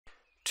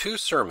two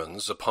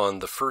sermons upon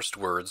the first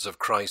words of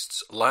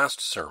Christ's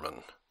last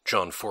sermon,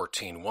 John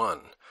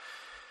 14:1,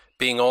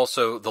 being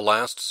also the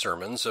last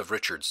sermons of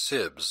Richard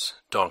Sibbes,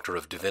 Doctor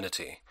of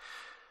Divinity,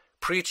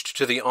 preached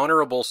to the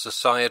Honorable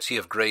Society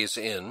of Gray's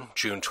Inn,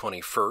 June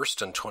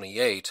 21st and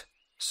 28,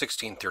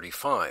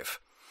 1635,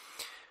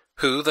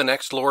 who the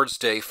next Lord's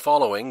Day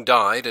following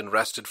died and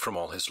rested from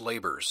all his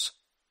labors.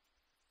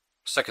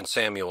 2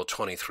 Samuel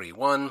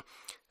 23:1,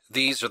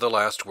 these are the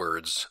last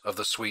words of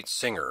the sweet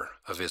singer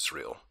of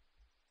Israel.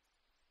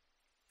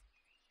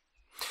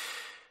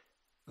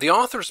 The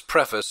author's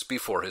preface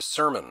before his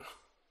sermon.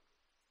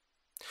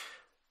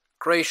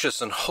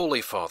 Gracious and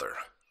holy Father,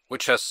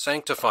 which hast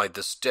sanctified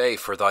this day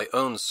for thy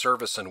own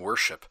service and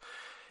worship,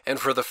 and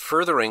for the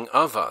furthering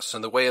of us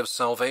in the way of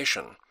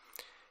salvation,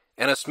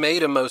 and hast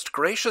made a most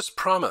gracious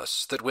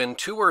promise that when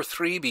 2 or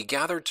 3 be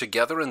gathered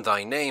together in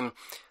thy name,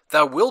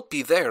 thou wilt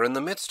be there in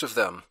the midst of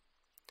them.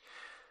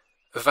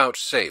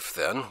 Vouchsafe,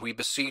 then, we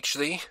beseech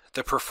thee,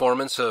 the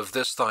performance of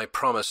this thy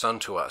promise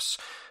unto us,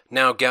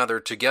 now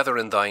gathered together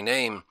in thy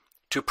name,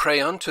 to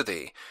pray unto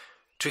thee,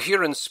 to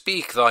hear and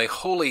speak thy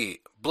holy,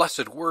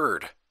 blessed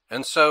word,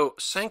 and so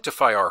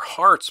sanctify our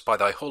hearts by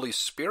thy Holy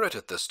Spirit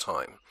at this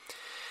time,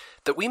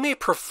 that we may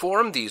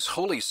perform these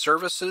holy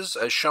services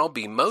as shall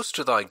be most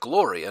to thy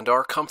glory and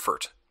our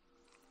comfort.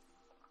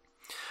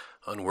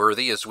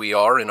 Unworthy as we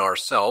are in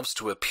ourselves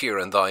to appear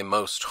in thy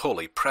most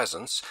holy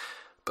presence,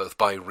 both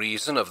by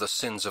reason of the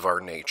sins of our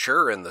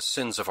nature and the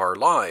sins of our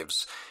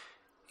lives,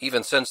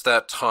 even since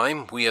that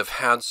time we have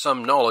had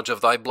some knowledge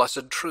of thy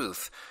blessed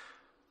truth,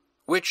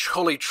 which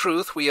holy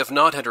truth we have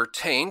not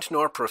entertained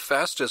nor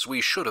professed as we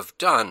should have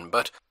done,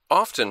 but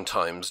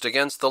oftentimes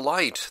against the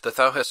light that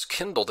thou hast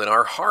kindled in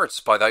our hearts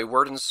by thy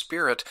word and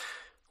spirit,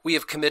 we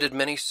have committed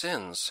many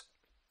sins.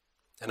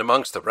 And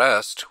amongst the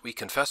rest, we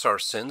confess our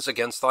sins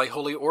against thy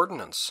holy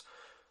ordinance,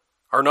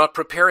 are not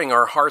preparing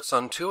our hearts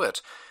unto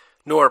it,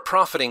 nor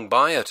profiting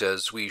by it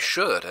as we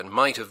should and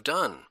might have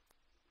done,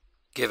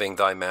 giving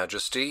thy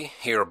majesty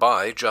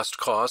hereby just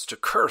cause to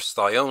curse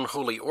thy own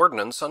holy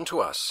ordinance unto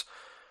us.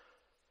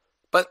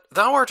 But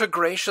thou art a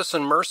gracious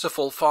and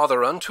merciful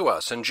Father unto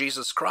us in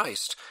Jesus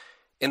Christ,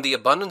 in the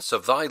abundance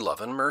of thy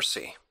love and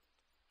mercy.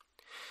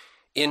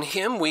 In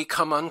him we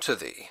come unto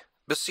thee,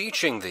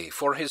 beseeching thee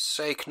for his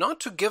sake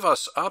not to give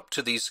us up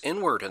to these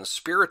inward and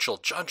spiritual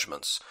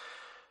judgments,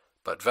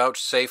 but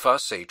vouchsafe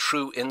us a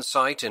true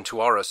insight into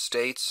our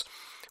estates,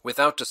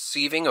 without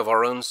deceiving of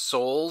our own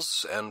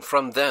souls, and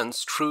from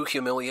thence true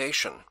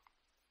humiliation.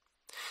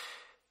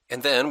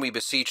 And then we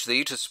beseech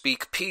thee to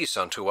speak peace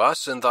unto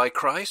us in thy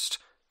Christ,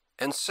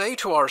 and say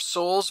to our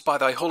souls by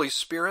thy Holy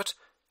Spirit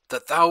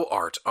that thou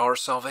art our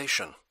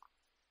salvation.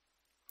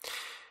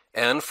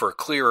 And for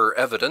clearer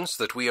evidence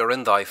that we are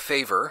in thy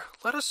favor,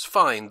 let us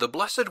find the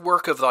blessed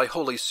work of thy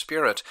Holy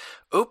Spirit,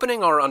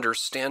 opening our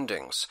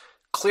understandings,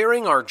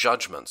 clearing our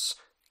judgments,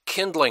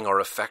 kindling our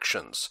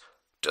affections,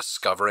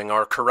 discovering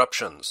our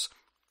corruptions,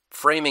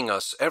 framing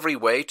us every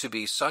way to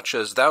be such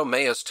as thou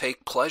mayest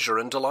take pleasure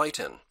and delight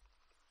in.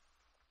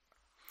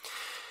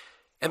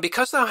 And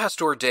because thou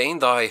hast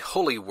ordained thy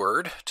holy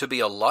word to be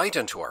a light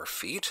unto our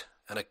feet,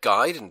 and a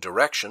guide and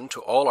direction to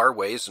all our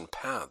ways and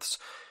paths,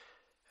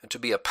 and to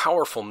be a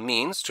powerful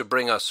means to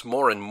bring us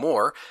more and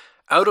more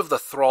out of the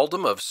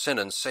thraldom of sin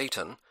and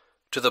Satan,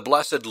 to the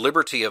blessed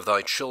liberty of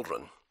thy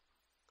children,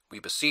 we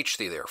beseech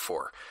thee,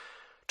 therefore,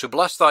 to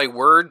bless thy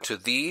word to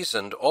these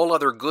and all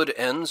other good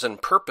ends and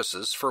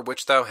purposes for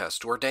which thou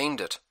hast ordained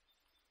it.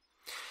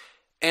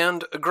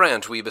 And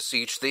grant, we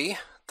beseech thee,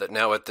 that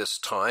now at this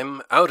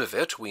time out of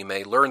it we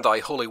may learn thy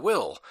holy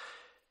will,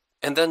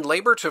 and then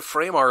labor to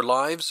frame our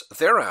lives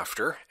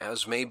thereafter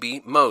as may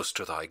be most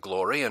to thy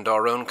glory and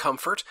our own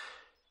comfort,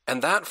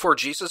 and that for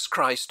Jesus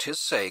Christ his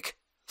sake,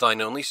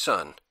 thine only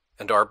Son,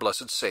 and our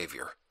blessed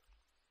Saviour.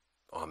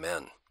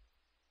 Amen.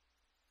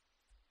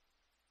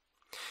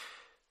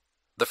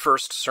 The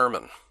first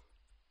sermon.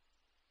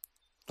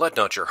 Let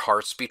not your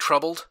hearts be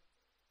troubled.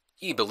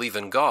 Ye believe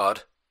in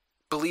God,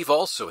 believe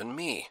also in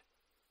me.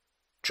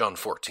 John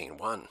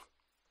 14:1.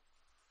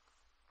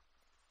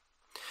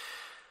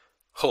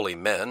 Holy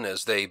men,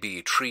 as they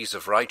be trees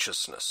of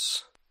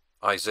righteousness,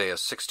 Isaiah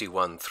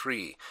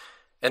 61:3,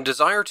 and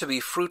desire to be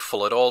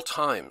fruitful at all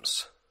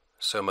times,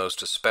 so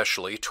most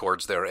especially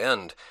towards their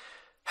end,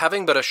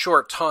 having but a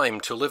short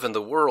time to live in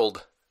the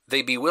world,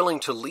 they be willing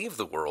to leave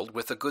the world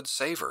with a good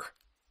savor.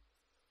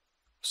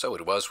 So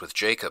it was with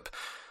Jacob,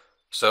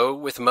 so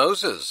with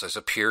Moses, as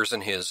appears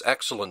in his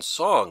excellent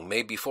song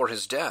made before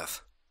his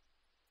death.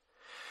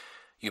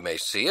 You may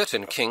see it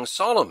in King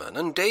Solomon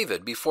and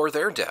David before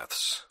their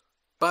deaths,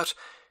 but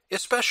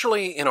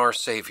especially in our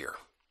Savior.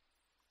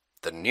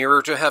 The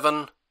nearer to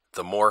heaven,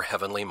 the more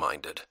heavenly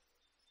minded.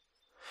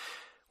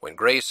 When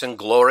grace and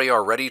glory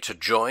are ready to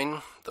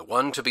join, the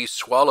one to be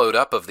swallowed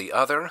up of the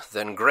other,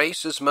 then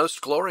grace is most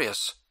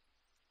glorious.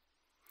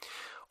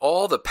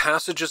 All the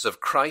passages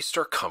of Christ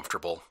are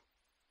comfortable,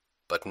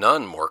 but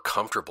none more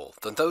comfortable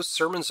than those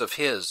sermons of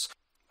his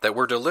that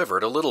were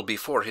delivered a little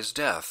before his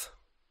death.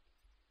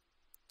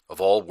 Of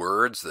all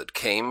words that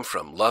came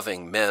from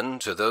loving men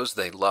to those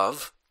they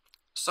love,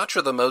 such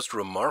are the most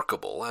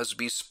remarkable as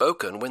be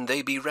spoken when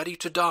they be ready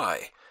to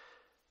die,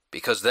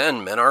 because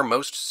then men are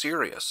most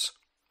serious,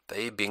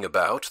 they being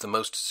about the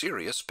most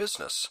serious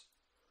business.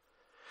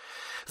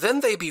 Then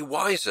they be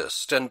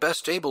wisest and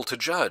best able to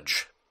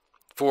judge,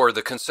 for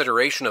the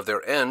consideration of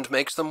their end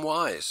makes them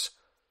wise.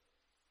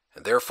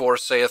 And therefore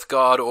saith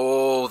God,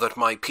 O that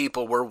my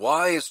people were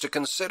wise to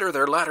consider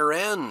their latter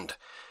end.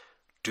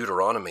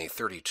 Deuteronomy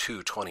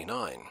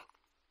 32:29.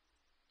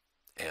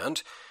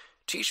 And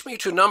teach me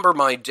to number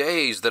my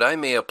days, that I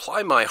may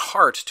apply my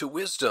heart to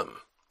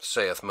wisdom,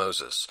 saith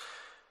Moses.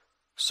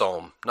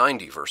 Psalm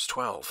 90, verse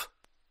 12.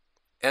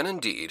 And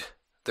indeed,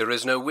 there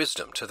is no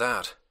wisdom to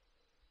that.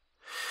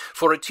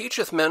 For it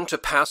teacheth men to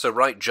pass a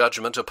right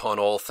judgment upon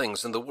all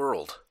things in the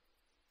world.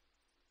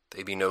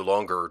 They be no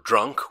longer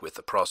drunk with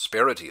the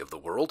prosperity of the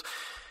world.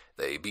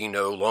 They be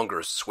no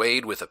longer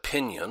swayed with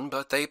opinion,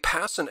 but they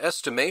pass an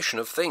estimation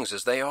of things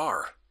as they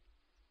are.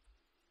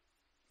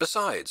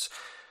 Besides,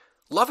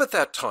 love at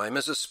that time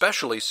is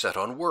especially set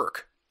on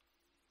work.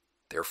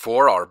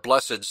 Therefore our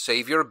blessed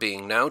Saviour,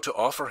 being now to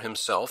offer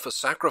himself a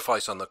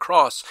sacrifice on the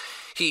cross,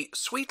 he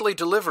sweetly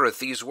delivereth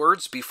these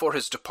words before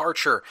his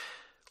departure,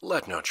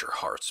 Let not your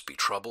hearts be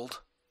troubled.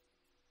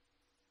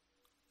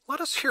 Let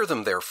us hear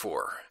them,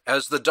 therefore,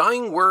 as the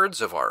dying words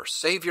of our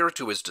Saviour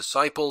to his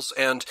disciples,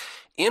 and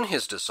in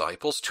his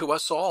disciples to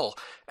us all,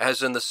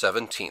 as in the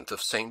 17th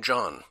of St.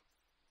 John.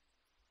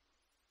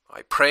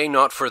 I pray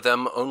not for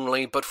them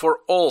only, but for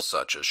all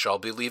such as shall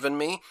believe in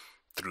me,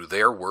 through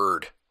their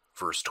word.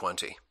 Verse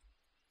 20.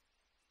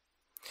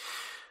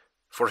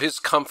 For his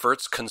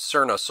comforts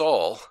concern us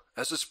all,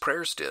 as his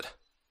prayers did.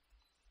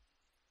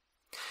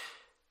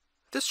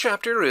 This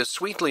chapter is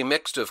sweetly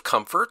mixed of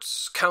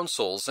comforts,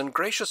 counsels, and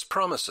gracious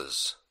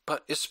promises,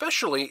 but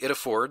especially it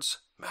affords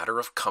matter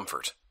of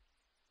comfort.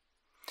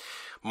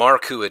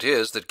 Mark who it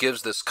is that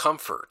gives this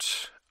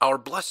comfort, our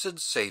blessed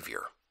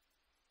Saviour.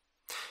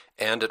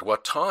 And at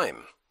what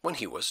time? When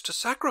he was to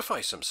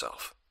sacrifice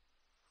himself.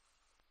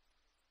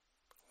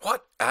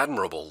 What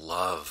admirable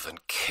love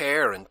and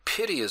care and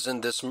pity is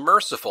in this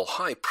merciful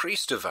high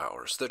priest of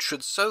ours, that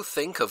should so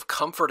think of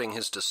comforting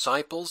his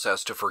disciples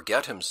as to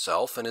forget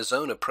himself and his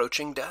own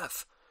approaching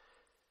death.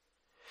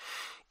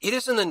 It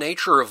is in the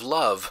nature of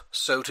love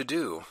so to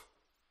do,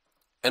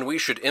 and we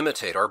should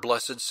imitate our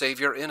blessed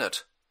Saviour in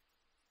it.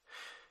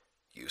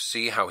 You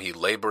see how he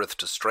laboureth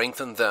to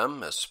strengthen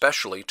them,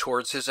 especially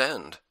towards his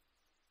end.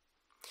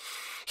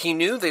 He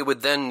knew they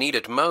would then need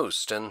it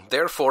most, and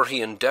therefore he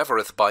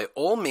endeavoureth by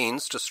all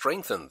means to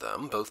strengthen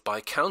them, both by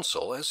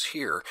counsel, as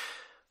here,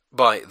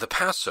 by the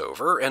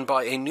Passover, and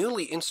by a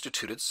newly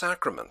instituted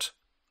sacrament.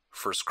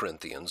 1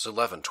 Corinthians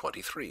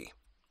 11:23.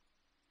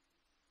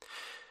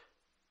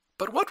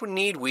 But what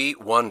need we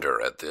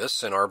wonder at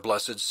this in our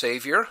blessed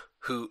Saviour,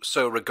 who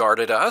so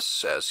regarded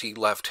us as he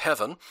left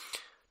heaven,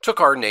 took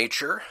our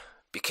nature,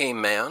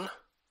 became man,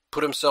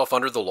 put himself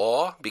under the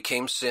law,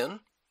 became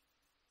sin?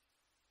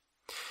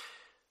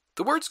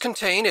 The words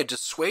contain a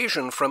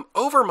dissuasion from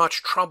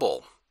overmuch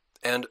trouble,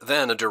 and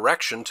then a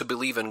direction to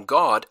believe in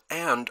God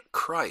and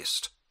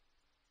Christ.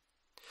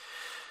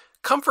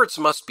 Comforts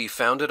must be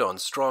founded on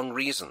strong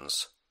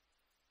reasons,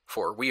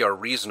 for we are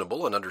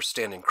reasonable and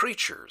understanding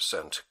creatures,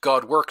 and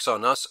God works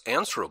on us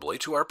answerably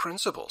to our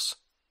principles.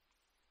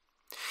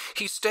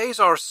 He stays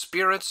our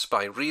spirits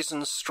by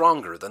reasons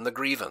stronger than the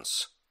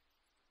grievance.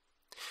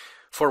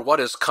 For what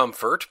is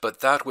comfort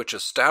but that which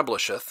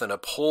establisheth and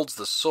upholds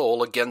the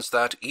soul against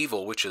that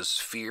evil which is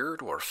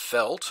feared or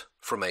felt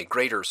from a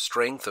greater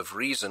strength of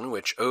reason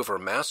which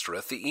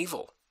overmastereth the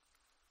evil?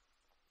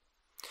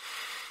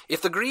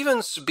 If the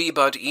grievance be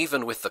but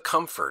even with the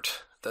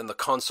comfort, then the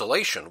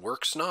consolation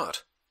works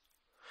not.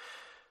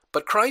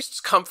 But Christ's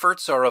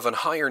comforts are of an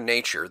higher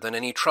nature than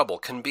any trouble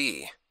can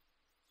be.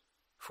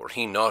 For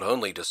he not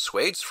only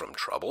dissuades from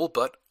trouble,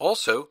 but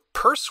also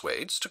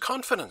persuades to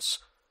confidence.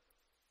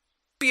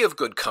 Be of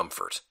good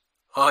comfort.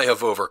 I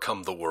have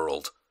overcome the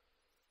world.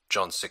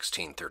 John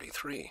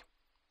 16:33.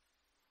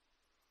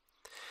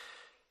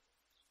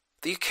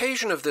 The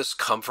occasion of this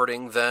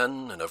comforting,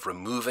 then, and of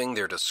removing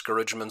their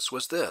discouragements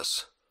was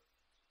this.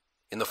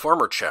 In the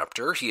former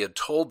chapter he had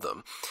told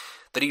them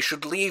that he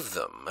should leave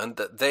them, and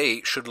that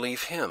they should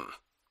leave him.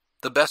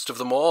 The best of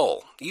them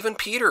all, even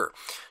Peter,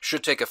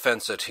 should take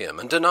offense at him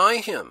and deny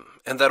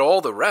him, and that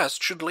all the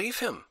rest should leave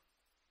him.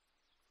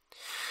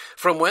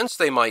 From whence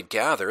they might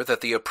gather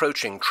that the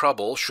approaching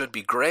trouble should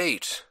be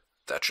great,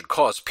 that should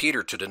cause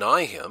Peter to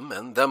deny him,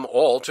 and them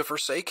all to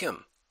forsake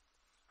him.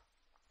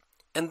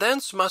 And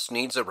thence must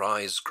needs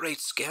arise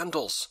great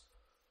scandals.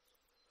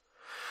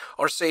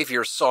 Our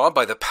Saviour saw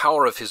by the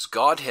power of his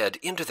Godhead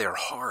into their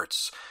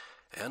hearts,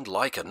 and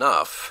like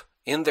enough,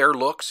 in their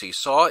looks he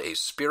saw a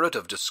spirit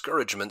of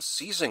discouragement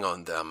seizing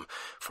on them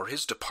for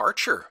his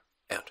departure,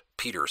 and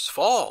Peter's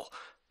fall,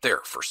 their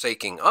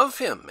forsaking of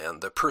him,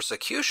 and the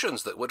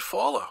persecutions that would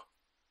follow.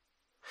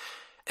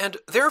 And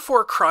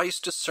therefore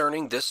Christ,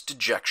 discerning this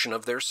dejection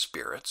of their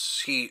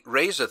spirits, he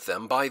raiseth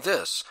them by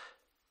this,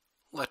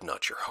 Let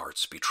not your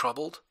hearts be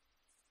troubled.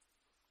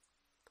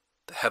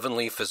 The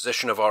heavenly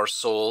physician of our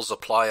souls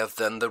applieth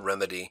then the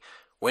remedy,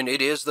 when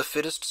it is the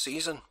fittest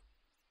season.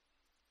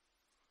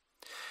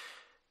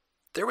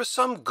 There was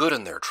some good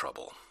in their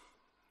trouble,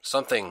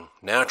 something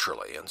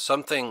naturally and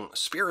something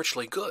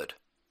spiritually good.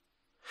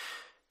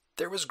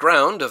 There was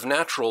ground of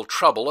natural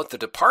trouble at the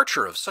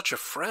departure of such a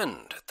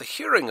friend, at the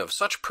hearing of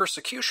such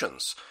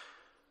persecutions.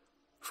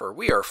 For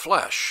we are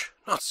flesh,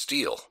 not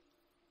steel.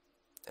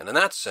 And in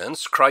that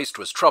sense Christ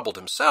was troubled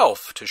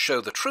himself to show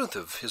the truth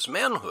of his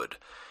manhood.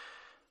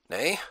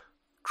 Nay,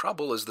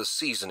 trouble is the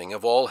seasoning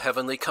of all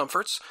heavenly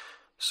comforts,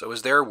 so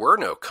as there were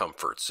no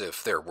comforts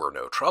if there were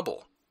no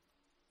trouble.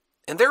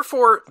 And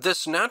therefore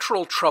this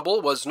natural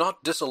trouble was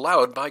not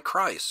disallowed by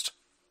Christ.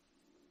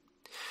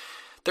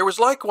 There was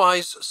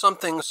likewise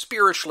something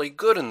spiritually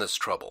good in this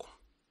trouble.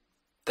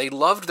 They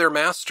loved their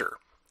master,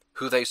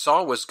 who they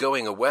saw was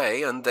going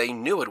away, and they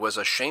knew it was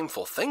a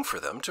shameful thing for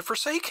them to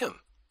forsake him.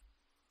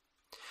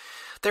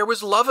 There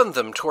was love in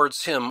them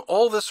towards him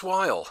all this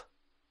while.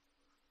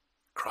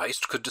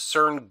 Christ could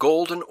discern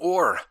gold and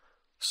ore,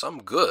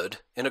 some good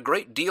in a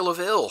great deal of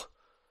ill,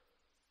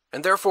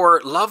 and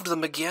therefore loved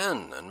them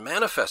again, and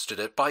manifested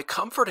it by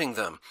comforting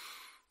them.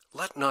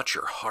 Let not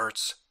your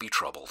hearts be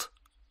troubled.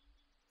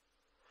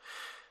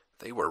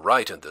 They were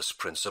right in this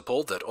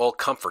principle that all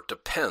comfort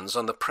depends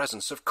on the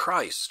presence of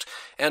Christ,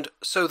 and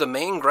so the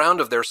main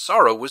ground of their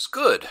sorrow was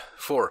good,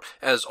 for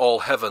as all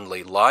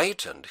heavenly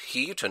light and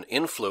heat and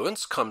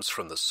influence comes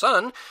from the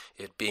sun,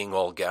 it being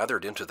all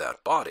gathered into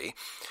that body,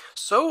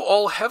 so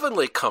all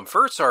heavenly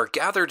comforts are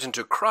gathered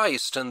into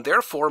Christ, and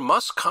therefore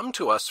must come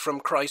to us from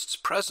Christ's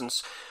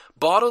presence,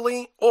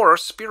 bodily or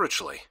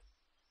spiritually.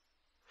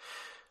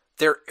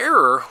 Their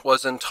error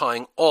was in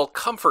tying all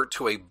comfort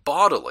to a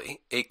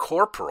bodily, a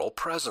corporal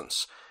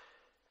presence,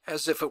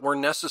 as if it were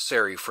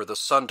necessary for the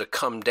sun to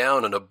come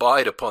down and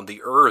abide upon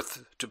the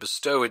earth to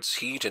bestow its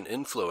heat and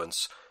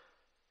influence.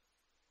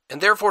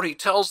 And therefore he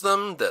tells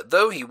them that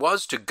though he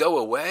was to go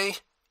away,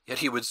 yet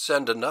he would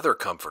send another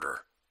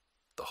Comforter,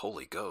 the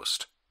Holy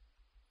Ghost.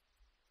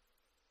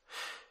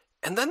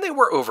 And then they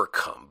were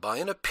overcome by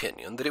an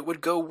opinion that it would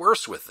go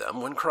worse with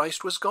them when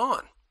Christ was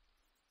gone.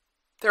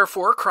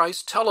 Therefore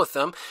Christ telleth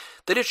them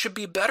that it should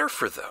be better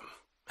for them,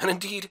 and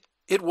indeed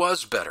it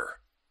was better.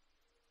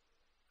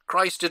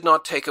 Christ did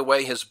not take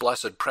away his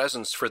blessed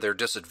presence for their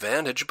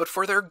disadvantage, but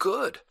for their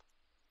good.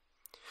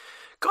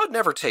 God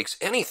never takes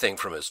anything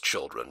from his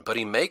children, but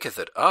he maketh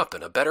it up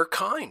in a better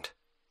kind.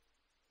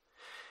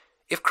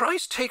 If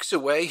Christ takes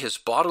away his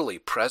bodily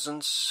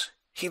presence,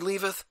 he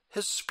leaveth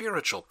his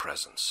spiritual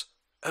presence,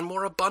 and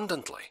more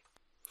abundantly.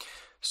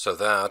 So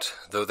that,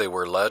 though they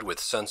were led with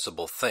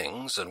sensible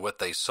things, and what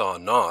they saw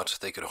not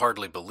they could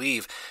hardly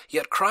believe,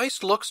 yet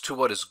Christ looks to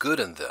what is good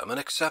in them and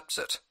accepts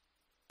it.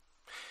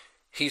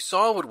 He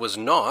saw what was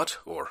not,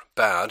 or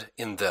bad,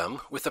 in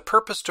them with the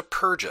purpose to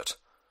purge it,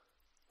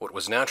 what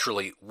was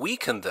naturally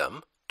weak in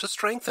them to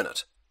strengthen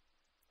it.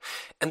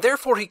 And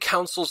therefore he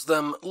counsels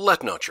them,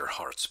 let not your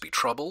hearts be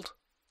troubled.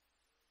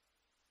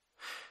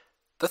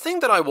 The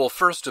thing that I will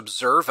first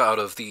observe out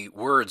of the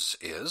words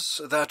is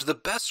that the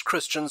best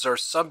Christians are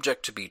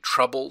subject to be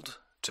troubled,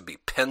 to be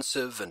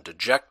pensive and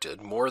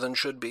dejected more than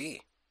should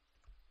be.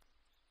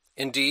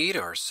 Indeed,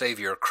 our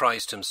Saviour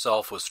Christ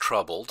himself was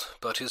troubled,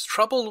 but his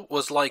trouble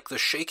was like the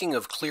shaking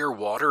of clear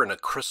water in a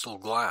crystal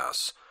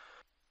glass.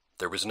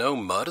 There was no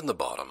mud in the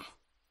bottom.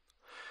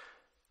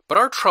 But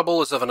our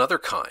trouble is of another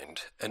kind,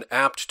 and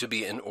apt to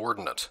be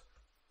inordinate.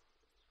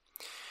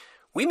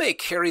 We may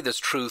carry this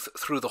truth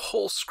through the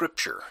whole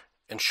Scripture,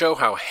 and show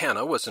how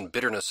Hannah was in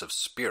bitterness of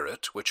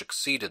spirit, which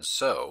exceeded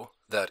so,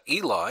 that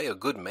Eli, a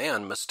good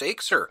man,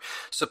 mistakes her,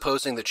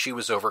 supposing that she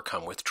was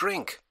overcome with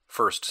drink.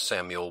 1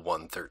 Samuel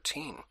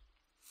 1:13.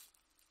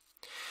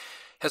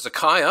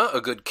 Hezekiah,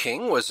 a good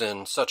king, was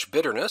in such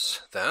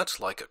bitterness that,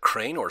 like a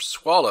crane or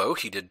swallow,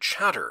 he did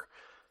chatter.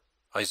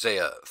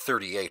 Isaiah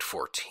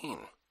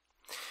 38:14.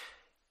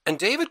 And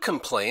David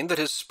complained that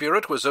his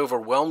spirit was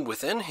overwhelmed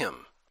within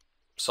him.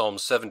 Psalm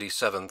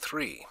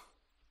 77:3.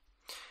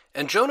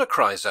 And Jonah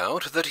cries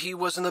out that he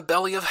was in the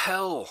belly of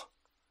hell.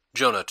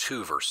 Jonah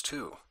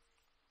 2:2.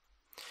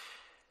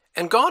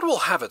 And God will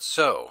have it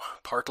so,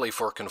 partly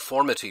for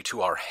conformity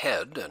to our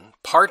head, and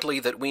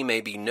partly that we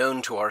may be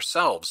known to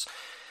ourselves,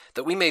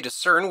 that we may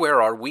discern where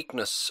our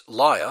weakness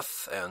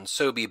lieth, and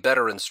so be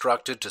better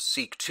instructed to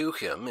seek to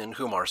him in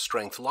whom our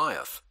strength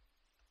lieth.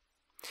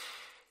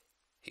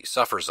 He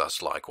suffers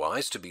us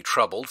likewise to be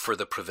troubled for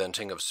the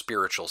preventing of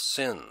spiritual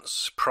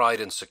sins,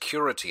 pride and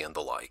security, and the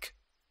like.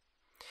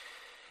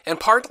 And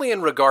partly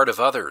in regard of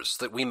others,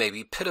 that we may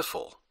be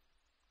pitiful.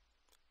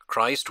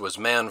 Christ was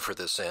man for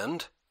this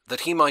end,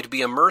 that he might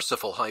be a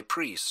merciful high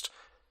priest,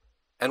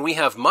 and we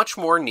have much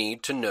more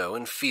need to know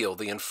and feel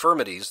the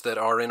infirmities that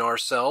are in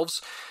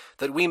ourselves,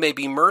 that we may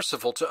be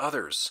merciful to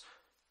others,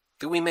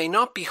 that we may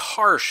not be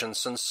harsh and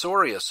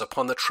censorious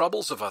upon the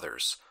troubles of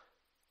others,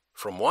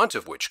 from want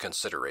of which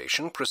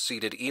consideration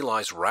proceeded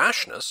Eli's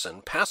rashness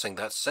in passing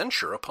that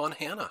censure upon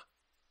Hannah.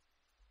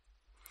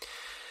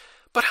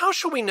 But how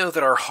shall we know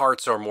that our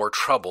hearts are more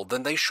troubled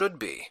than they should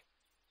be?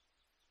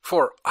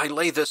 For I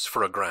lay this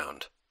for a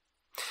ground,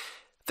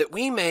 that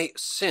we may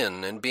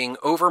sin in being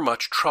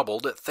overmuch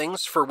troubled at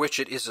things for which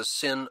it is a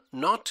sin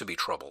not to be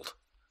troubled.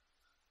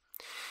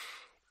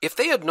 If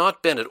they had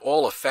not been at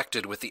all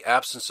affected with the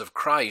absence of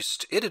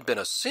Christ, it had been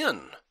a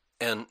sin,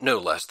 and no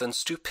less than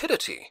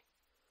stupidity.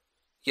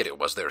 Yet it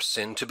was their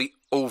sin to be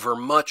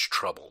overmuch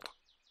troubled.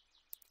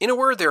 In a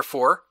word,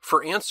 therefore,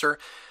 for answer,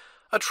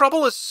 a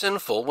trouble is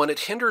sinful when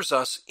it hinders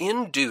us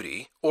in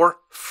duty or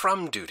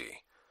from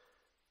duty,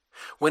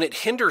 when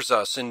it hinders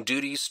us in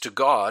duties to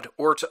God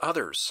or to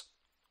others,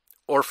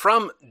 or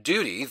from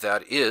duty,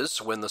 that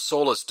is, when the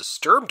soul is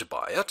disturbed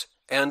by it,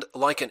 and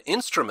like an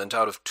instrument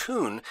out of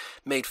tune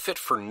made fit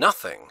for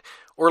nothing,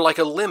 or like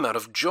a limb out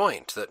of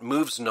joint that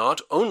moves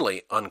not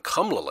only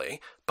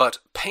uncomely, but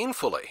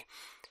painfully,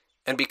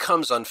 and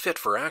becomes unfit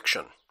for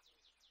action.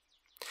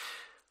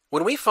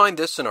 When we find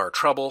this in our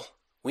trouble,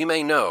 we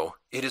may know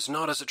it is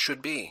not as it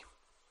should be.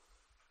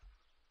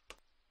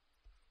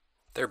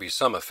 There be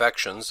some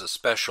affections,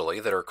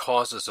 especially, that are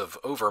causes of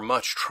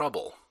overmuch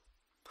trouble.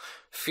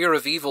 Fear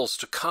of evils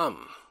to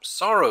come,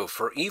 sorrow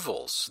for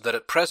evils that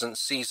at present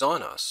seize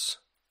on us.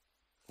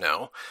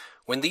 Now,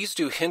 when these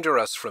do hinder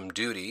us from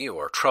duty,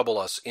 or trouble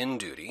us in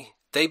duty,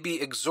 they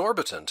be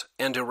exorbitant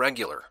and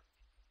irregular.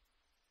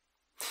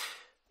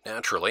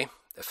 Naturally,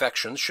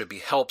 affections should be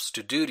helps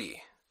to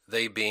duty,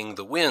 they being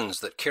the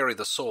winds that carry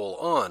the soul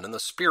on, and the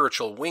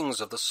spiritual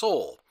wings of the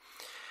soul,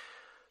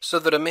 so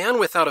that a man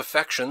without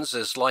affections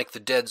is like the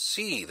Dead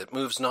Sea that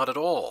moves not at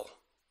all.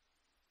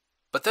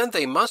 But then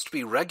they must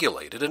be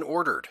regulated and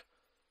ordered.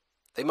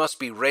 They must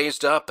be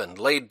raised up and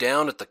laid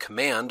down at the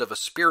command of a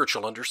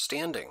spiritual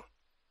understanding.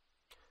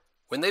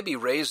 When they be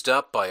raised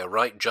up by a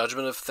right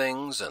judgment of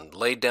things, and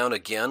laid down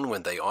again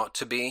when they ought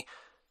to be,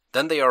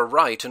 then they are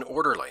right and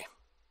orderly.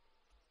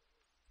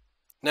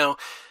 Now,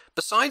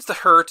 besides the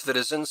hurt that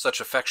is in such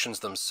affections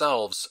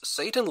themselves,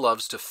 Satan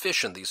loves to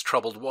fish in these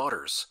troubled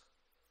waters.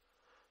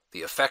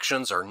 The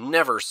affections are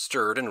never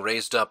stirred and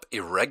raised up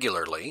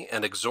irregularly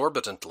and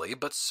exorbitantly,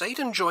 but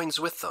Satan joins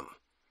with them.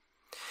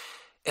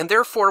 And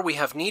therefore we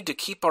have need to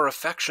keep our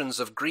affections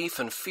of grief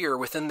and fear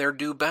within their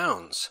due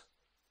bounds.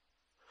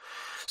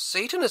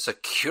 Satan is a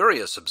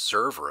curious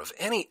observer of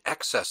any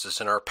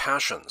excesses in our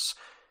passions,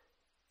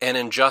 and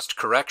in just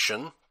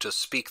correction, to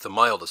speak the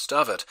mildest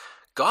of it,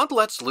 God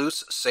lets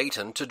loose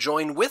Satan to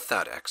join with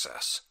that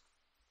excess.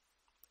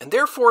 And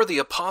therefore the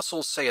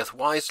apostle saith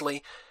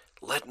wisely,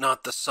 Let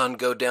not the sun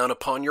go down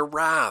upon your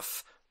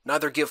wrath,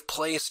 neither give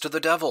place to the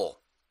devil.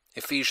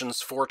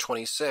 Ephesians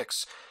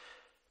 4:26.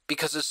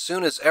 Because as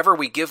soon as ever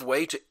we give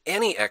way to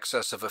any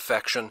excess of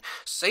affection,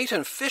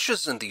 Satan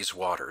fishes in these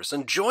waters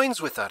and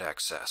joins with that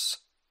excess.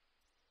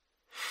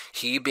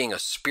 He, being a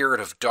spirit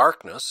of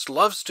darkness,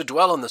 loves to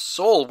dwell in the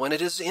soul when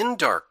it is in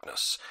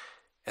darkness,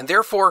 and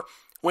therefore,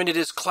 when it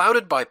is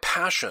clouded by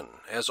passion,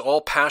 as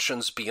all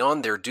passions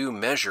beyond their due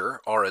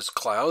measure are as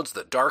clouds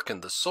that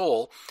darken the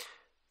soul,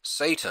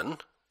 Satan,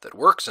 that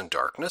works in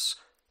darkness,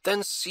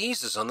 then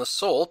seizes on the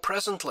soul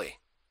presently.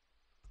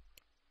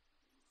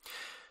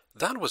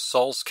 That was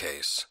Saul's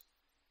case.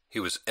 He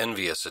was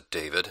envious at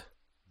David,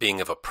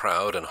 being of a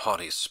proud and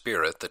haughty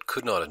spirit that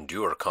could not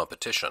endure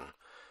competition,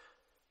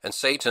 and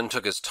Satan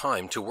took his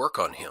time to work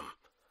on him.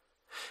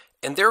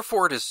 And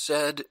therefore it is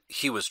said,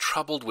 he was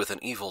troubled with an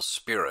evil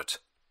spirit,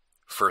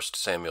 1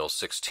 Samuel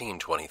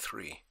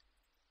 16:23.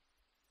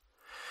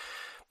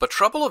 But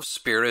trouble of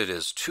spirit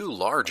is too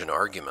large an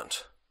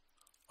argument.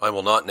 I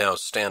will not now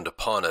stand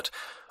upon it,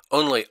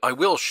 only I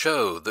will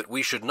show that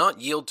we should not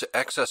yield to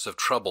excess of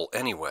trouble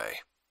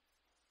anyway.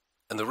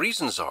 And the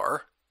reasons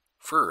are,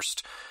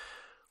 first,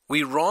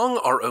 we wrong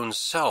our own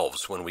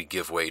selves when we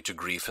give way to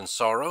grief and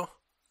sorrow,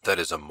 that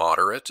is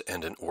immoderate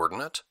and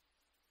inordinate.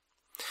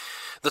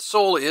 The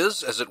soul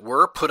is, as it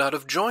were, put out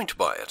of joint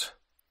by it.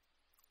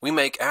 We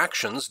make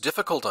actions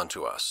difficult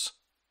unto us.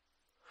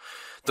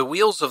 The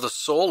wheels of the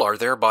soul are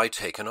thereby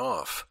taken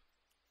off.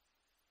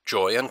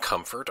 Joy and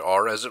comfort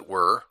are, as it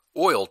were,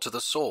 oil to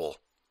the soul.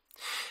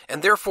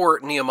 And therefore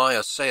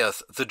Nehemiah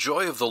saith, The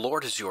joy of the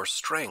Lord is your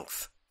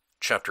strength.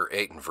 Chapter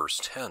 8 and verse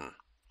 10.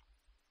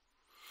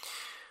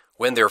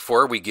 When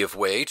therefore we give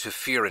way to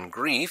fear and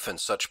grief and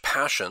such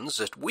passions,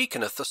 it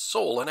weakeneth the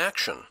soul in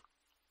action.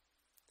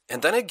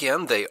 And then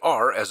again they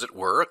are, as it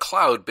were, a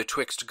cloud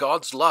betwixt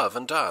God's love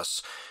and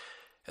us,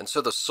 and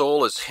so the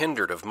soul is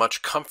hindered of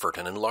much comfort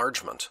and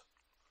enlargement.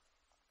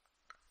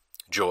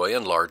 Joy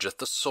enlargeth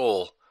the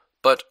soul,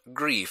 but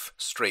grief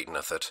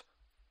straiteneth it.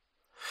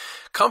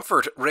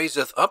 Comfort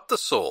raiseth up the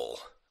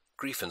soul,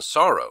 grief and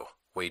sorrow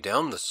weigh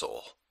down the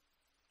soul.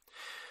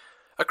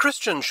 A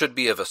Christian should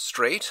be of a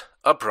straight,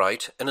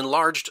 upright, and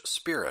enlarged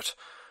spirit.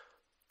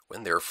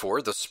 When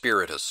therefore the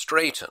spirit is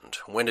straitened,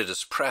 when it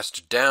is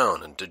pressed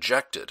down and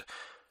dejected,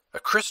 a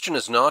Christian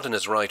is not in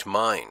his right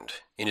mind,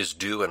 in his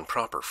due and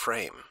proper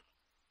frame.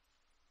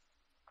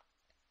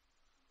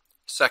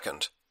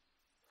 Second,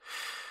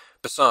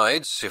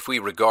 besides, if we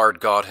regard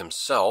God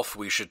himself,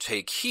 we should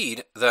take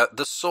heed that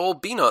the soul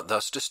be not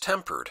thus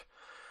distempered.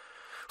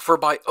 For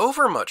by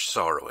overmuch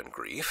sorrow and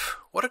grief,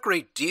 what a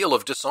great deal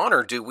of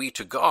dishonor do we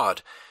to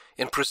God,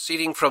 in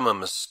proceeding from a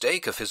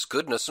mistake of his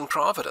goodness and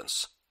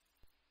providence.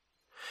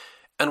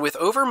 And with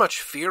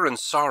overmuch fear and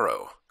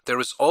sorrow, there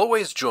is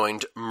always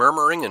joined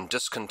murmuring and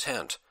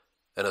discontent,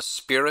 and a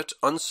spirit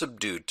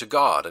unsubdued to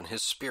God and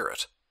his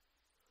Spirit.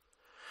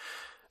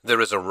 There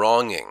is a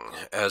wronging,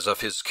 as of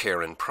his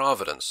care and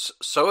providence,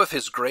 so of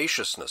his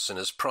graciousness and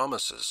his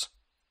promises.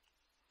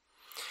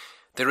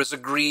 There is a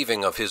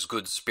grieving of his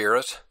good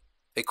spirit,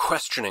 a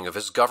questioning of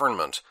his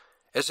government,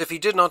 as if he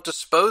did not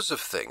dispose of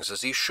things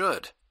as he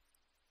should,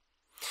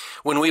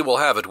 when we will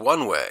have it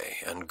one way,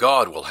 and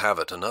God will have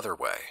it another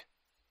way.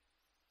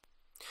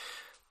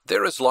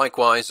 There is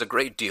likewise a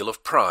great deal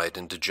of pride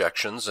in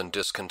dejections and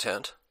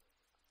discontent.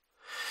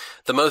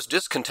 The most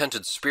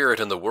discontented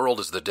spirit in the world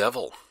is the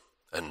devil,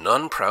 and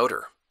none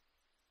prouder.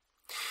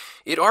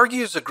 It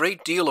argues a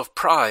great deal of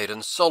pride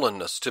and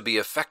sullenness to be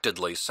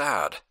affectedly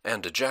sad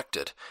and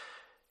dejected,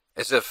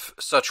 as if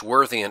such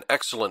worthy and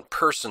excellent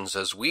persons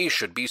as we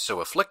should be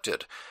so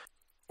afflicted,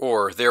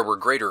 or there were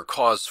greater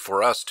cause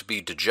for us to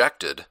be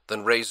dejected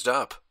than raised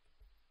up.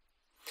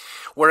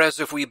 Whereas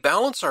if we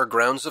balance our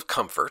grounds of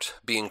comfort,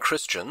 being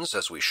Christians,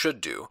 as we should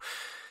do,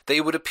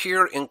 they would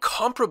appear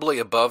incomparably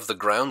above the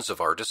grounds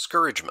of our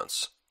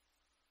discouragements.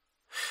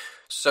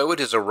 So it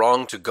is a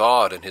wrong to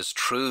God and his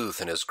truth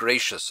and his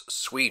gracious,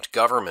 sweet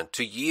government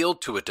to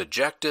yield to a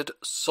dejected,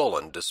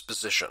 sullen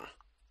disposition.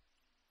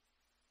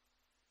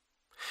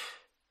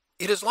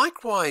 It is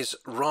likewise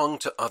wrong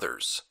to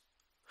others,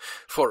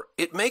 for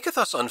it maketh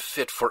us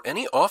unfit for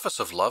any office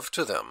of love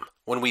to them,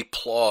 when we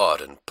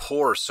plod and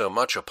pour so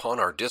much upon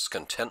our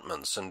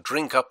discontentments, and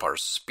drink up our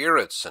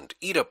spirits, and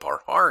eat up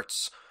our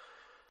hearts.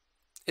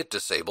 It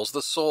disables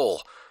the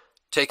soul,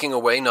 taking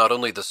away not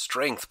only the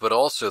strength, but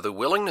also the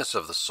willingness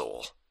of the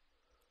soul,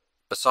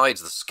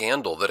 besides the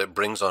scandal that it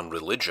brings on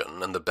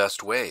religion and the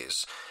best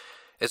ways,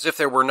 as if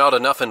there were not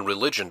enough in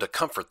religion to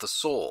comfort the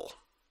soul.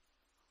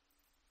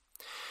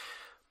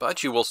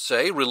 But you will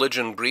say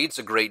religion breeds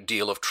a great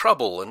deal of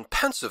trouble and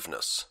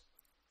pensiveness.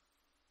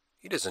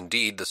 It is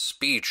indeed the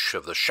speech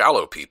of the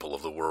shallow people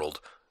of the world.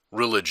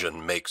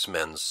 Religion makes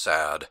men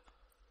sad.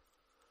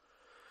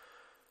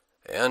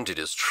 And it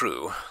is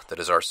true that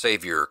as our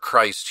Savior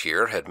Christ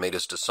here had made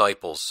his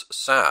disciples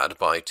sad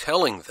by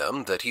telling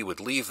them that he would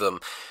leave them,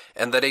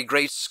 and that a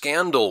great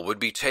scandal would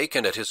be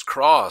taken at his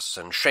cross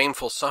and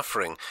shameful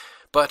suffering,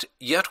 but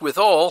yet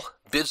withal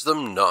bids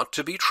them not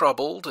to be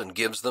troubled and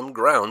gives them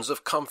grounds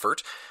of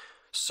comfort,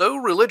 so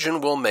religion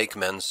will make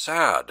men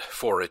sad,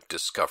 for it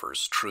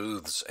discovers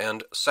truths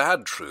and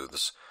sad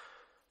truths.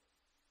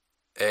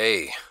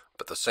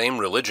 But the same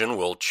religion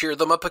will cheer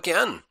them up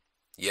again.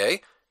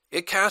 Yea,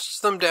 it casts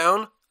them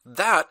down,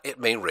 that it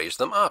may raise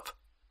them up.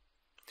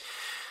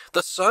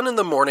 The sun in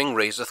the morning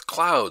raiseth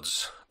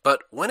clouds,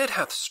 but when it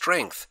hath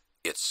strength,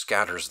 it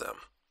scatters them.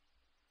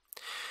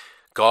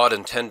 God,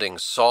 intending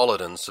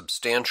solid and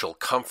substantial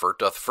comfort,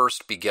 doth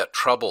first beget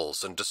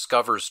troubles, and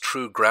discovers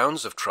true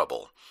grounds of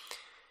trouble.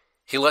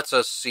 He lets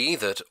us see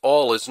that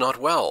all is not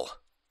well.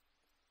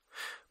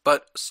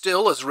 But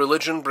still, as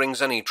religion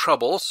brings any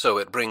trouble, so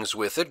it brings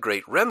with it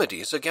great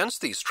remedies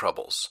against these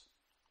troubles.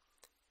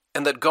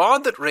 And that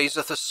God that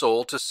raiseth a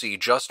soul to see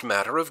just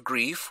matter of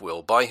grief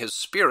will by his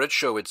Spirit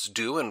show its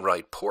due and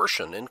right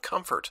portion in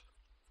comfort.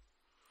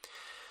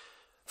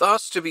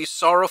 Thus to be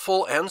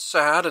sorrowful and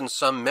sad in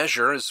some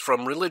measure is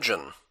from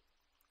religion.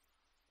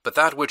 But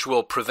that which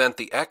will prevent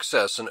the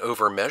excess and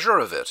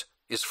overmeasure of it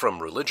is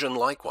from religion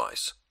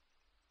likewise.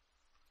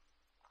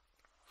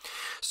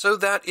 So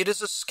that it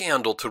is a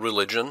scandal to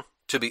religion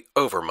to be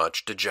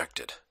overmuch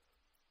dejected.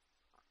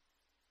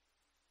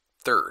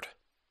 Third,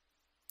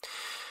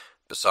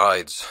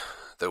 besides,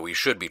 though we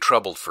should be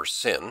troubled for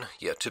sin,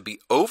 yet to be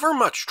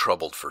overmuch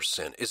troubled for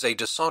sin is a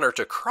dishonor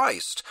to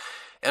Christ,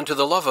 and to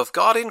the love of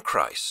God in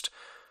Christ.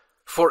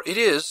 For it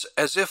is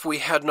as if we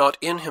had not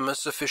in him a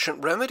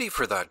sufficient remedy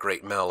for that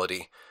great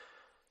malady.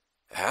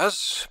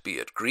 As, be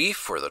it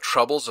grief or the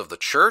troubles of the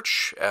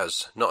church,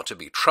 as not to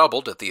be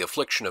troubled at the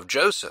affliction of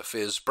Joseph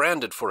is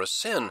branded for a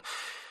sin,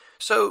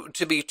 so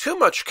to be too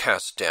much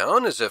cast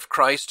down, as if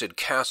Christ had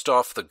cast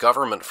off the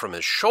government from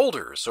his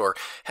shoulders, or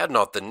had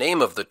not the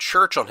name of the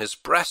church on his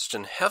breast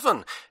in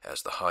heaven,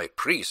 as the high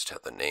priest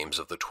had the names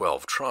of the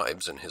 12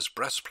 tribes in his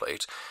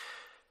breastplate,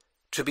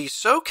 to be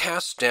so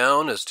cast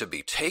down as to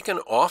be taken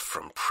off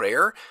from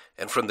prayer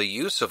and from the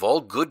use of all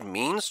good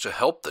means to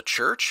help the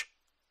church,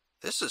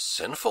 this is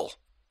sinful.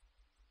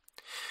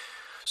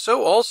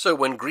 So also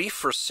when grief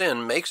for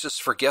sin makes us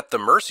forget the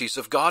mercies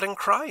of God in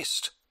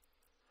Christ,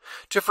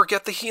 to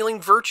forget the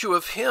healing virtue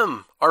of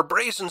him, our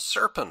brazen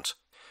serpent,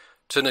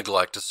 to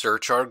neglect to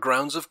search our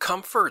grounds of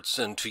comforts,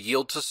 and to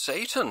yield to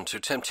Satan, to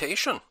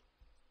temptation.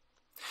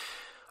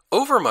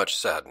 Overmuch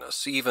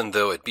sadness, even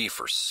though it be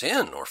for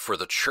sin or for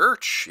the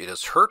church, it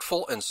is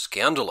hurtful and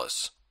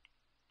scandalous.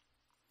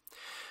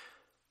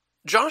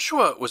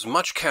 Joshua was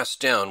much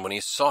cast down when he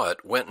saw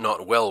it went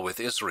not well with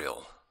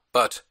Israel.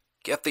 But,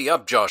 get thee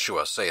up,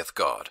 Joshua, saith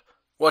God.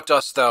 What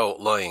dost thou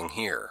lying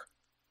here?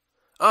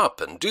 Up,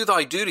 and do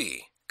thy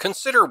duty.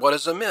 consider what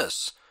is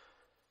amiss.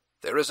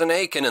 There is an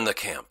Achan in the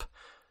camp.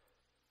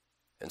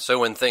 And so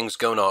when things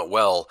go not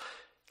well,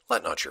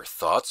 let not your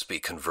thoughts be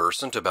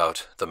conversant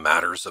about the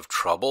matters of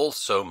trouble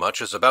so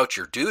much as about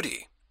your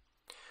duty.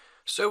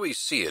 So we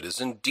see it is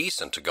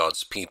indecent to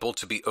God's people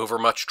to be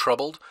overmuch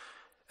troubled,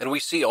 and we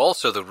see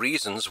also the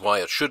reasons why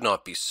it should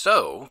not be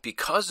so,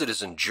 because it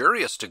is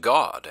injurious to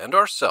God and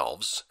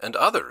ourselves and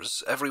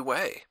others every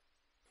way.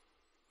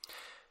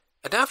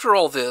 And after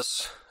all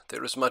this,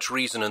 there is much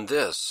reason in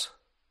this,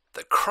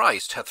 that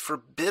Christ hath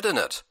forbidden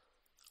it.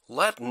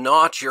 Let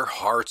not your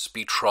hearts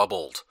be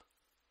troubled.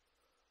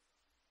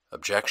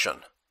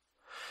 Objection.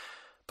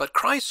 But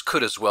Christ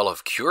could as well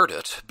have cured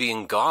it,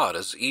 being God,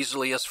 as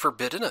easily as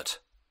forbidden it.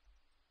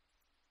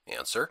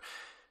 Answer.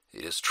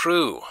 It is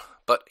true,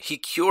 but he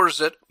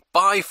cures it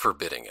by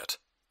forbidding it.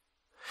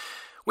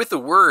 With the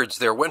words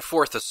there went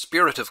forth a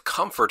spirit of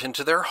comfort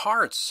into their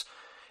hearts.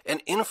 An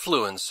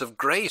influence of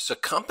grace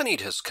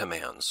accompanied his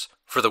commands,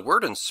 for the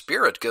word and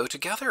spirit go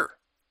together.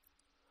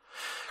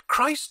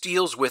 Christ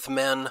deals with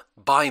men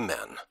by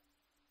men.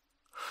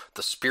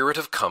 The spirit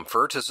of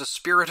comfort is a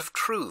spirit of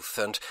truth,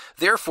 and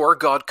therefore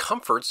God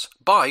comforts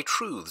by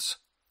truths.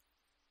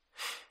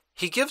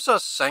 He gives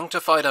us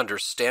sanctified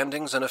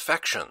understandings and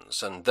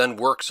affections, and then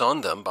works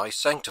on them by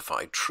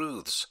sanctified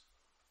truths.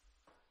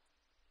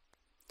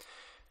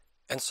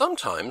 And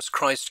sometimes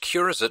Christ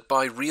cures it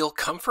by real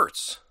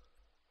comforts.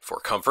 For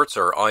comforts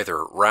are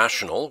either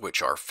rational,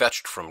 which are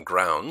fetched from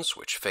grounds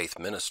which faith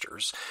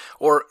ministers,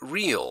 or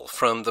real,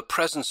 from the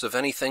presence of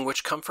anything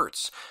which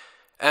comforts,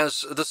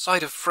 as the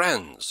sight of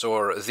friends,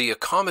 or the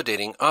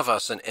accommodating of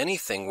us in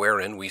anything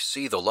wherein we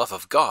see the love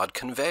of God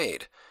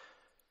conveyed.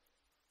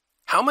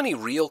 How many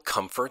real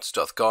comforts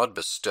doth God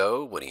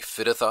bestow when he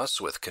fitteth us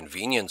with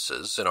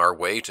conveniences in our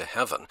way to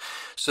heaven,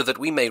 so that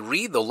we may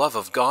read the love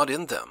of God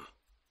in them?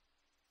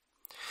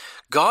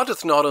 God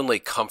doth not only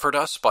comfort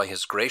us by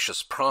his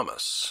gracious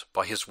promise,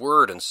 by his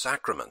word and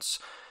sacraments,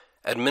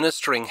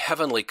 administering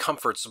heavenly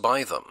comforts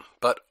by them,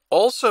 but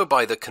also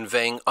by the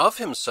conveying of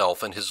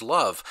himself and his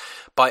love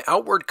by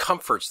outward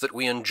comforts that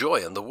we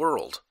enjoy in the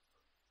world.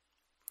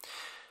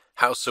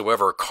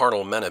 Howsoever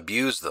carnal men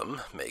abuse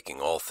them, making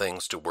all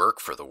things to work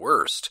for the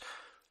worst,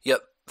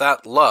 yet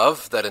that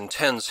love that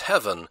intends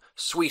heaven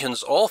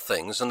sweetens all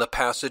things in the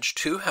passage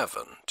to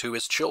heaven, to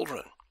his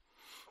children,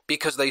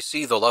 because they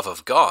see the love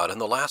of God in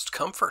the last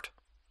comfort.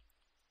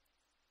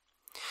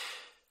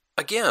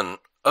 Again,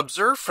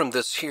 observe from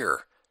this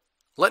here,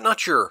 let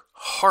not your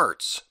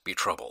hearts be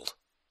troubled.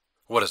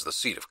 What is the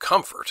seat of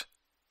comfort?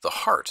 The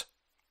heart.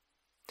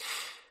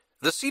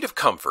 The seat of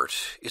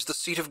comfort is the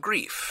seat of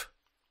grief.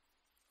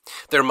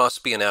 There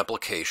must be an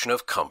application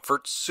of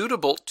comfort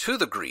suitable to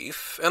the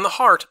grief, and the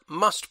heart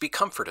must be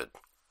comforted.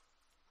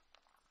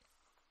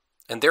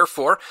 And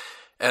therefore,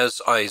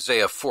 as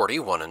Isaiah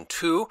 40:1 and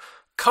 2,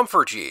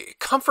 comfort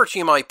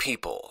ye my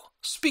people,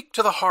 speak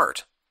to the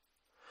heart.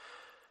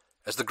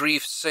 As the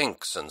grief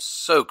sinks and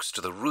soaks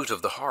to the root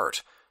of the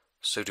heart,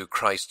 so do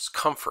Christ's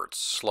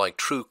comforts, like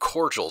true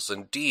cordials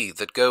indeed,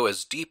 that go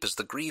as deep as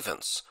the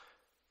grievance.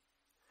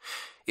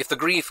 If the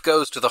grief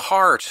goes to the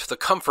heart, the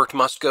comfort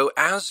must go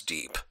as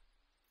deep.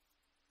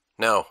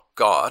 Now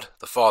God,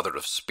 the Father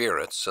of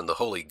spirits, and the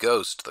Holy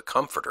Ghost, the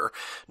Comforter,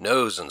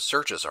 knows and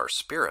searches our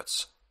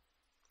spirits.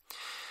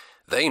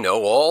 They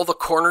know all the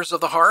corners of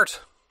the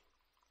heart.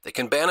 They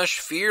can banish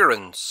fear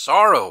and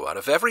sorrow out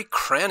of every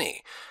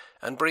cranny,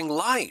 and bring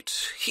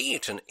light,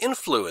 heat, and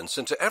influence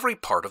into every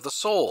part of the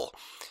soul.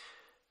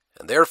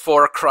 And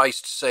therefore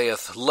Christ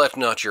saith, let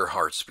not your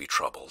hearts be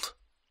troubled.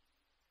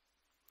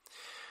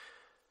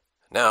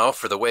 Now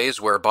for the ways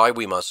whereby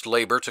we must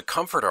labor to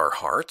comfort our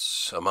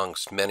hearts,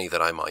 amongst many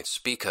that I might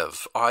speak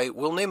of, I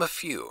will name a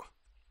few.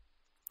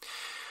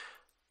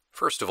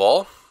 First of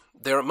all,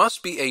 there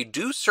must be a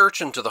due search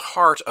into the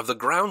heart of the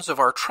grounds of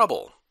our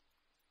trouble.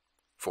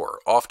 For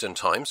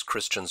oftentimes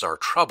Christians are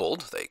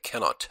troubled, they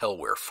cannot tell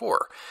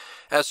wherefore.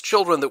 As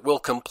children that will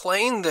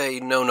complain, they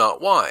know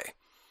not why.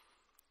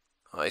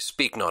 I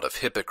speak not of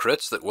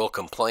hypocrites that will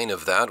complain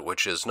of that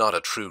which is not a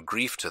true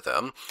grief to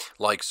them,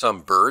 like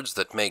some birds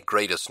that make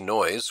greatest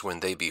noise when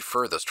they be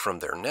furthest from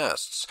their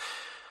nests,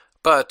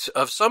 but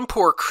of some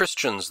poor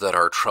Christians that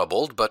are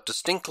troubled, but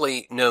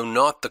distinctly know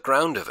not the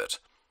ground of it.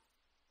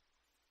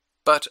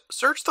 But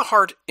search the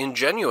heart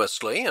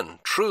ingenuously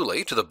and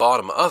truly to the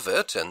bottom of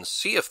it, and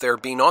see if there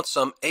be not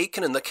some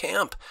Achan in the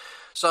camp,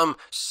 some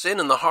sin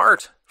in the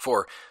heart,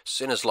 for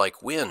sin is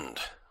like wind.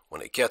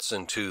 When it gets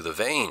into the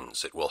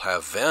veins, it will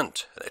have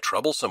vent, and a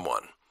troublesome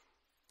one.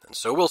 And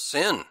so will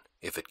sin,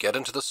 if it get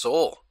into the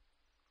soul.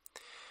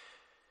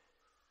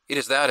 It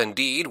is that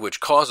indeed which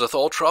causeth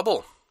all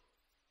trouble.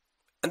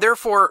 And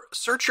therefore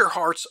search your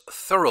hearts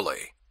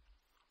thoroughly.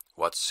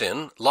 What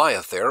sin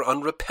lieth there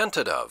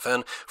unrepented of,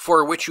 and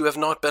for which you have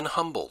not been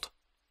humbled?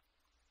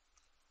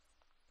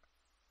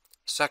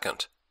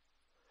 Second,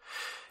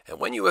 and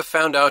when you have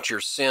found out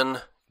your sin,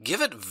 give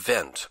it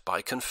vent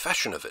by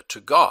confession of it to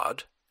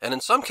God, and in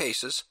some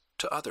cases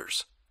to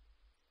others.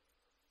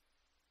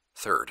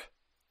 Third,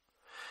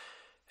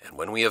 And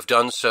when we have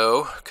done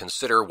so,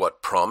 consider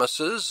what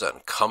promises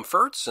and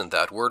comforts in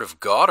that word of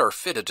God are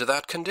fitted to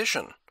that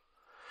condition.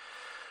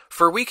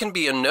 For we can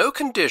be in no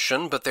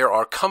condition, but there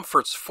are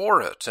comforts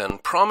for it,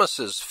 and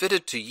promises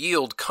fitted to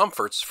yield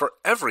comforts for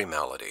every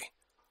malady.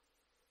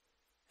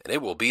 And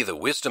it will be the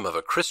wisdom of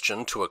a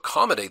Christian to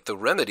accommodate the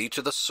remedy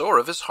to the sore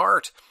of his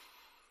heart.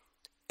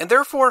 And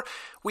therefore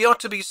we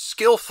ought to be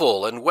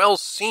skillful and well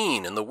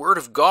seen in the word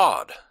of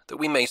God, that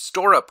we may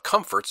store up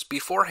comforts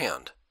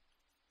beforehand.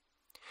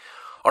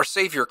 Our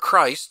Savior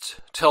Christ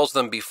tells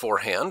them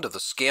beforehand of the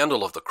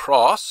scandal of the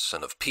cross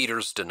and of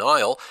Peter's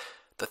denial,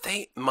 that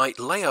they might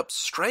lay up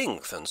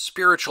strength and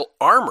spiritual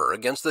armor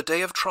against the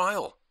day of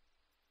trial.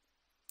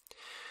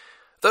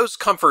 Those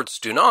comforts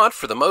do not,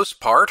 for the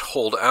most part,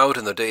 hold out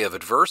in the day of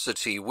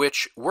adversity,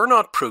 which were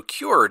not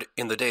procured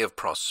in the day of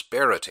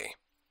prosperity.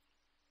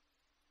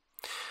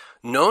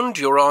 Non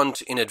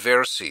durant in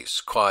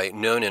adversis, quae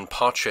non in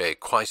pace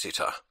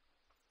quaesita.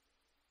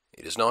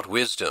 It is not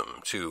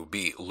wisdom to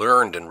be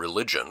learned in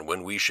religion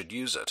when we should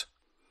use it.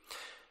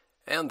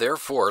 And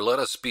therefore let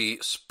us be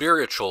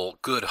spiritual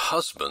good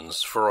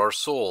husbands for our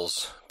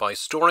souls, by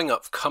storing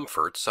up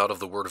comforts out of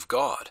the word of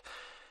God,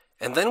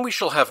 and then we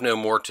shall have no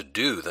more to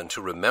do than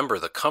to remember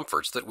the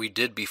comforts that we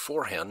did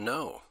beforehand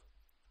know.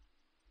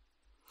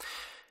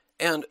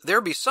 And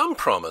there be some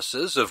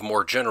promises of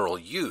more general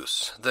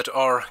use that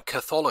are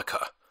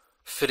catholica,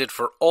 fitted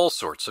for all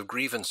sorts of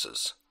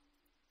grievances.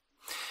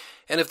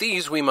 And of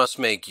these we must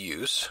make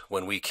use,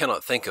 when we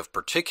cannot think of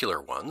particular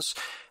ones,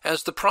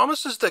 as the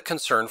promises that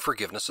concern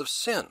forgiveness of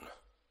sin.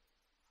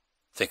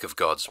 Think of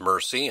God's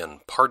mercy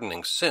in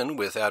pardoning sin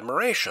with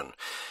admiration,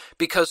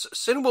 because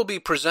sin will be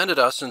presented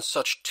us in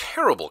such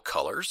terrible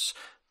colors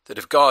that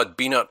if God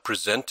be not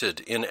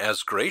presented in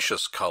as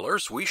gracious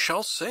colors, we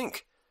shall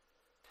sink.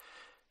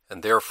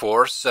 And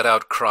therefore set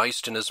out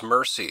Christ in his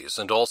mercies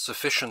and all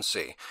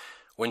sufficiency,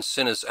 when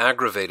sin is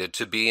aggravated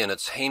to be in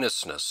its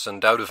heinousness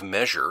and out of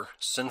measure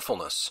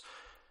sinfulness.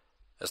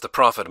 As the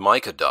prophet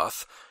Micah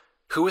doth,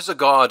 who is a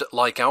God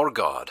like our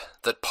God,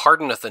 that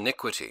pardoneth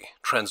iniquity,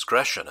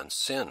 transgression, and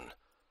sin?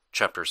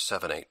 Chapter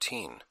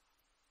 7:18.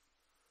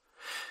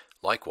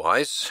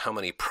 Likewise, how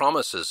many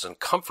promises and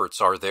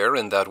comforts are there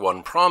in that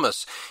one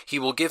promise? He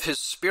will give his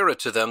Spirit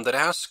to them that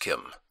ask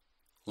him.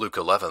 Luke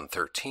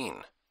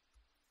 11:13.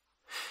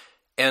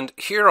 And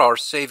here our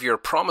Saviour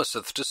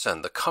promiseth to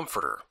send the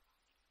Comforter.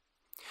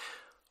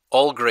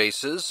 All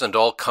graces and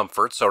all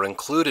comforts are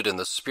included in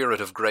the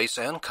Spirit of grace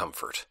and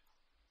comfort.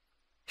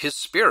 His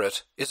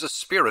Spirit is a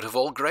spirit of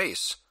all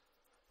grace.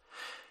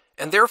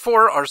 And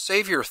therefore our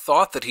Saviour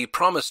thought that he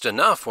promised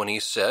enough when he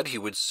said he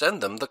would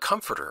send them the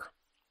Comforter.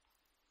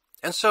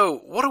 And so,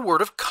 what a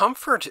word of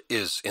comfort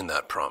is in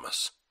that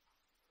promise.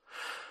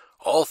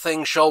 All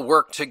things shall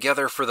work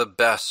together for the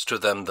best to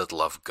them that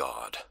love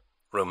God.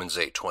 Romans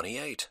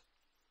 8:28.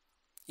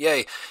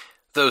 Yea,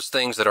 those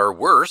things that are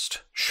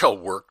worst shall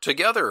work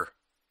together.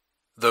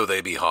 Though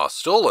they be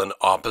hostile and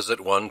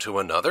opposite one to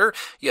another,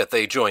 yet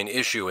they join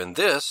issue in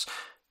this,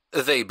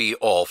 they be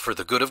all for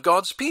the good of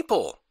God's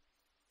people.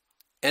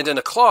 And in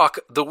a clock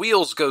the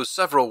wheels go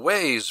several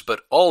ways,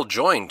 but all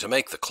join to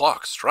make the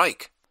clock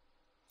strike.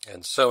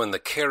 And so in the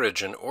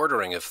carriage and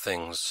ordering of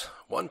things,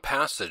 one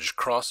passage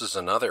crosses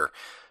another,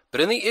 but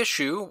in the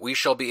issue we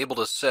shall be able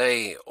to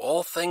say,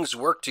 all things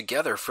work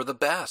together for the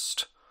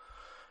best.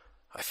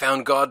 I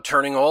found God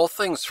turning all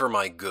things for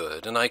my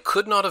good, and I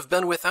could not have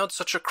been without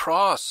such a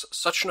cross,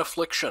 such an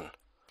affliction.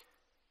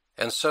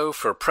 And so,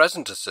 for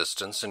present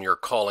assistance in your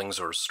callings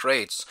or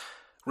straits,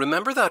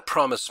 remember that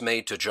promise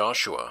made to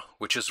Joshua,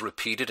 which is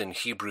repeated in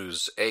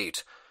Hebrews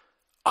 8,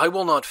 I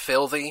will not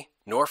fail thee,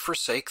 nor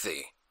forsake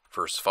thee,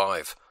 verse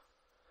 5.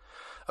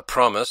 A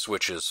promise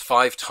which is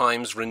 5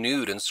 times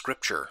renewed in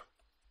Scripture.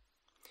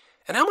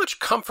 And how much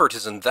comfort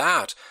is in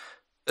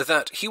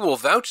that he will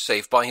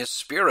vouchsafe by his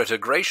Spirit a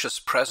gracious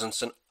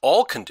presence in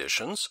all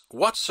conditions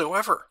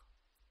whatsoever.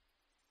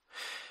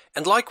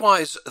 And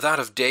likewise that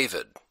of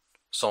David,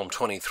 Psalm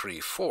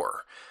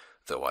 23:4,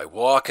 though I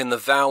walk in the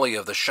valley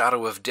of the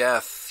shadow of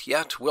death,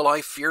 yet will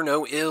I fear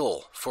no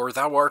ill, for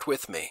thou art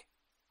with me.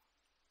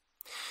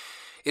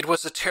 It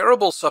was a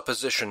terrible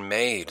supposition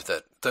made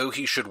that though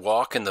he should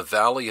walk in the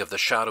valley of the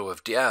shadow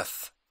of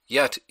death,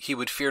 yet he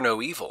would fear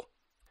no evil.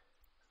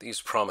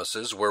 These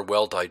promises were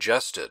well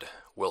digested,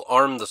 will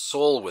arm the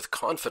soul with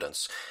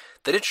confidence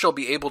that it shall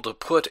be able to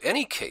put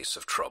any case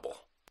of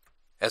trouble.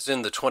 As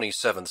in the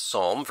 27th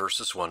Psalm,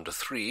 verses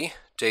 1-3,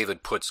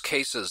 David puts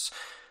cases,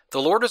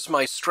 The Lord is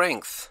my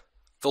strength,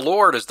 the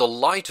Lord is the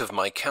light of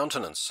my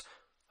countenance,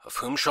 of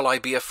whom shall I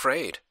be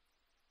afraid?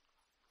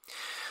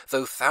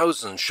 Though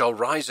thousands shall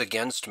rise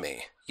against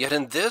me, yet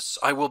in this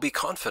I will be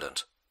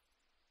confident.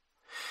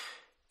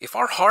 If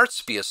our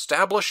hearts be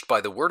established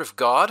by the word of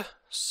God,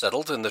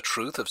 settled in the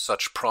truth of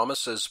such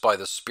promises by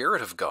the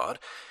Spirit of God,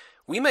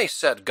 we may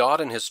set God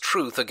and his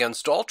truth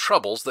against all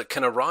troubles that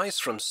can arise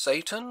from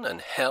Satan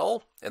and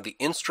hell and the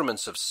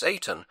instruments of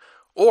Satan,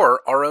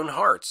 or our own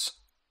hearts.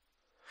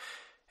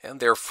 And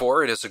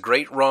therefore it is a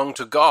great wrong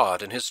to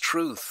God and his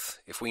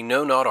truth, if we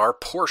know not our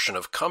portion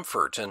of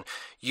comfort, and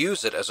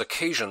use it as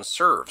occasion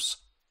serves.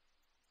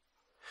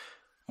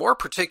 More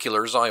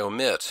particulars I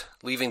omit,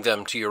 leaving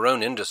them to your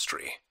own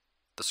industry,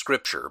 the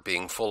Scripture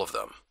being full of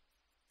them.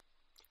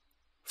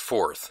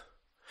 Fourth,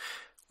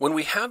 when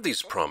we have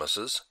these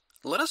promises,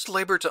 let us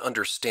labor to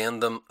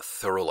understand them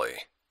thoroughly,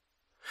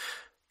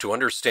 to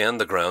understand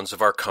the grounds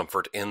of our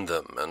comfort in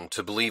them, and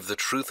to believe the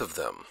truth of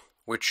them,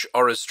 which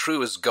are as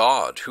true as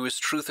God, who is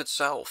truth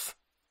itself.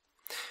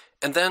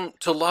 And then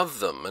to love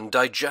them and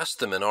digest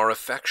them in our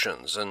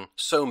affections, and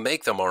so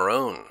make them our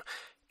own,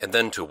 and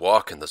then to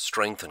walk in the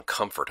strength and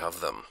comfort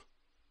of them.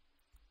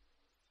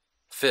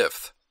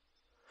 Fifth,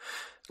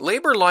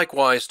 labor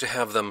likewise to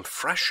have them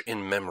fresh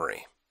in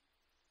memory.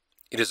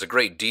 It is a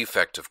great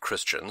defect of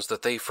Christians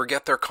that they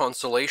forget their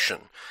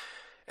consolation,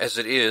 as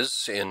it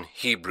is in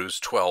Hebrews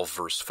 12,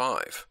 verse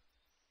 5.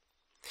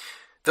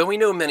 Though we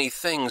know many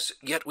things,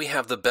 yet we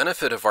have the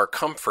benefit of our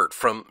comfort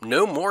from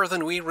no more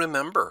than we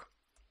remember.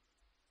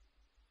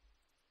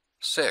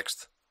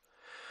 Sixth,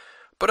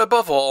 but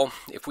above all,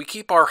 if we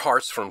keep our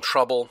hearts from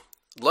trouble,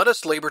 let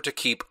us labor to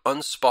keep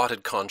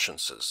unspotted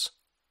consciences.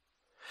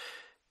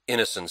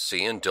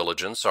 Innocency and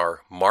diligence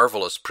are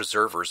marvelous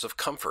preservers of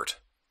comfort.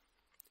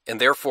 And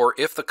therefore,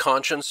 if the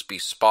conscience be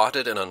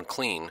spotted and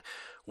unclean,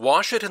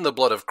 wash it in the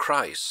blood of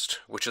Christ,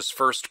 which is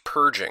first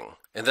purging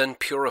and then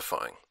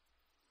purifying.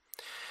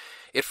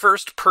 It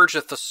first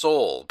purgeth the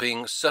soul,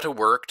 being set a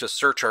work to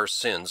search our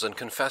sins and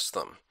confess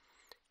them,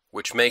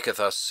 which maketh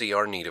us see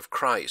our need of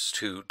Christ,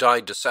 who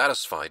died to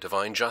satisfy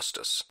divine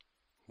justice.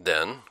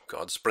 Then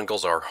God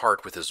sprinkles our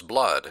heart with his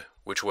blood,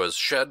 which was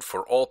shed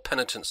for all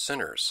penitent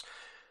sinners,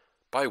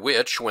 by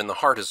which, when the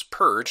heart is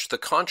purged, the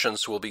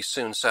conscience will be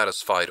soon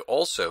satisfied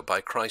also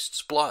by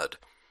Christ's blood.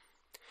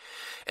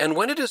 And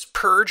when it is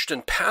purged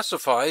and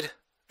pacified,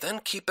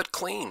 then keep it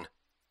clean.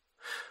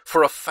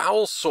 For a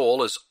foul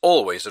soul is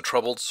always a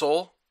troubled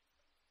soul,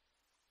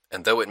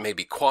 and though it may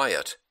be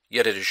quiet,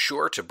 yet it is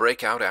sure to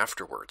break out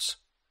afterwards.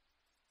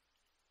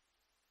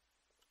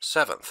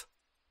 Seventh,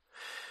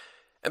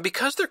 and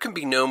because there can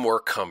be no more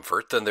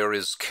comfort than there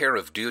is care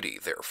of duty,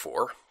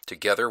 therefore,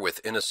 together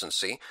with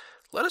innocency,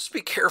 let us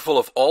be careful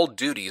of all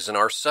duties in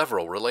our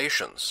several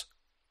relations.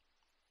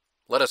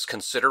 Let us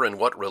consider in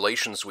what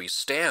relations we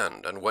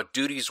stand, and what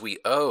duties we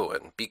owe,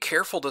 and be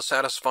careful to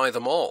satisfy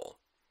them all.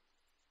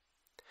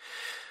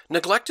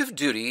 Neglect of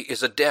duty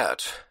is a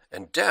debt,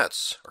 and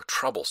debts are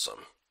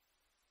troublesome.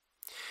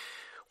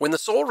 When the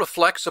soul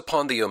reflects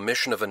upon the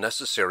omission of a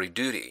necessary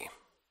duty,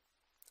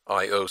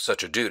 I owe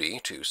such a duty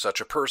to such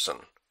a person.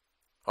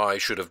 I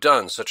should have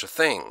done such a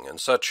thing in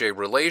such a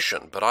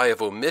relation, but I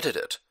have omitted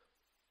it.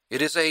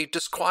 It is a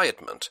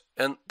disquietment,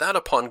 and that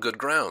upon good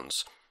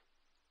grounds.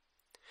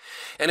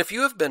 And if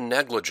you have been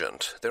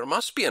negligent, there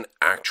must be an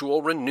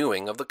actual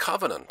renewing of the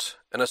covenant,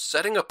 and a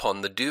setting upon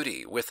the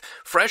duty, with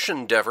fresh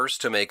endeavors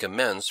to make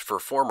amends for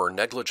former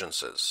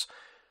negligences.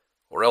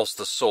 Or else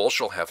the soul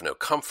shall have no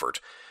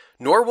comfort,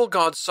 nor will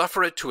God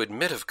suffer it to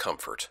admit of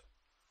comfort.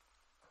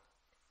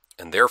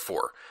 And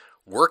therefore,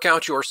 work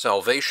out your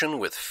salvation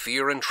with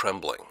fear and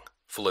trembling.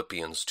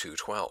 Philippians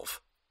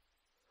 2:12.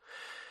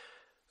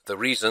 The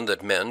reason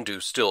that men do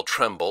still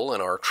tremble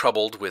and are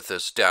troubled with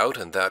this doubt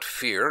and that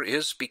fear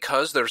is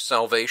because their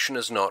salvation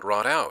is not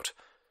wrought out.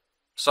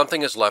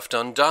 Something is left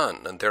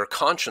undone, and their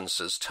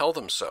consciences tell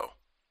them so.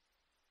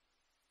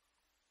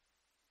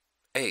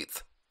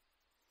 Eighth,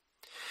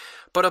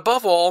 but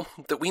above all,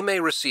 that we may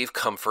receive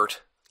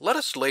comfort, let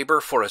us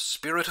labor for a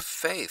spirit of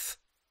faith.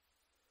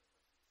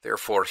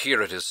 Therefore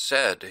here it is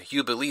said,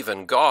 you believe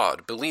in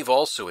God, believe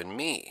also in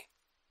me.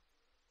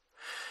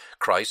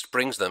 Christ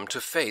brings them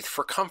to faith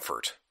for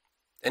comfort,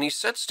 and he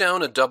sets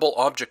down a double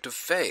object of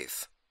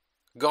faith,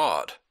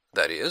 God,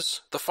 that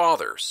is, the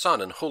Father,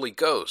 Son, and Holy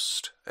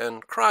Ghost,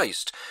 and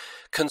Christ,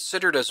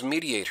 considered as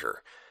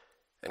mediator,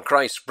 and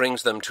Christ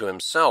brings them to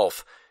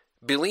himself,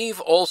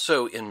 believe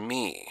also in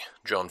me,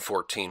 John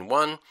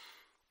 14:1,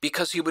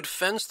 because he would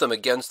fence them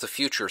against the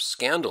future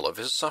scandal of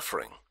his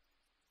suffering.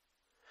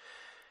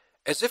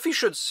 As if he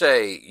should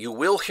say, you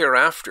will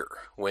hereafter,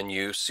 when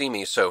you see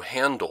me so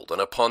handled and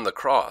upon the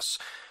cross,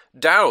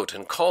 doubt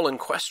and call in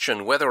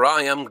question whether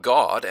I am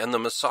God and the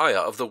Messiah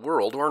of the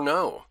world or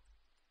no.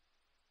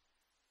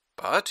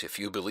 But if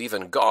you believe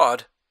in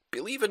God,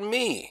 believe in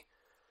me.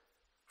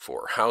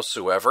 For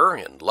howsoever,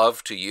 in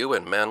love to you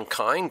and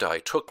mankind, I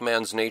took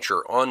man's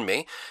nature on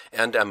me,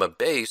 and am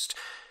abased,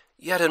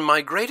 yet in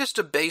my greatest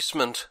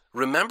abasement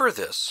remember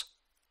this,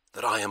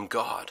 that I am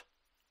God.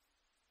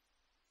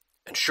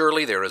 And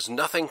surely there is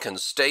nothing can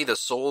stay the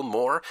soul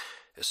more,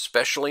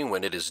 especially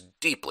when it is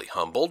deeply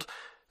humbled,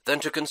 than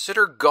to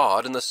consider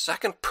God in the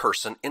second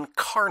person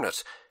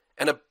incarnate,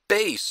 and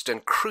abased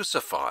and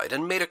crucified,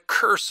 and made a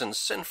curse and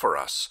sin for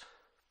us.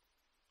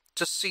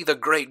 To see the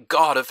great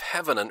God of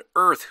heaven and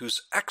earth,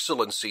 whose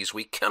excellencies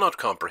we cannot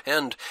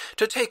comprehend,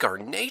 to take our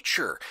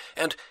nature,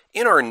 and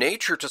in our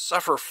nature to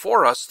suffer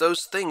for us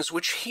those things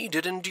which he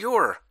did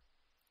endure.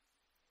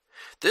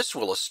 This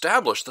will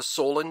establish the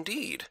soul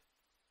indeed.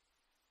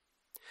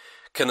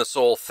 Can the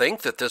soul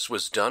think that this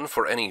was done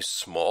for any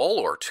small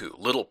or to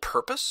little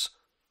purpose?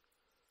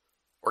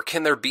 Or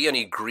can there be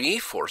any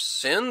grief or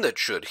sin that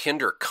should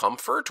hinder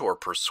comfort or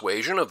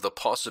persuasion of the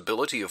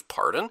possibility of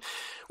pardon,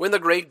 when the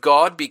great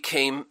God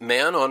became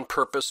man on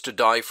purpose to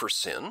die for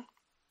sin?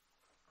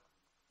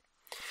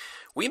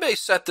 We may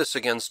set this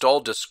against all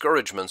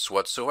discouragements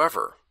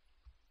whatsoever,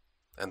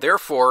 and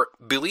therefore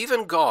believe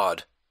in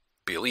God,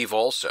 believe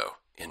also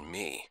in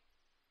me.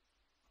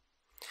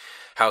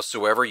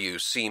 Howsoever you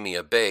see me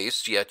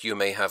abased, yet you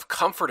may have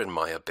comfort in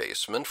my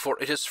abasement, for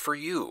it is for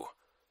you.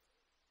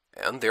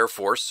 And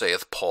therefore,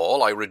 saith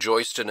Paul, I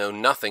rejoice to know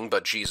nothing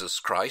but Jesus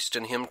Christ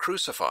and him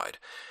crucified.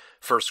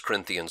 1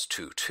 Corinthians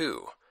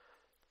 2:2.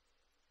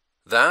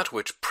 That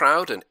which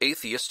proud and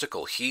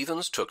atheistical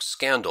heathens took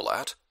scandal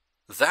at,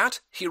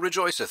 that he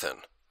rejoiceth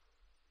in.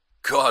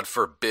 God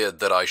forbid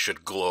that I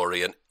should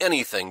glory in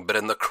anything but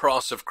in the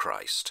cross of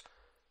Christ.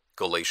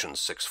 Galatians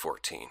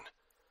 6:14.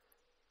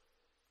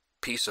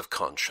 Peace of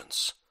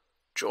conscience,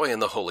 joy in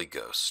the Holy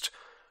Ghost,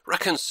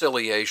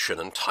 reconciliation,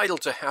 and title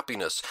to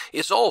happiness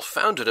is all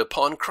founded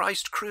upon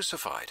Christ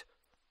crucified.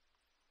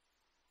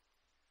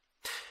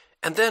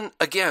 And then,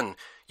 again,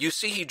 you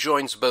see he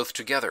joins both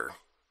together.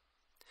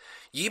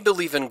 Ye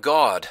believe in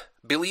God,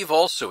 believe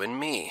also in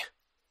me.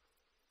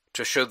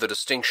 To show the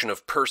distinction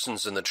of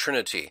persons in the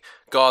Trinity,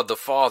 God the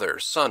Father,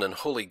 Son, and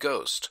Holy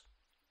Ghost.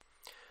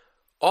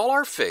 All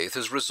our faith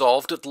is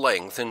resolved at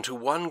length into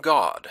one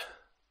God,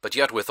 but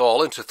yet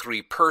withal into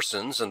three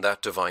persons in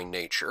that divine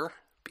nature,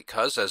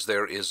 because as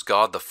there is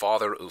God the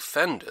Father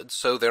offended,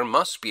 so there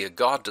must be a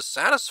God to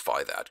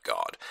satisfy that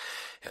God,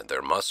 and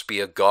there must be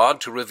a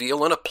God to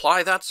reveal and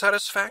apply that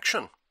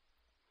satisfaction.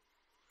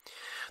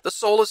 The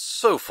soul is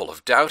so full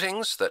of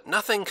doubtings that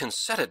nothing can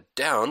set it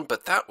down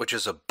but that which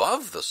is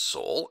above the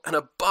soul and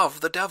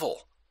above the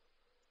devil.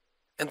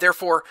 And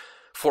therefore,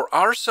 for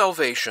our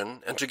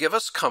salvation and to give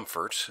us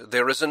comfort,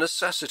 there is a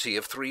necessity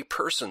of three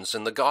persons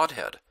in the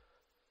Godhead.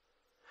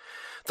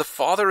 The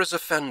Father is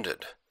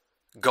offended.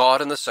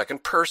 God in the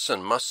second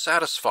person must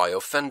satisfy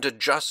offended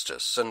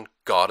justice, and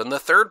God in the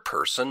third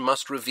person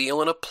must reveal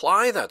and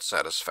apply that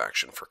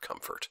satisfaction for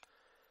comfort.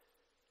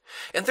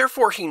 And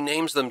therefore he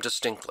names them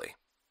distinctly.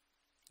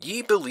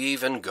 Ye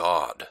believe in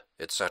God,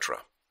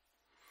 etc.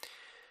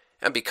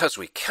 And because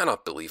we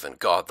cannot believe in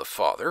God the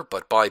Father,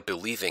 but by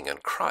believing in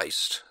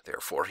Christ,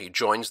 therefore he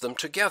joins them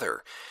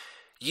together.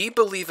 Ye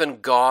believe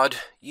in God,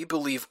 ye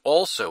believe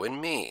also in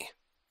me.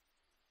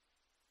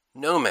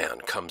 No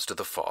man comes to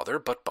the Father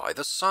but by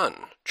the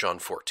Son, John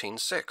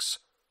 14:6.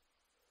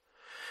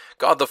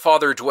 God the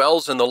Father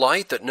dwells in the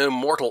light that no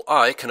mortal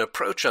eye can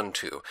approach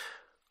unto.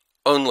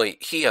 Only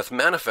he hath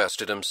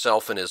manifested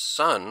himself in his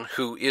Son,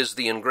 who is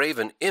the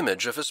engraven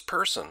image of his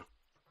person.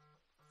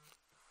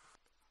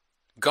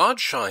 God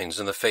shines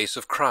in the face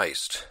of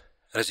Christ,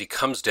 and as he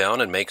comes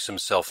down and makes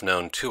himself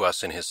known to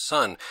us in his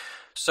Son,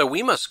 so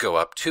we must go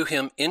up to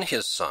him in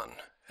his Son,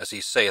 as he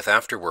saith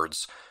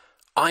afterwards,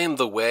 I am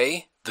the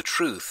way, the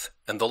truth,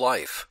 and the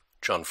life,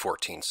 John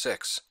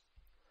 14:6.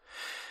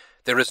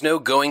 There is no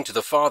going to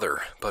the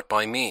Father but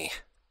by me.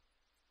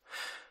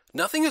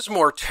 Nothing is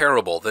more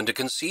terrible than to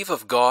conceive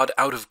of God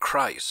out of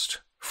Christ,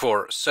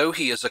 for so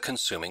he is a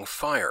consuming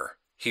fire,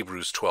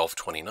 Hebrews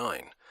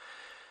 12:29.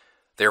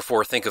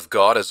 Therefore think of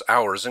God as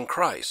ours in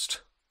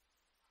Christ.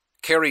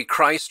 Carry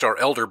Christ our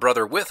elder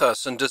brother with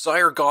us, and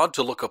desire God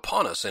to look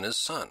upon us in his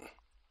Son.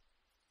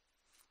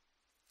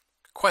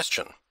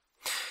 Question.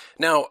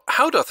 Now,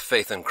 how doth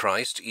faith in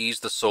Christ ease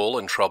the soul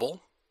in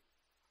trouble?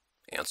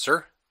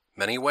 Answer,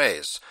 many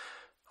ways.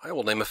 I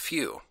will name a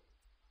few.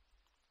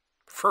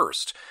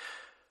 First,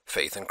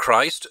 faith in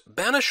Christ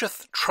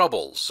banisheth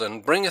troubles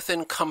and bringeth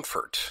in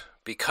comfort,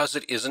 because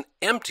it is an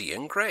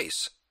emptying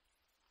grace.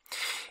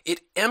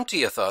 It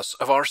emptieth us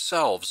of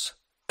ourselves,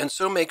 and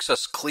so makes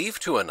us cleave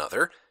to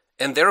another,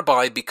 and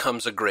thereby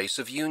becomes a grace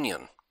of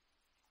union.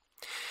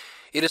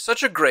 It is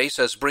such a grace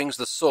as brings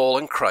the soul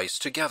and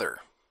Christ together.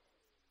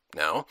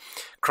 Now,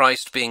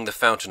 Christ being the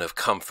fountain of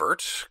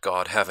comfort,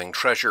 God having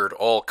treasured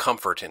all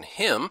comfort in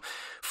him,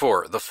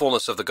 for the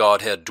fullness of the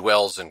Godhead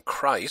dwells in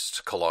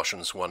Christ,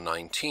 Colossians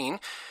 1:19,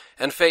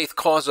 and faith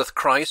causeth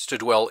Christ to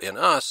dwell in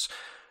us,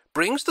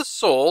 brings the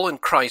soul and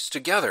Christ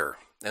together,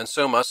 and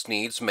so must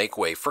needs make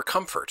way for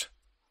comfort.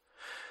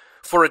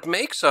 For it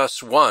makes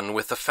us one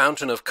with the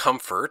fountain of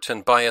comfort,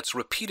 and by its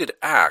repeated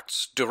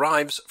acts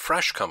derives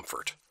fresh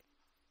comfort.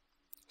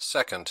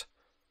 Second,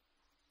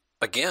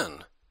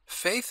 again,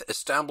 faith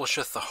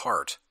establisheth the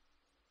heart.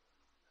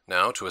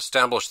 Now, to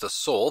establish the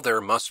soul there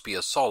must be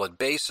a solid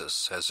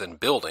basis, as in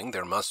building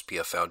there must be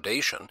a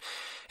foundation,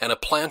 and a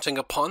planting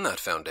upon that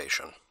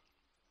foundation.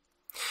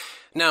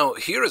 Now,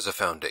 here is a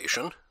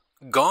foundation,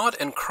 God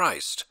and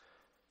Christ,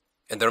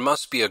 and there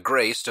must be a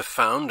grace to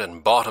found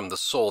and bottom the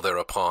soul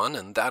thereupon,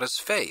 and that is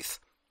faith.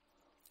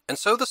 And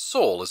so the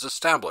soul is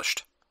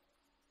established.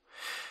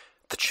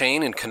 The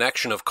chain and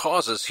connection of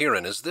causes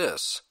herein is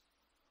this.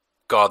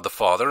 God the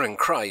Father and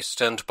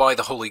Christ, and by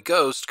the Holy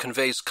Ghost,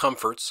 conveys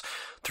comforts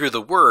through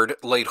the word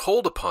laid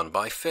hold upon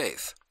by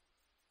faith.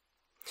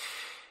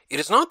 It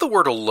is not the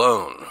word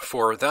alone,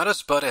 for that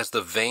is but as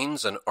the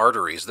veins and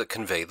arteries that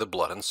convey the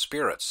blood and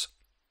spirits.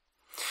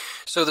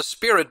 So the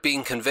Spirit,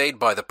 being conveyed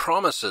by the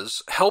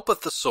promises,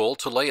 helpeth the soul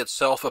to lay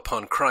itself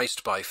upon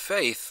Christ by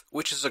faith,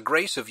 which is a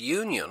grace of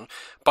union,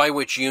 by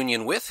which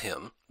union with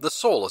him the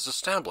soul is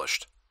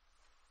established.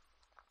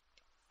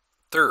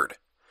 Third,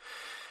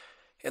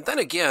 and then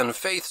again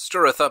faith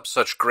stirreth up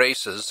such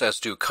graces as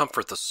do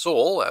comfort the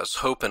soul, as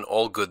hope in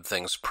all good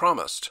things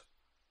promised.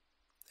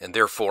 And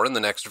therefore in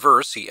the next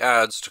verse he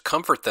adds, to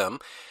comfort them,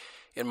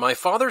 In my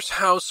Father's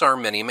house are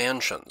many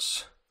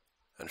mansions.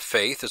 And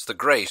faith is the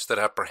grace that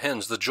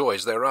apprehends the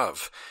joys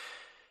thereof.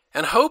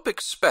 And hope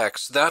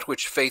expects that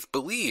which faith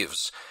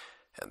believes,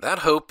 and that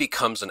hope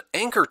becomes an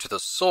anchor to the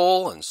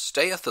soul, and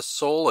stayeth the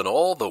soul in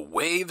all the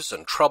waves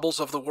and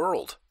troubles of the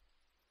world.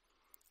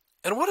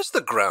 And what is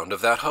the ground of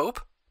that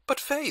hope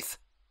but faith?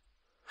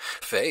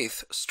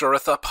 Faith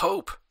stirreth up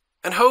hope,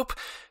 and hope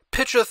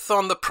pitcheth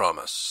on the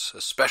promise,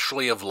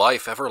 especially of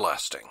life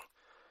everlasting.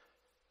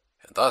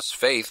 And thus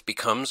faith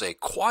becomes a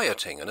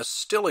quieting and a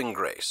stilling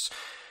grace,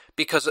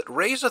 because it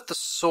raiseth the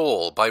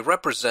soul by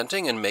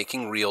representing and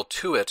making real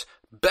to it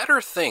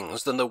better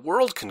things than the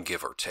world can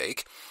give or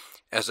take,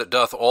 as it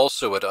doth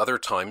also at other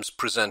times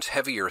present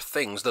heavier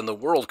things than the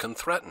world can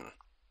threaten.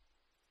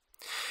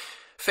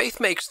 Faith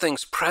makes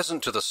things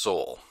present to the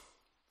soul,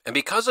 and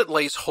because it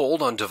lays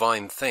hold on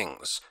divine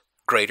things,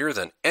 greater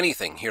than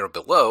anything here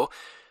below,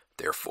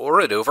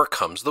 therefore it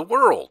overcomes the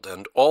world,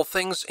 and all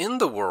things in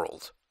the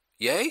world,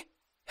 yea,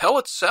 hell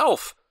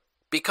itself,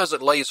 because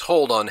it lays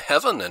hold on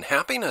heaven and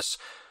happiness,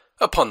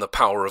 upon the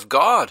power of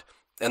God,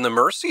 and the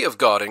mercy of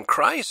God in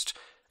Christ,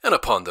 and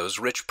upon those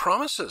rich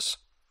promises.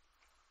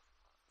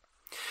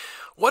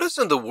 What is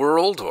in the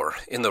world, or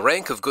in the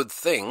rank of good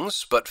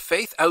things, but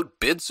faith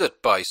outbids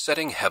it by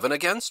setting heaven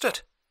against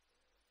it?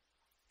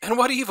 And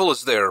what evil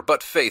is there,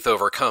 but faith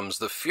overcomes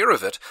the fear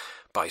of it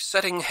by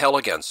setting hell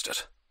against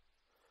it?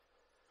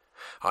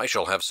 I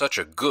shall have such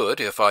a good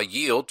if I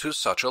yield to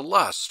such a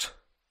lust.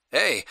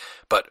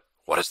 But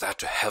what is that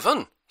to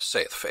heaven,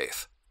 saith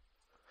faith?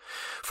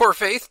 For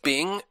faith,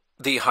 being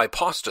the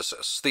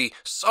hypostasis, the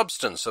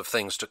substance of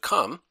things to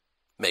come,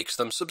 makes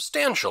them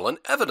substantial and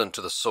evident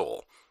to the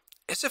soul,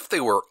 as if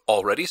they were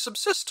already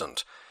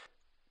subsistent,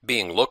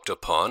 being looked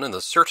upon in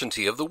the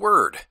certainty of the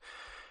word.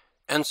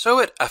 And so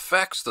it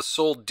affects the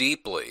soul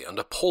deeply and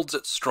upholds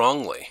it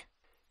strongly,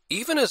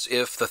 even as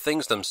if the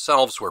things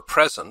themselves were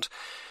present,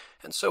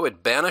 and so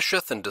it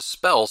banisheth and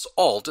dispels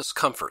all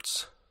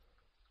discomforts.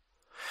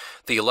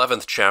 The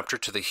 11th chapter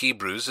to the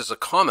Hebrews is a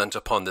comment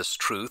upon this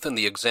truth and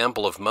the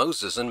example of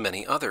Moses and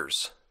many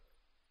others.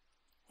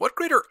 What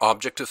greater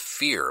object of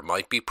fear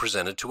might be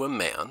presented to a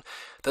man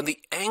than the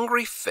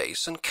angry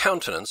face and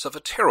countenance of a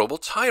terrible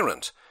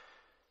tyrant?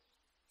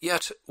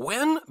 Yet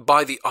when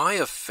by the eye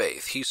of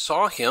faith he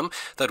saw him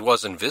that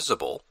was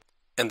invisible,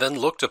 and then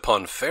looked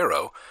upon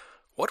Pharaoh,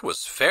 what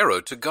was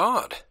Pharaoh to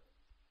God?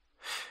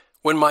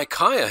 When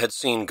Micaiah had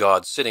seen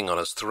God sitting on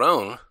his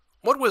throne,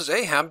 what was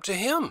Ahab to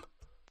him?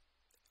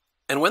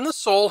 And when the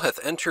soul hath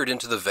entered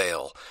into the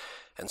veil,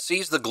 and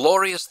sees the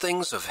glorious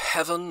things of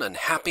heaven and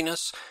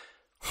happiness,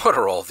 what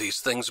are all these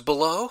things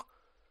below?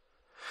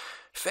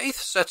 Faith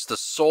sets the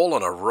soul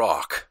on a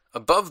rock,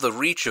 above the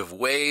reach of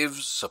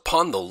waves,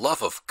 upon the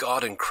love of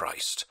God in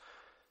Christ.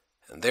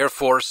 And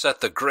therefore set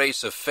the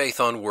grace of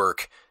faith on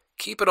work,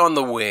 keep it on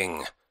the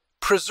wing,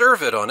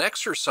 preserve it on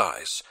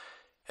exercise,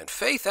 and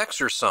faith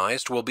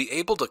exercised will be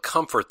able to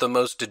comfort the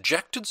most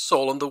dejected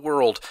soul in the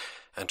world,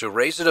 and to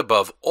raise it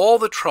above all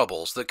the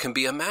troubles that can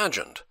be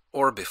imagined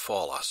or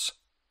befall us.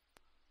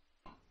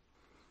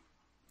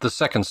 The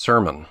second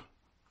sermon,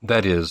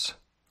 that is,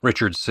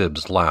 Richard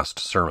Sibbes' last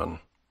sermon.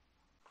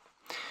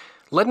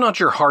 Let not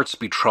your hearts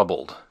be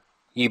troubled.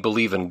 Ye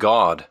believe in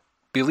God,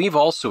 believe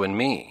also in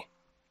me.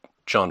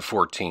 John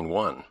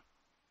 14:1.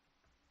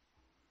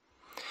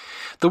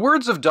 The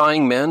words of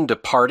dying men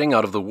departing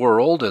out of the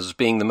world as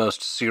being the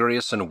most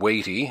serious and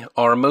weighty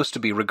are most to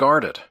be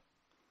regarded.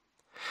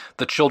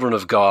 The children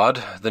of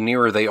God, the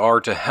nearer they are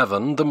to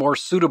heaven, the more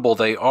suitable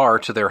they are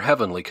to their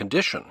heavenly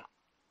condition.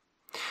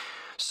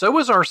 So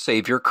is our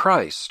Savior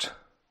Christ,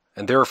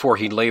 and therefore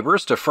he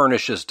labors to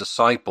furnish his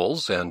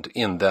disciples, and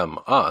in them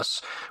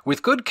us,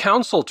 with good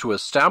counsel to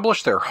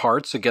establish their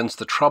hearts against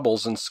the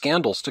troubles and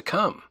scandals to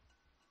come.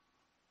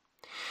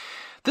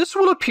 This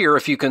will appear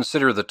if you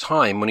consider the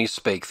time when he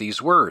spake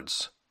these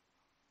words.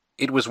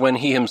 It was when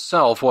he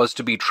himself was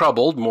to be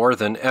troubled more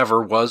than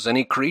ever was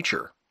any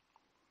creature.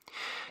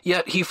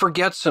 Yet he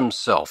forgets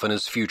himself and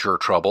his future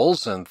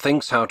troubles, and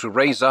thinks how to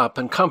raise up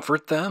and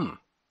comfort them.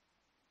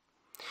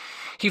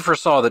 He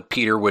foresaw that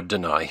Peter would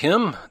deny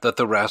him, that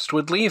the rest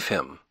would leave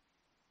him.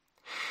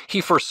 He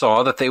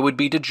foresaw that they would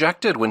be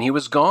dejected when he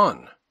was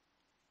gone.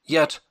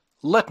 Yet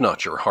let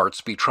not your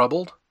hearts be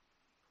troubled.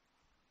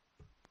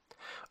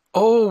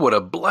 Oh, what a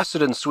blessed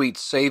and sweet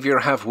Savior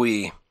have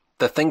we,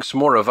 that thinks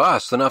more of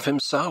us than of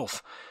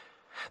himself,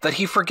 that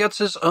he forgets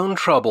his own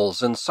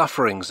troubles and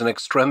sufferings and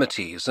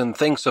extremities, and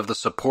thinks of the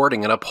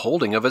supporting and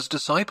upholding of his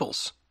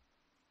disciples.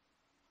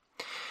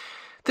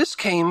 This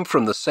came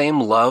from the same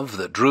love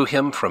that drew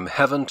him from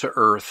heaven to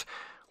earth,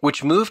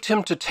 which moved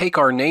him to take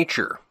our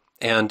nature,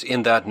 and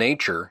in that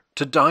nature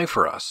to die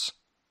for us.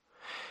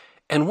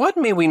 And what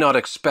may we not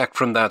expect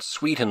from that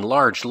sweet and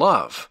large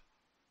love?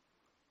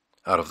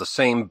 Out of the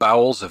same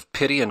bowels of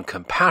pity and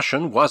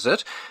compassion was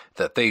it,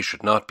 that they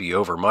should not be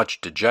overmuch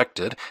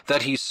dejected,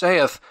 that he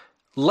saith,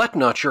 Let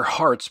not your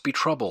hearts be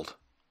troubled.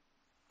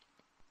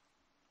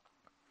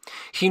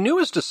 He knew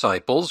his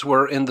disciples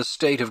were in the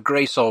state of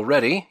grace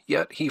already,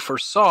 yet he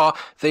foresaw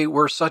they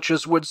were such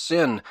as would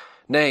sin,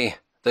 nay,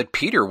 that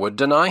Peter would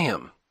deny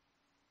him.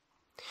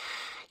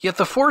 Yet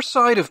the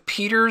foresight of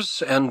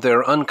Peter's and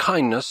their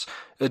unkindness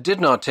did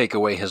not take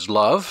away his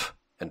love,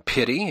 and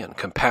pity, and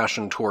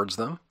compassion towards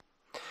them.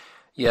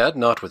 Yet,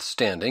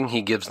 notwithstanding,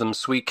 he gives them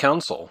sweet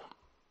counsel.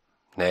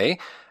 Nay,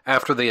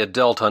 after they had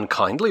dealt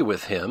unkindly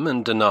with him,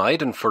 and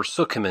denied and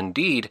forsook him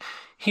indeed,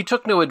 he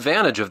took no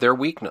advantage of their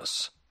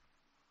weakness.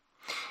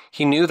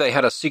 He knew they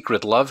had a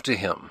secret love to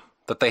him,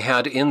 that they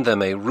had in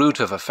them a root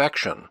of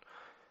affection,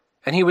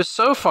 and he was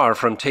so far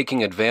from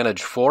taking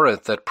advantage for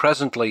it that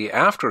presently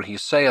after he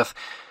saith,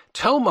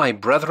 Tell my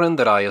brethren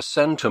that I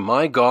ascend to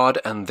my God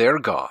and their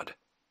God.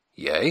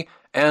 Yea,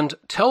 and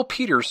tell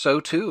Peter so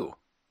too,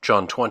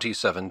 John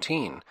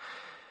 20:17,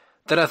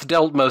 that hath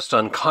dealt most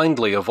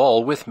unkindly of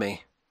all with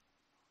me.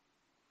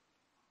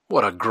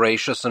 What a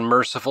gracious and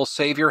merciful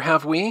Saviour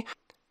have we,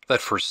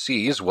 that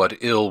foresees what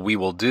ill we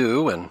will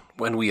do, and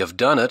when we have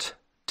done it,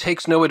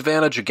 takes no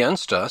advantage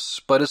against us,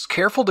 but is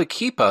careful to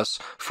keep us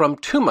from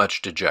too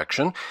much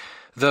dejection,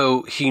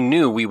 though he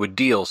knew we would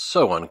deal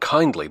so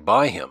unkindly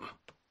by him.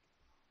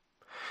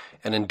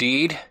 And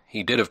indeed,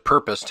 he did of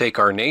purpose take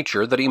our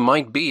nature that he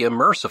might be a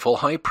merciful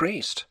high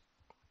priest.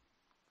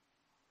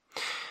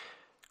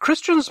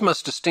 Christians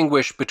must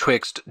distinguish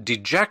betwixt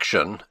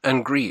dejection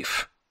and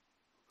grief.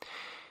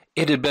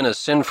 It had been a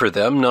sin for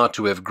them not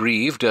to have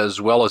grieved, as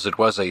well as it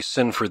was a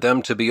sin for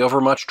them to be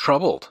overmuch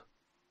troubled.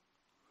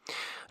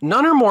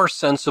 None are more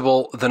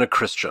sensible than a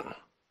Christian.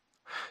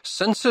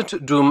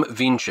 Sensit dum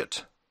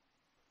vincit.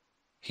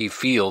 He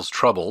feels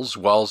troubles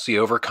whilst he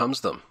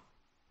overcomes them.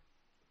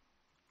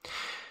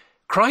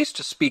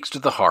 Christ speaks to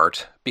the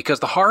heart,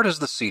 because the heart is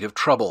the seat of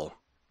trouble.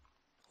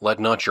 Let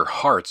not your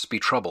hearts be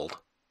troubled.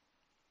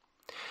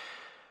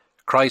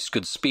 Christ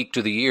could speak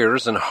to the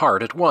ears and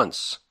heart at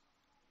once.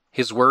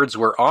 His words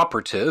were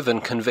operative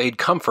and conveyed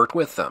comfort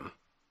with them.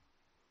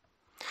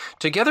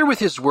 Together with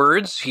his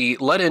words, he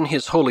let in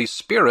his Holy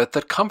Spirit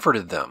that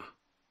comforted them.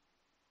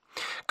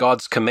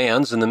 God's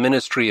commands in the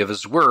ministry of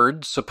his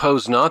word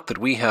suppose not that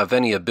we have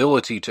any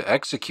ability to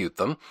execute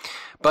them,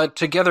 but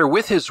together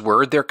with his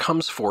word there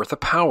comes forth a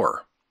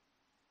power.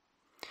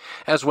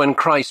 As when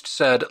Christ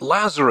said,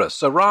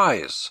 Lazarus,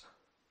 arise,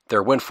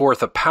 there went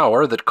forth a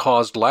power that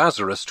caused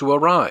Lazarus to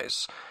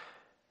arise.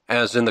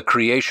 As in the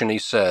creation he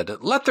said,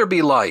 Let there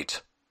be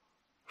light,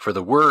 for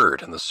the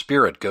word and the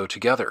Spirit go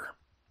together.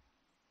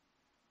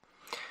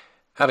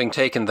 Having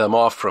taken them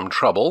off from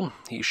trouble,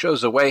 he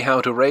shows a way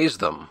how to raise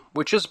them,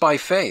 which is by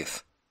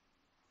faith.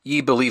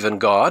 Ye believe in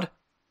God,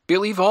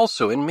 believe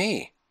also in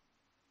me.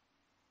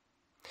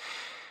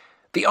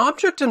 The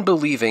object in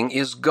believing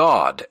is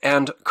God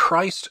and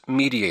Christ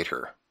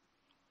mediator.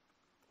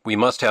 We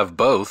must have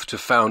both to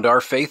found our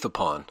faith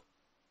upon.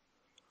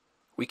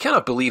 We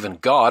cannot believe in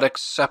God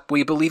except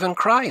we believe in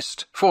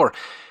Christ, for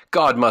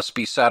God must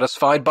be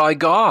satisfied by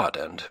God,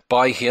 and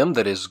by him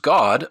that is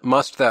God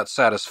must that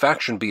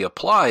satisfaction be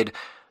applied,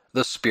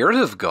 the Spirit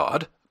of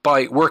God,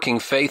 by working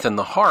faith in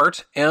the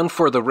heart, and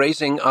for the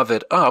raising of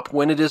it up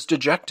when it is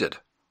dejected.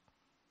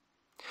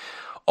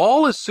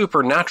 All is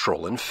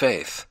supernatural in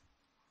faith.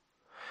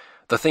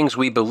 The things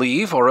we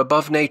believe are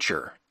above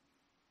nature.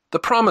 The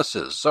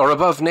promises are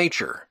above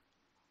nature.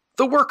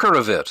 The worker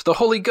of it, the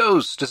Holy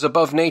Ghost, is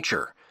above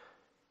nature.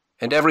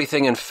 And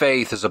everything in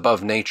faith is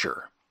above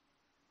nature.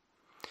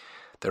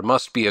 There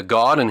must be a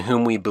God in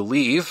whom we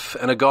believe,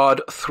 and a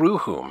God through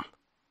whom.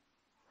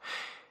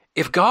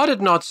 If God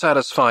had not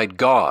satisfied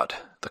God,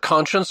 the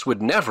conscience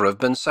would never have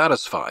been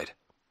satisfied.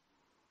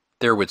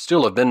 There would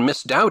still have been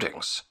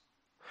misdoubtings.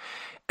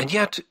 And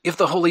yet, if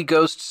the Holy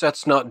Ghost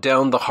sets not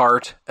down the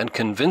heart and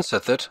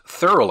convinceth it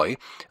thoroughly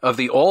of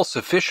the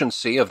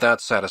all-sufficiency of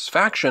that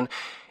satisfaction,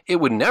 it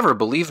would never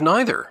believe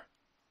neither.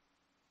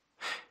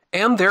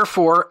 And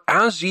therefore,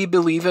 as ye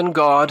believe in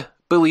God,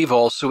 believe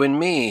also in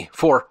me,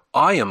 for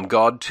I am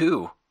God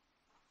too.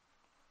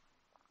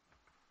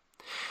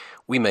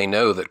 We may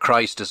know that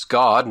Christ is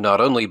God not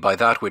only by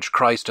that which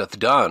Christ hath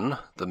done,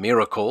 the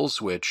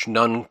miracles which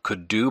none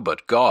could do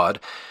but God,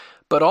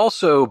 but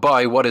also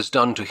by what is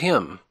done to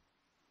him.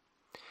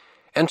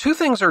 And two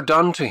things are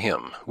done to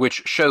him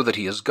which show that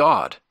he is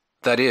God,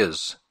 that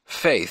is,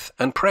 faith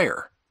and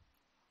prayer.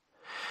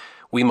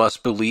 We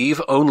must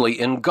believe only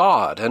in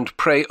God and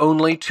pray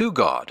only to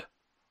God.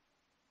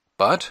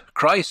 But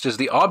Christ is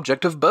the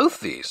object of both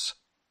these.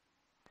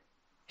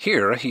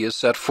 Here he is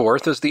set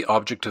forth as the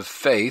object of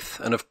faith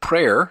and of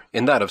prayer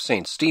in that of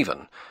St.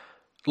 Stephen.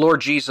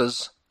 Lord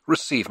Jesus,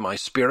 receive my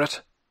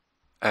spirit.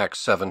 Acts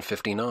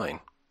 7:59.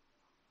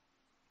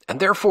 and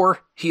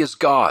therefore he is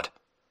God.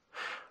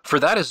 For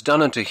that is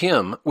done unto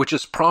him which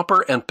is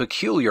proper and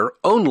peculiar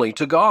only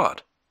to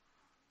God.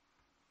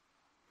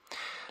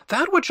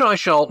 That which I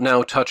shall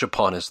now touch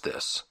upon is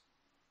this.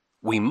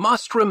 We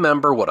must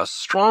remember what a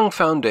strong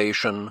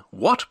foundation,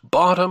 what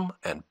bottom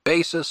and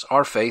basis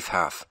our faith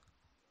hath.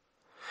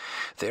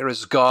 There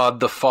is God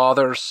the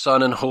Father,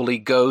 Son, and Holy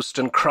Ghost,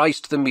 and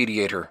Christ the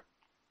mediator.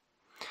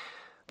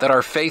 That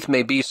our faith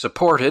may be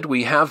supported,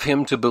 we have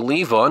him to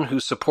believe on who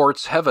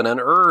supports heaven and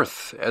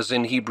earth, as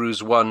in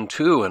Hebrews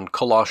 1:2 and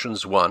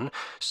Colossians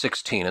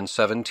 1:16 and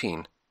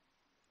 17.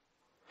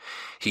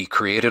 He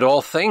created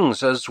all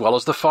things as well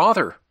as the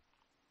Father.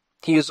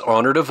 He is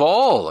honored of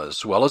all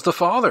as well as the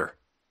Father.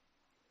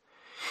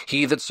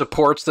 He that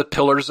supports the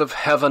pillars of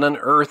heaven and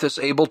earth is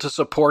able to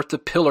support the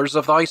pillars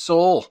of thy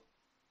soul.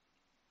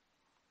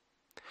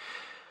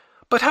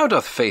 But how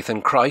doth faith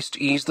in Christ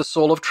ease the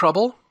soul of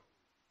trouble?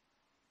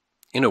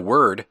 In a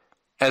word,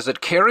 as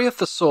it carrieth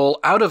the soul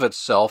out of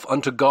itself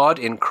unto God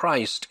in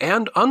Christ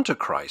and unto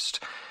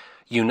Christ,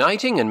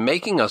 uniting and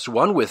making us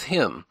one with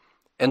him,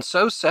 and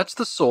so sets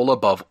the soul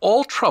above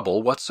all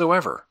trouble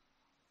whatsoever.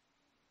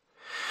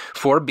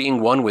 For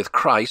being one with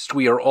Christ,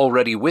 we are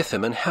already with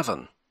him in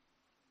heaven.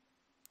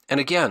 And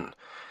again,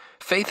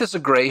 faith is a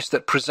grace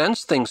that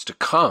presents things to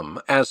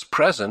come as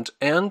present,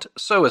 and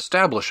so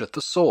establisheth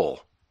the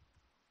soul.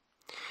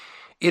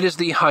 It is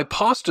the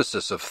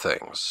hypostasis of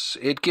things.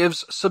 It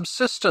gives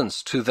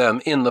subsistence to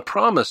them in the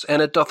promise,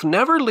 and it doth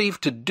never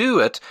leave to do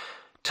it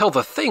till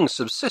the thing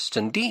subsist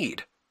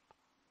indeed.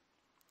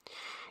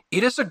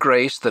 It is a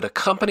grace that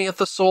accompanieth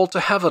the soul to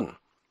heaven,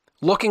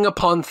 looking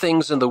upon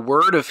things in the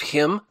word of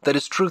him that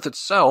is truth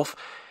itself,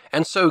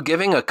 and so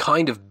giving a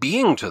kind of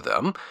being to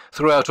them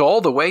throughout all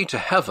the way to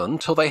heaven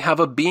till they have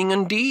a being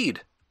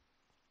indeed.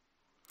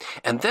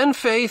 And then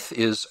faith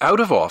is out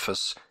of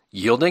office,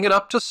 yielding it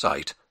up to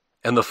sight,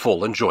 and the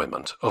full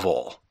enjoyment of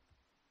all.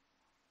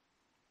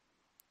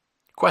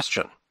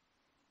 Question.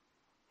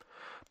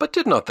 But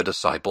did not the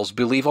disciples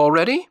believe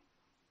already?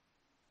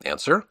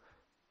 Answer.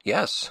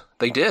 Yes,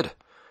 they did.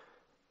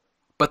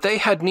 But they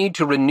had need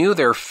to renew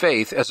their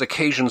faith as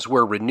occasions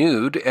were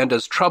renewed and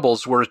as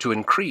troubles were to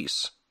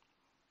increase.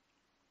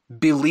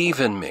 Believe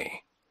in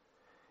me.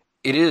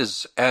 It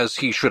is, as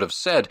he should have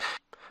said,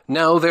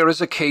 now there is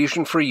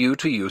occasion for you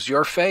to use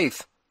your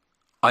faith.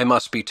 I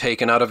must be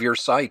taken out of your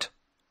sight.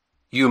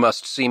 You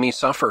must see me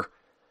suffer,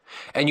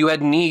 and you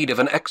had need of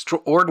an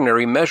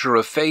extraordinary measure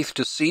of faith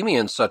to see me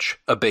in such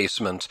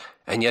abasement,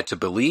 and yet to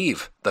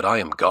believe that I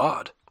am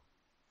God.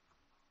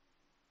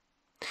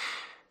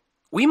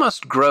 We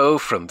must grow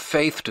from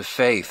faith to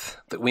faith,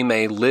 that we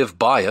may live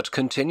by it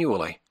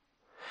continually.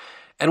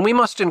 And we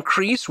must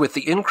increase with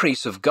the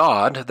increase of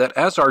God, that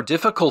as our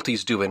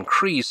difficulties do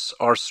increase,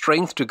 our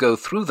strength to go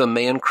through them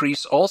may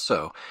increase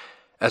also,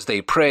 as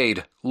they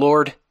prayed,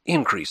 Lord,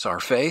 increase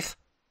our faith.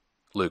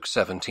 Luke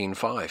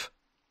 17:5.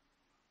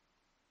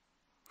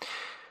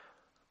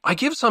 I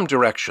give some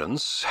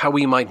directions how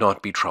we might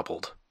not be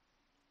troubled.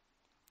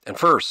 And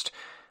first,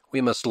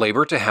 we must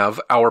labor to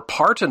have our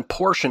part and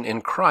portion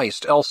in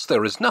Christ, else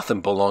there is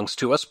nothing belongs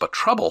to us but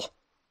trouble.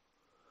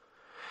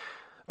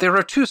 There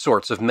are two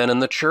sorts of men in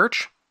the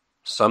church,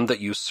 some that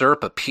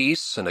usurp a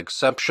peace and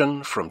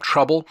exception from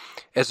trouble,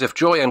 as if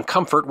joy and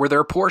comfort were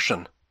their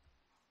portion.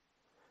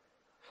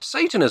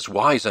 Satan is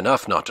wise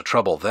enough not to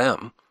trouble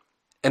them,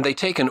 and they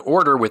take an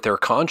order with their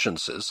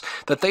consciences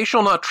that they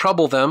shall not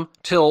trouble them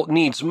till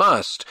needs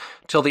must,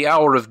 till the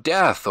hour of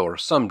death or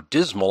some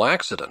dismal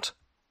accident.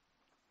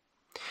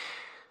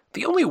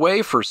 The only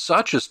way for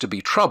such is to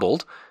be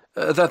troubled,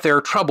 that their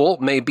trouble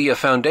may be a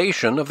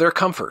foundation of their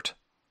comfort.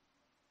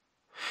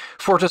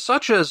 For to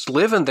such as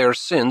live in their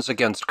sins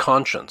against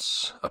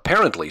conscience,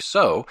 apparently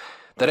so,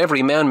 that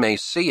every man may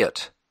see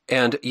it,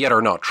 and yet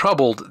are not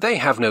troubled, they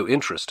have no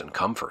interest in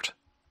comfort.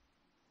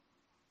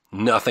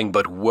 Nothing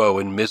but woe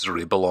and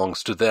misery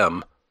belongs to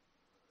them.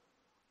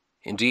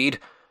 Indeed,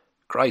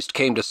 Christ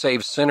came to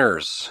save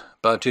sinners,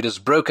 but it is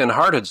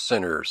broken-hearted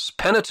sinners,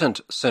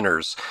 penitent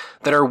sinners,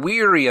 that are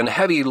weary and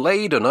heavy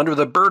laden under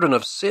the burden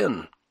of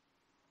sin.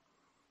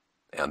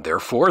 And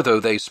therefore, though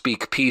they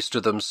speak peace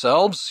to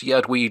themselves,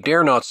 yet we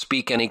dare not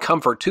speak any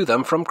comfort to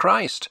them from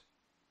Christ.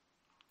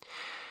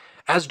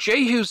 As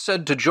Jehu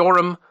said to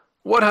Joram,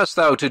 What hast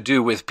thou to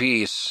do with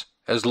peace,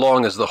 as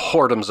long as the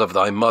whoredoms of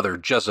thy mother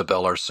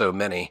Jezebel are so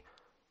many?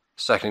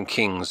 2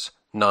 Kings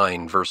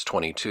 9, verse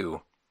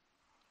 22.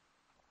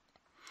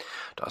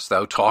 Dost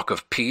thou talk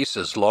of peace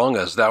as long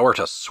as thou art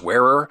a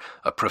swearer,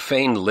 a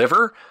profane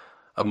liver,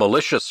 a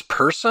malicious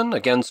person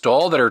against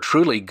all that are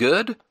truly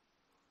good?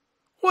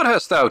 What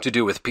hast thou to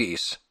do with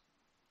peace?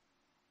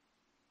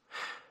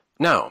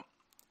 Now,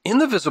 in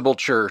the visible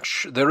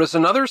church there is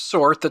another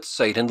sort that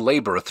Satan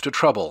laboureth to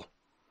trouble,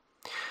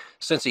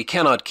 since he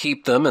cannot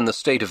keep them in the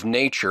state of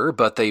nature,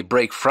 but they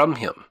break from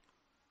him,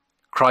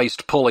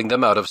 Christ pulling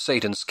them out of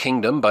Satan's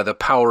kingdom by the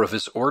power of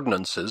his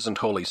ordinances and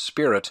Holy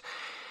Spirit.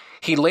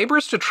 He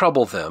labors to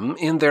trouble them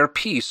in their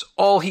peace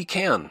all he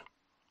can.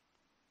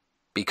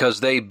 Because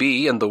they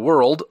be in the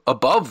world,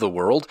 above the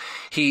world,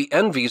 he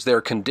envies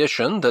their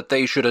condition, that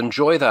they should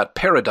enjoy that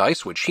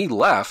paradise which he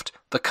left,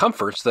 the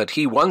comforts that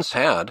he once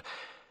had,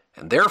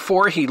 and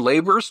therefore he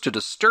labors to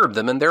disturb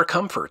them in their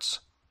comforts.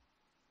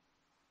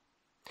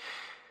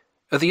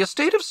 The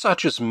estate of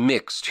such is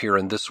mixed here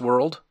in this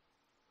world.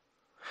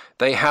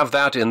 They have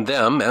that in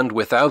them and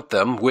without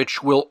them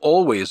which will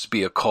always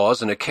be a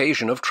cause and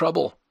occasion of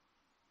trouble.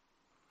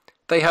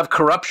 They have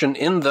corruption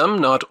in them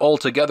not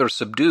altogether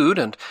subdued,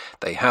 and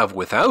they have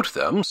without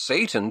them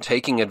Satan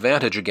taking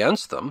advantage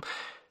against them,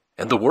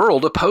 and the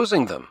world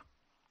opposing them.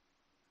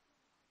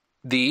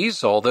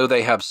 These, although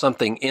they have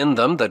something in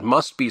them that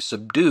must be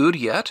subdued,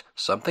 yet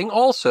something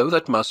also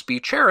that must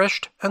be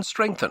cherished and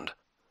strengthened.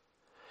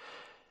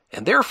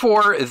 And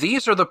therefore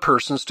these are the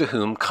persons to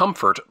whom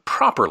comfort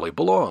properly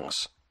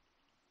belongs.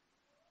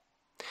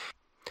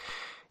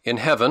 In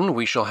heaven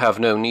we shall have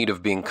no need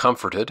of being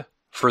comforted,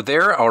 for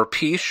there our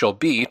peace shall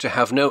be to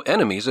have no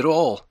enemies at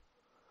all.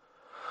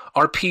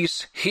 Our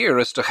peace here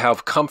is to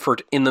have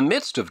comfort in the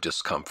midst of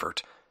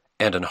discomfort,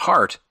 and an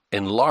heart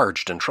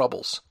enlarged in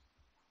troubles.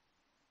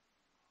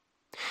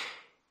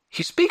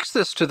 He speaks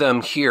this to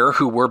them here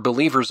who were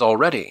believers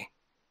already.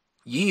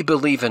 Ye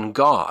believe in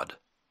God,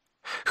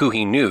 who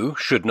he knew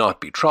should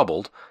not be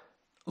troubled.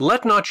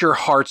 Let not your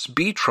hearts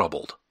be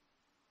troubled.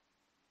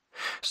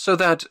 So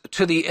that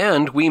to the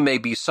end we may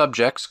be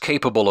subjects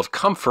capable of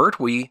comfort,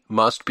 we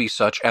must be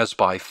such as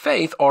by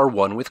faith are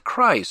one with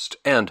Christ,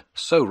 and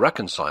so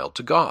reconciled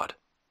to God.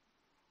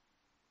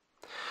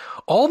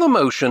 All the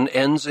motion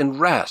ends in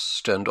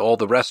rest, and all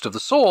the rest of the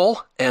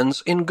soul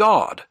ends in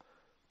God,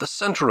 the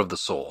center of the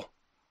soul.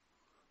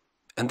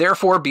 And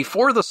therefore,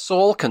 before the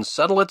soul can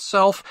settle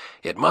itself,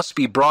 it must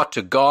be brought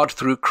to God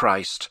through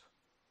Christ.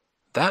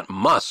 That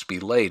must be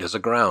laid as a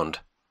ground.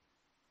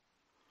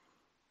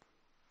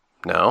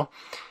 Now,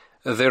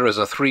 there is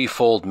a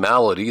threefold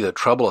malady that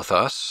troubleth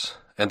us,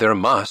 and there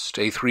must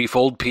a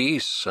threefold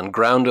peace and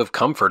ground of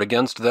comfort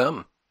against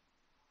them.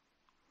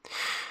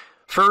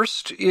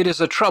 First, it is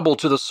a trouble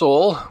to the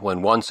soul,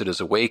 when once it is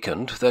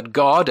awakened, that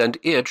God and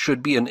it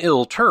should be in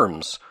ill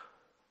terms,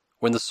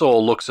 when the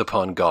soul looks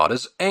upon God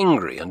as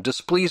angry and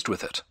displeased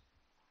with it.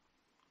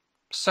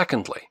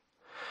 Secondly,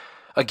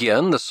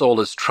 again, the soul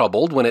is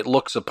troubled when it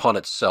looks upon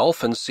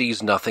itself and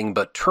sees nothing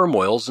but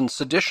turmoils and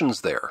seditions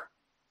there.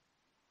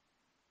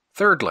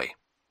 Thirdly,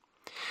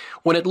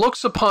 when it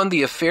looks upon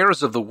the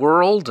affairs of the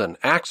world and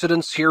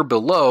accidents here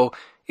below,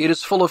 it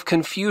is full of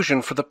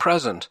confusion for the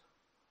present,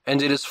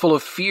 and it is full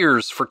of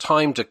fears for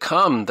time to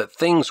come that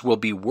things will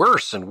be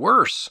worse and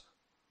worse.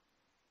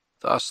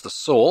 Thus the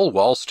soul,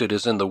 whilst it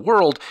is in the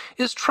world,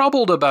 is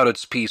troubled about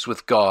its peace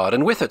with God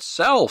and with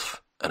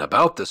itself, and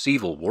about this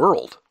evil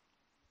world.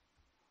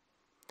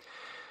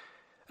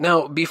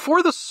 Now,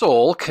 before the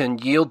soul can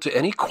yield to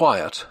any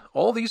quiet,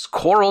 all these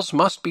quarrels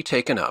must be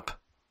taken up.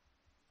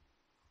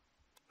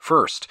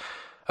 First,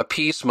 a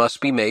peace must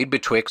be made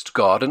betwixt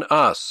God and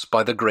us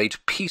by the great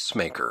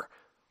peacemaker,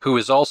 who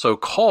is also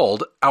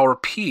called our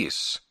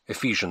peace,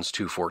 Ephesians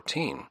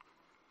 2:14.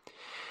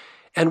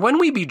 And when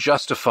we be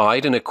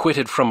justified and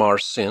acquitted from our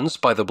sins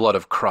by the blood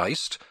of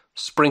Christ,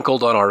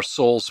 sprinkled on our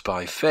souls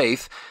by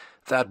faith,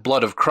 that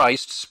blood of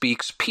Christ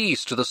speaks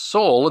peace to the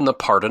soul in the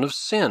pardon of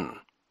sin.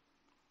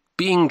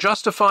 Being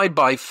justified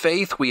by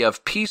faith, we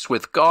have peace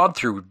with God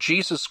through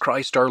Jesus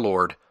Christ our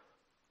Lord.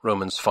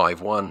 Romans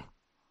 5:1.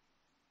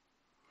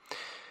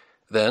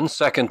 Then,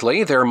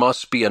 secondly, there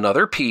must be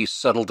another peace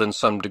settled in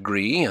some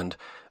degree, and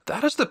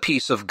that is the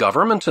peace of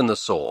government in the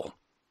soul.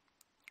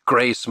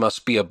 Grace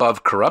must be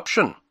above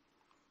corruption.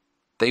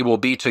 They will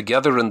be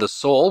together in the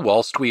soul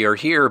whilst we are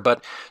here,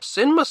 but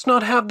sin must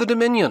not have the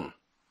dominion.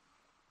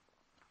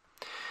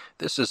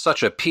 This is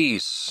such a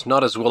peace,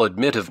 not as will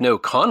admit of no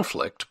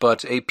conflict,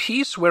 but a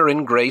peace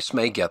wherein grace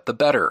may get the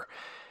better,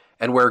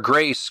 and where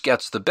grace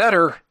gets the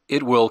better,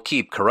 it will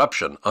keep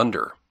corruption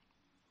under.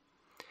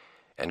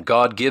 And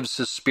God gives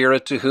his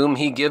Spirit to whom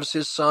he gives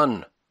his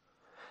Son,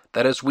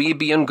 that as we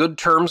be in good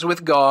terms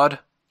with God,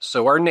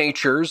 so our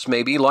natures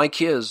may be like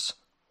his,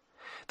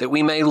 that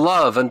we may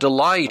love and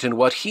delight in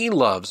what he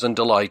loves and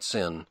delights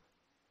in,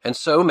 and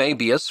so may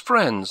be as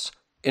friends,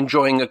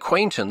 enjoying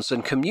acquaintance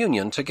and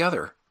communion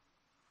together.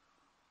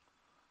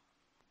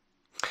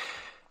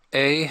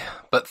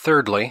 But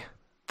thirdly,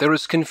 there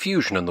is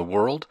confusion in the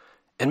world,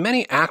 and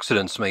many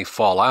accidents may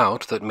fall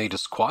out that may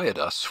disquiet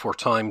us for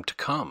time to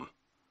come.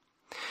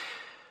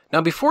 Now,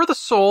 before the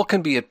soul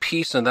can be at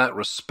peace in that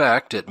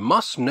respect, it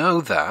must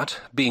know that,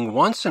 being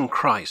once in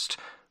Christ,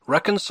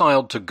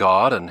 reconciled to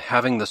God and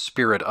having the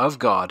Spirit of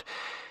God,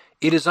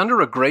 it is under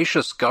a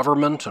gracious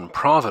government and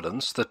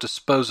providence that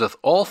disposeth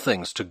all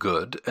things to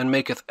good and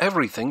maketh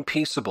everything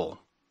peaceable.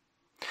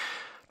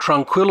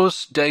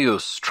 Tranquillus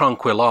Deus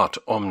tranquillat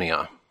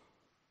omnia.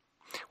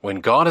 When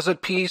God is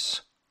at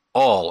peace,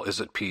 all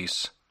is at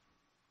peace.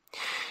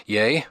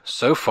 Yea,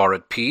 so far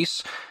at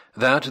peace,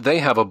 that they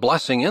have a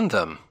blessing in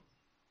them.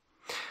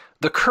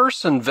 The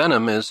curse and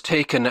venom is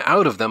taken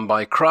out of them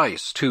by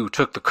Christ, who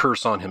took the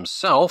curse on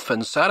himself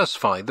and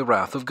satisfied the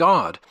wrath of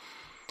God.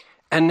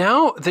 And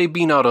now they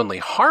be not only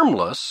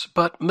harmless,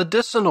 but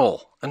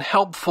medicinal and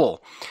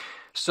helpful,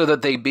 so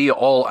that they be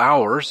all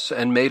ours,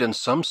 and made in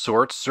some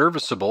sort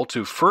serviceable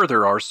to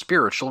further our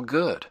spiritual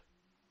good.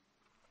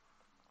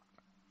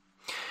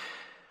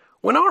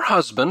 When our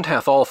husband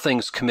hath all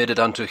things committed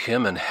unto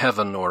him in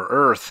heaven or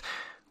earth,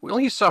 will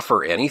he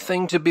suffer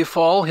anything to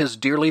befall his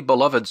dearly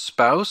beloved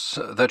spouse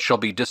that shall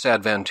be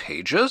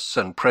disadvantageous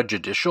and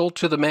prejudicial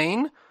to the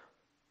main?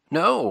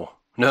 No,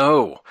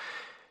 no.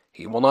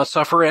 He will not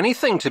suffer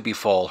anything to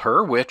befall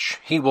her which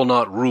he will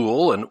not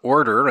rule and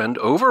order and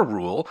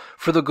overrule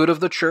for the good of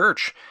the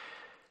church.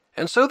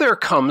 And so there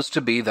comes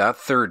to be that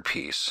third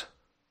piece.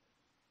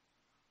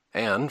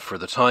 And for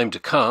the time to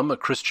come, a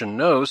Christian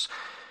knows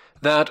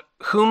that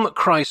whom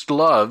Christ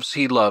loves,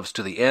 he loves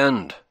to the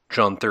end,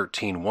 John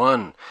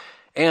 13:1,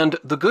 and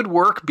the good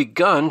work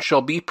begun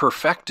shall be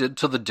perfected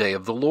till the day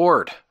of the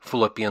Lord,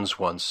 Philippians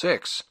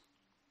 1:6.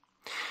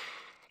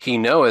 He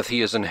knoweth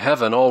he is in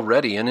heaven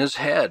already in his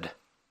head.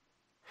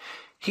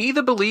 He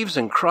that believes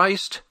in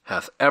Christ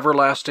hath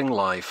everlasting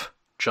life,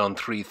 John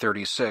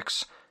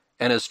 3:36,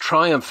 and is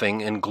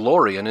triumphing in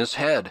glory in his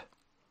head.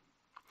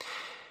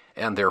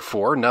 And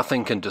therefore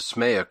nothing can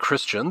dismay a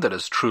Christian that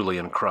is truly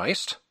in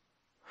Christ.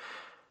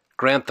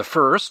 Grant the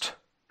first,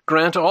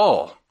 grant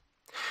all.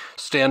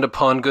 Stand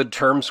upon good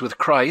terms with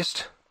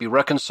Christ, be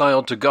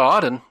reconciled to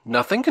God, and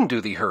nothing can do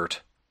thee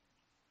hurt.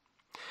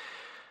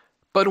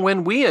 But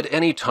when we at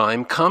any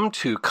time come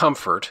to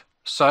comfort,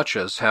 such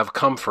as have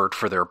comfort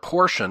for their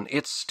portion,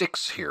 it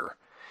sticks here.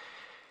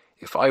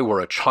 If I were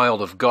a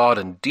child of God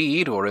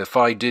indeed, or if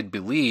I did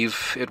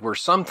believe, it were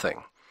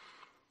something.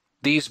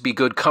 These be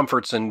good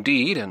comforts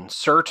indeed, and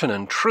certain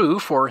and true,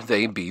 for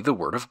they be the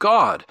word of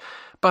God.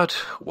 But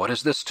what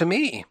is this to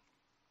me?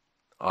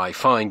 I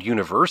find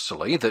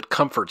universally that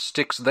comfort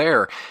sticks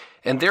there,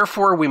 and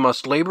therefore we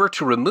must labor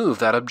to remove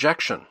that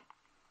objection.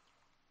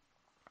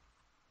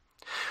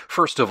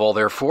 First of all,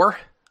 therefore,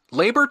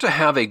 labor to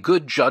have a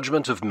good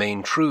judgment of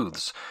main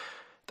truths,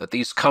 that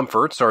these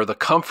comforts are the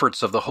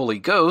comforts of the Holy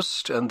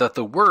Ghost, and that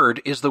the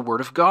Word is the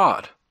Word of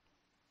God.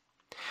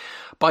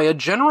 By a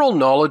general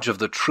knowledge of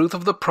the truth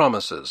of the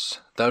promises,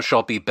 thou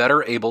shalt be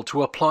better able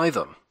to apply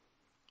them.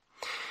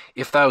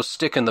 If thou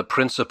stick in the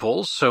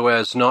principles so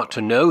as not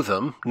to know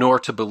them, nor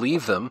to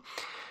believe them,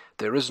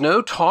 there is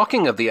no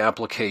talking of the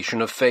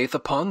application of faith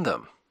upon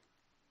them.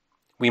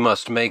 We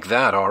must make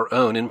that our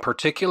own in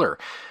particular,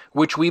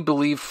 which we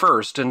believe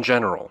first in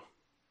general.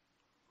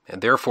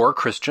 And therefore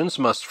Christians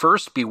must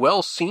first be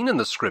well seen in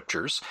the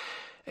Scriptures,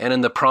 and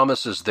in the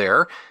promises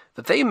there,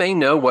 that they may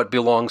know what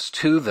belongs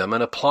to them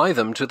and apply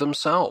them to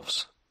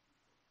themselves.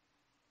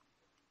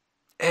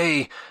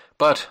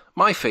 But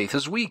my faith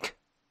is weak.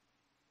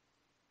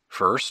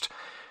 First,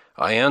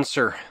 I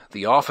answer,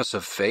 the office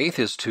of faith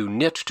is to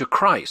knit to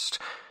Christ,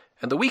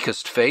 and the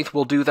weakest faith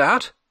will do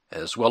that,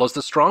 as well as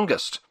the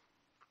strongest.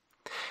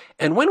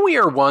 And when we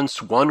are once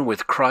one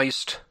with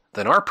Christ,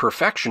 then our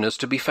perfection is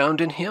to be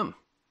found in Him.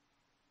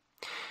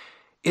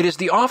 It is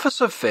the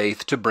office of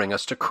faith to bring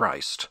us to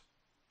Christ,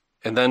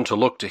 and then to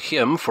look to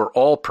Him for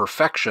all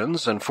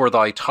perfections and for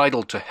thy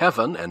title to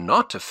heaven and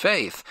not to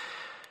faith.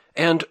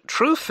 And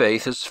true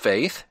faith is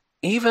faith,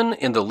 even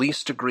in the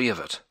least degree of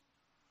it.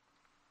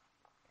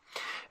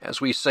 As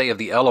we say of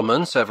the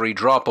elements, every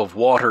drop of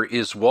water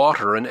is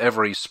water, and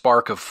every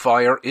spark of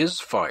fire is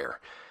fire.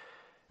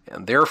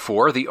 And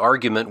therefore the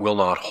argument will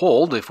not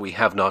hold: if we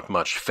have not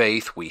much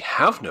faith, we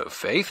have no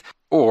faith,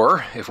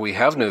 or if we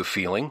have no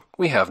feeling,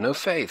 we have no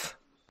faith.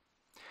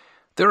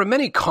 There are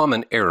many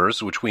common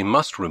errors which we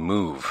must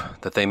remove,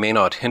 that they may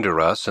not hinder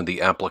us in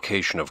the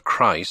application of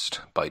Christ,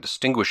 by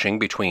distinguishing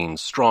between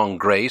strong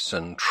grace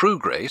and true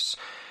grace,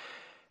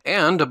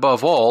 and,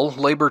 above all,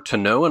 labor to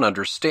know and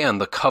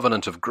understand the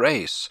covenant of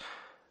grace,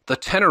 the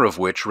tenor of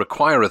which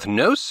requireth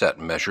no set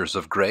measures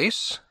of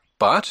grace,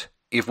 but,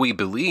 if we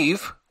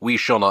believe, we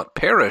shall not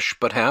perish,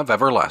 but have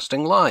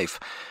everlasting life.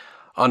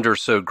 Under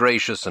so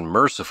gracious and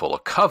merciful a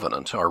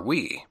covenant are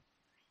we.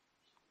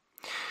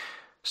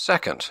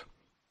 Second,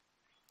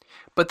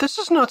 but this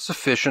is not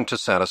sufficient to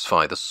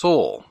satisfy the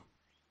soul.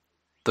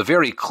 The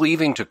very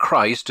cleaving to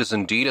Christ is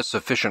indeed a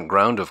sufficient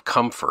ground of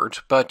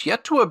comfort, but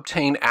yet to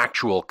obtain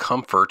actual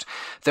comfort,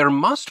 there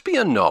must be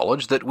a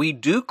knowledge that we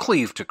do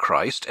cleave to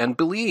Christ and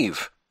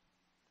believe.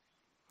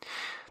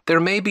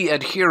 There may be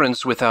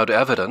adherence without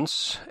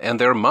evidence, and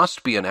there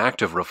must be an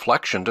active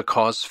reflection to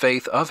cause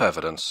faith of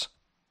evidence.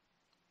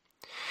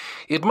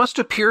 It must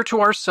appear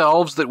to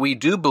ourselves that we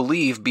do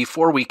believe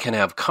before we can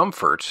have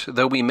comfort,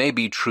 though we may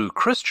be true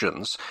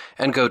Christians,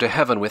 and go to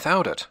heaven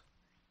without it.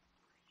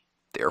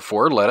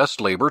 Therefore let us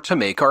labor to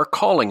make our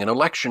calling and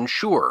election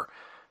sure,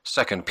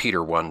 2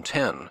 Peter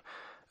 1:10,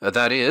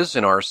 that is,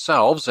 in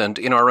ourselves and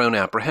in our own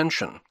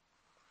apprehension.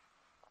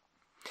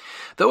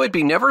 Though it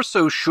be never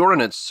so sure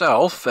in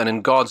itself and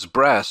in God's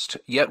breast,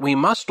 yet we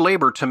must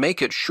labor to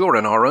make it sure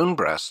in our own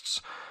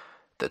breasts,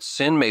 that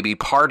sin may be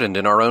pardoned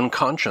in our own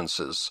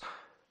consciences,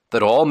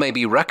 that all may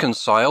be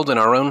reconciled in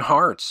our own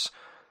hearts,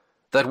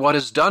 that what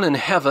is done in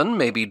heaven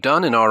may be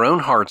done in our own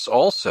hearts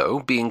also,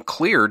 being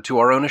cleared to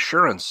our own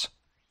assurance.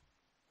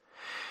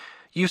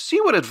 You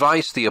see what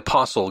advice the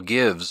apostle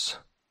gives.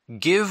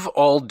 Give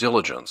all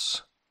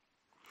diligence.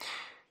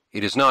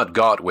 It is not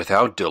got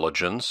without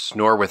diligence,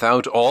 nor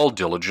without all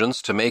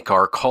diligence to make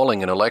our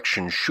calling and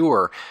election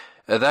sure.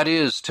 That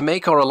is, to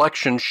make our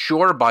election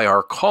sure by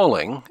our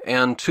calling,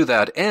 and to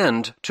that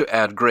end to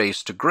add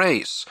grace to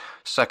grace.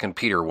 2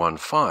 Peter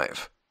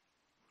 1:5.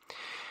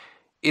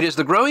 It is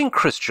the growing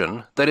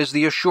Christian that is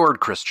the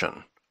assured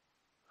Christian.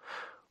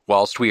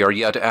 Whilst we are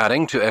yet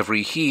adding to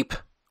every heap,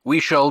 we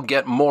shall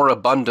get more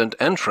abundant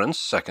entrance,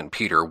 2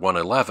 Peter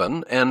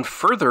 1:11, and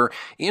further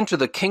into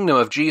the kingdom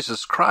of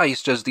Jesus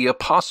Christ as the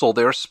apostle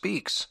there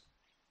speaks.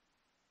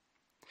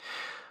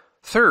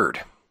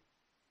 Third,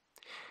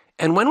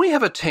 and when we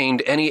have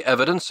attained any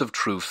evidence of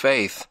true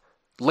faith,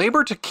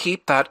 labor to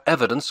keep that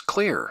evidence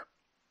clear.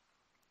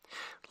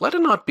 Let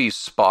it not be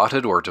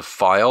spotted or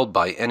defiled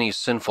by any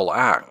sinful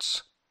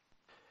acts.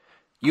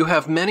 You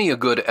have many a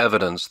good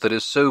evidence that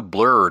is so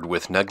blurred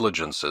with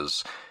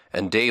negligences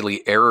and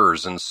daily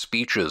errors in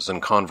speeches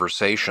and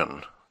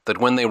conversation, that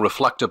when they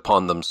reflect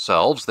upon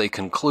themselves, they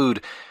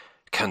conclude,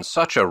 can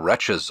such a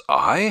wretch's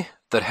eye,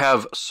 that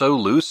have so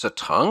loose a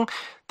tongue,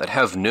 that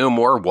have no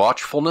more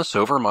watchfulness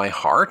over my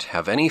heart,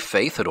 have any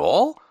faith at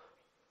all?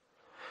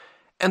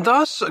 And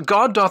thus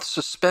God doth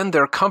suspend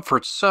their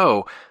comfort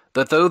so,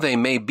 that though they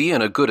may be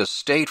in a good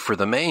estate for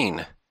the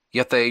main,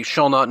 yet they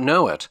shall not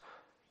know it,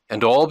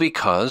 and all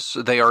because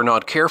they are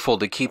not careful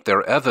to keep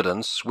their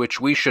evidence,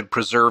 which we should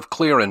preserve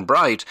clear and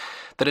bright,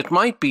 that it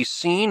might be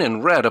seen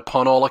and read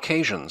upon all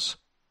occasions.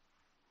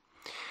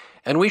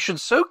 And we should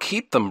so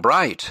keep them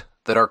bright,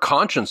 that our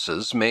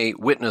consciences may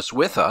witness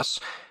with us,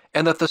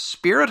 and that the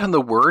Spirit and the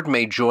Word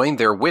may join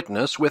their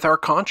witness with our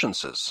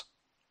consciences.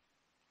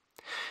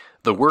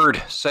 The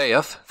Word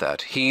saith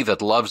that he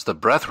that loves the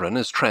brethren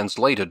is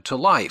translated to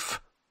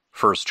life,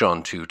 1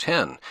 John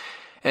 2:10,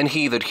 and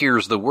he that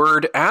hears the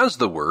Word as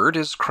the Word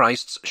is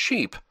Christ's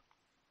sheep.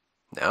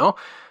 Now,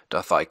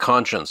 doth thy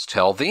conscience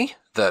tell thee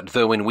that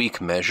though in weak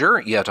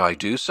measure, yet I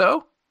do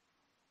so?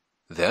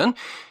 Then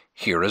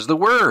here is the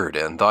Word,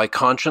 and thy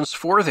conscience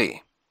for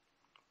thee.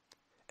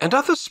 And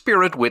doth the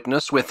Spirit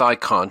witness with thy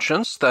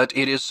conscience that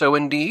it is so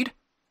indeed?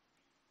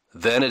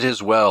 Then it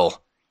is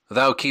well.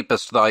 Thou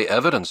keepest thy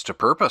evidence to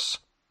purpose.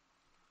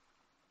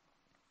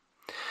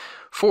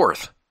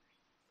 Fourth,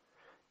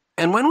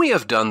 and when we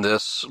have done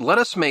this, let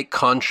us make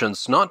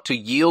conscience not to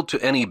yield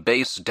to any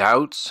base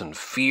doubts and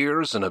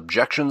fears and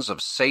objections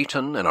of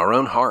Satan in our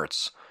own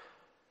hearts.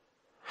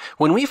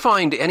 When we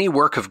find any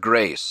work of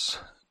grace,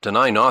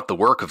 deny not the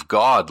work of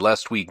God,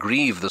 lest we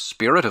grieve the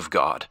Spirit of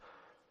God.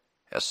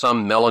 As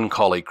some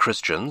melancholy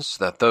Christians,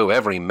 that though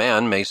every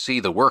man may see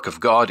the work of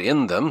God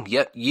in them,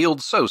 yet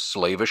yield so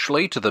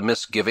slavishly to the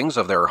misgivings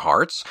of their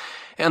hearts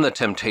and the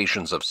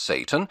temptations of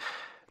Satan,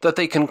 that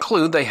they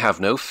conclude they have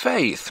no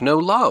faith, no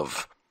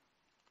love.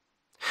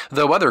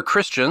 Though other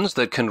Christians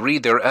that can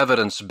read their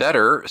evidence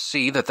better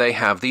see that they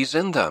have these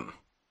in them.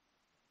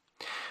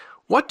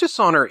 What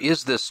dishonor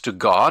is this to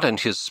God and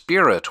his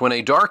Spirit when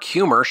a dark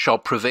humor shall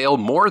prevail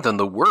more than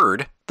the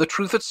Word, the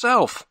truth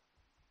itself?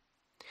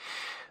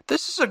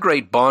 This is a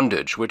great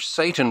bondage which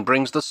Satan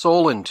brings the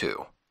soul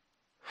into,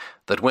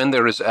 that when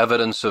there is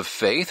evidence of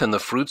faith and the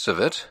fruits of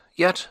it,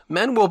 yet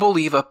men will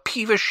believe a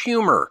peevish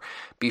humor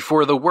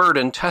before the word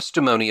and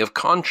testimony of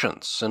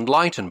conscience,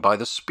 enlightened by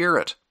the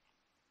Spirit.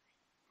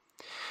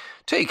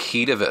 Take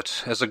heed of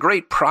it, as a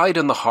great pride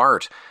in the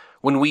heart,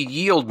 when we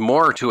yield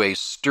more to a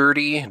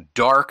sturdy,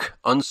 dark,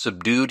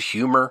 unsubdued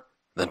humor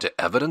than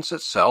to evidence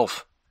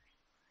itself.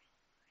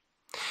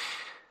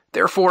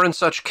 Therefore, in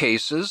such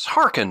cases,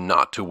 hearken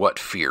not to what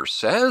fear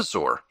says,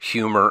 or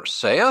humor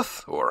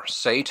saith, or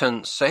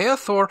Satan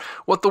saith, or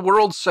what the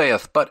world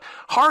saith, but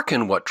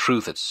hearken what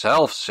truth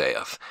itself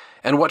saith,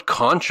 and what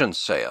conscience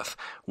saith,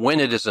 when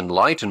it is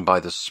enlightened by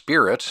the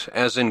Spirit,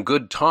 as in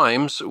good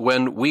times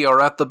when we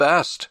are at the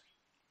best.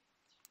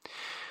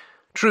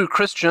 True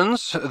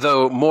Christians,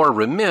 though more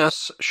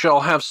remiss,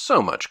 shall have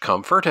so much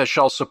comfort as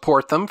shall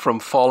support them from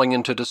falling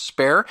into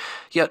despair,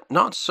 yet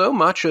not so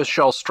much as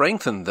shall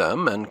strengthen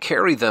them and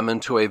carry them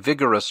into a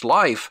vigorous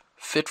life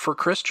fit for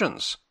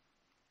Christians.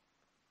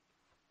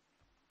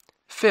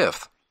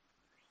 Fifth,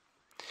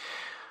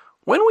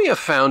 when we have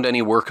found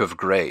any work of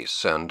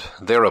grace, and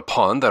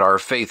thereupon that our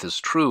faith is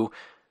true,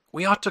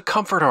 we ought to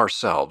comfort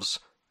ourselves,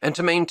 and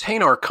to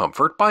maintain our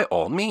comfort by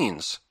all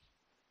means.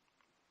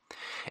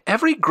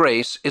 Every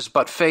grace is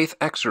but faith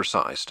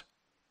exercised.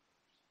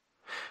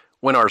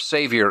 When our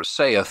Savior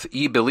saith,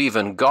 Ye believe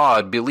in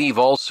God, believe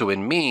also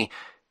in me,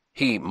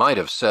 he might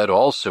have said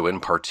also in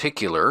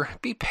particular,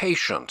 Be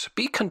patient,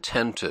 be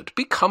contented,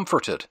 be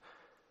comforted.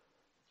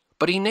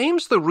 But he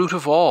names the root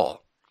of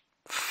all,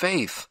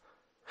 faith,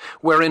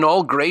 wherein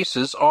all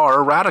graces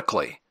are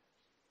radically,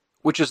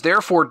 which is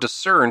therefore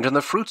discerned in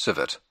the fruits of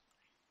it.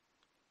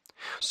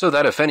 So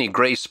that if any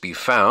grace be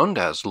found,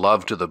 as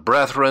love to the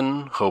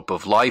brethren, hope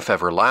of life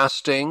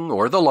everlasting,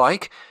 or the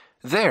like,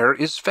 there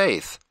is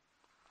faith.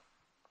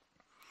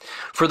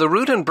 For the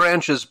root and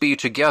branches be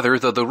together,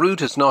 though the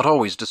root is not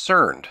always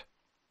discerned.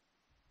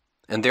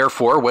 and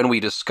therefore when we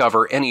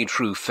discover any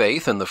true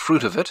faith and the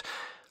fruit of it,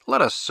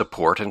 let us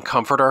support and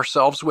comfort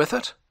ourselves with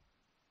it.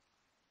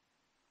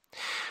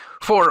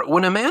 For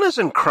when a man is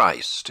in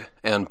Christ,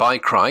 and by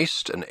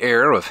Christ an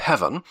heir of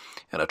heaven,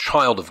 and a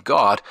child of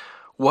God,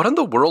 what in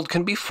the world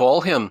can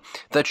befall him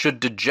that should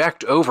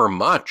deject over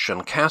much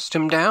and cast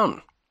him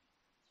down?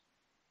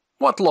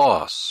 What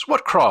loss,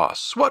 what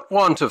cross, what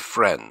want of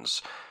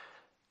friends?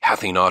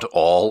 Hath he not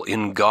all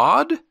in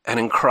God, and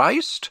in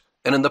Christ,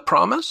 and in the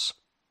promise?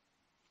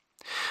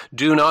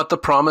 Do not the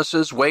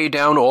promises weigh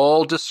down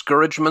all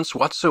discouragements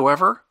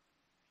whatsoever?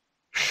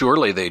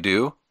 Surely they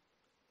do.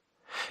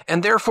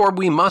 And therefore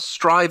we must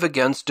strive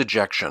against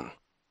dejection.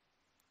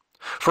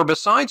 For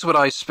besides what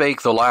I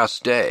spake the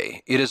last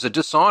day, it is a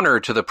dishonor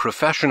to the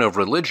profession of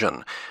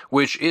religion,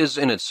 which is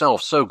in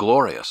itself so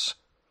glorious.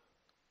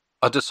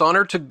 A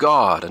dishonor to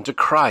God and to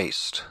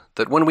Christ,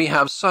 that when we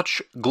have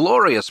such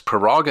glorious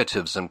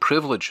prerogatives and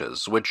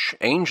privileges, which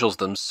angels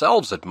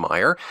themselves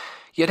admire,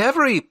 yet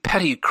every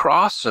petty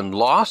cross and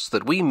loss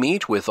that we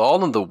meet with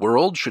all in the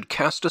world should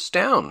cast us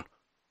down.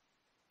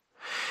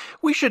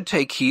 We should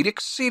take heed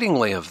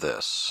exceedingly of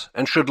this,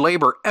 and should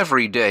labor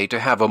every day to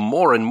have a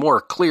more and more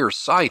clear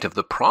sight of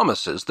the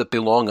promises that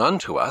belong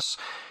unto us,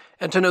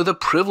 and to know the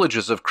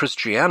privileges of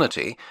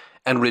Christianity,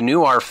 and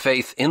renew our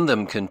faith in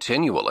them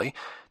continually,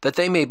 that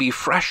they may be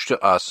fresh to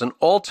us in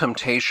all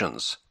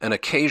temptations and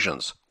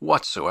occasions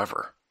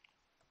whatsoever.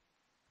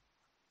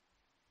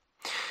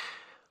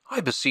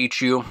 I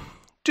beseech you,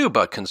 do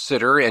but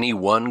consider any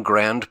one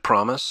grand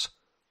promise,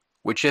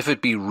 which if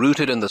it be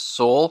rooted in the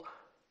soul,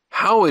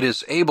 how it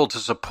is able to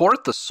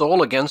support the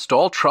soul against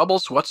all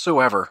troubles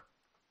whatsoever.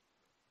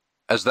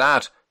 As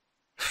that,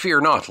 fear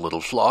not,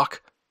 little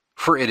flock,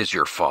 for it is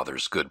your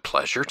Father's good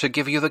pleasure to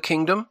give you the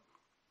kingdom.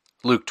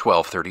 Luke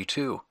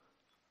 12:32.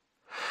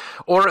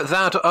 Or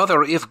that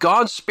other, if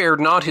God spared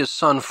not his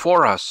Son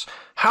for us,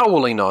 how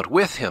will he not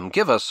with him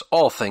give us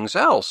all things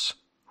else?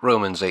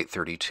 Romans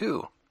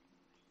 8:32.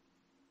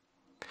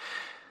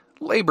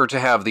 Labor to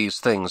have these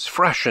things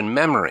fresh in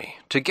memory,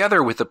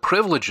 together with the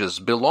privileges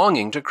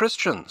belonging to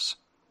Christians.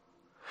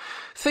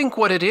 Think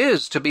what it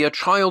is to be a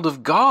child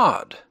of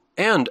God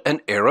and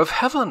an heir of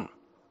heaven.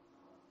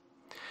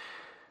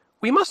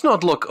 We must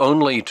not look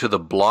only to the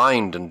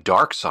blind and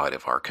dark side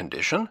of our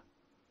condition.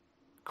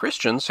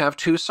 Christians have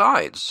two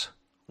sides,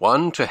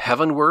 one to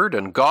heavenward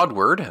and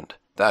Godward, and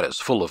that is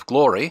full of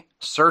glory,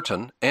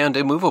 certain, and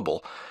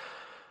immovable.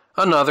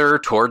 Another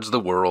towards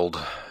the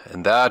world,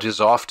 and that is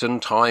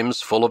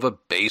oftentimes full of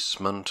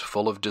abasement,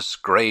 full of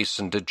disgrace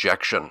and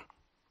dejection.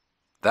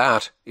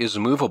 That is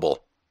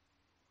movable.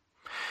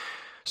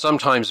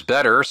 Sometimes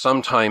better,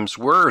 sometimes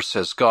worse,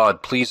 as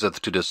God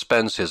pleaseth to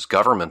dispense his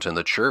government in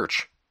the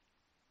church.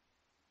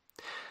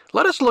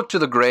 Let us look to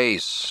the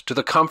grace, to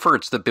the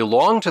comforts that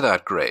belong to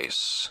that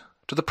grace,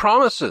 to the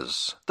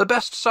promises, the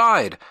best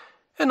side,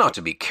 and not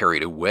to be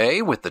carried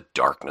away with the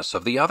darkness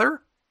of the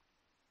other.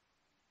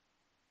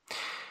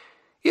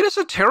 It is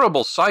a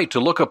terrible sight to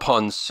look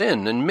upon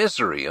sin and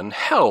misery and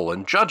hell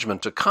and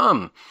judgment to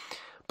come.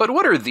 But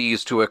what are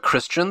these to a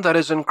Christian that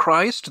is in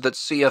Christ, that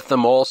seeth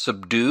them all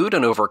subdued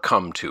and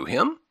overcome to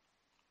him?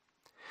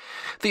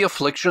 The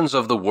afflictions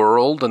of the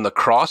world and the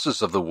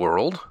crosses of the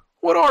world,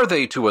 what are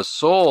they to a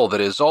soul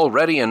that is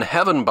already in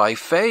heaven by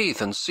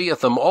faith, and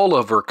seeth them all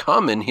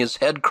overcome in his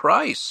head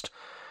Christ?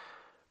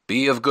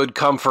 Be of good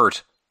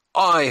comfort,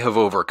 I have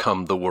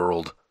overcome the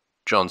world.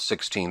 John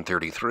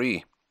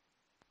 16:33.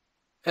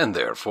 And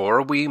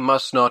therefore we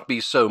must not be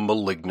so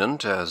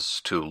malignant as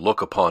to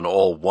look upon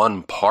all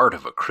one part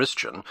of a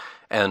Christian,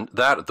 and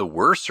that the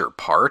worser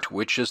part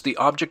which is the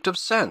object of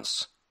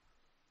sense.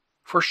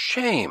 For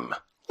shame,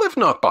 live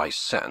not by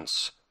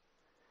sense.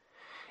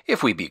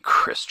 If we be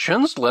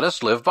Christians, let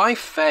us live by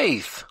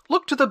faith.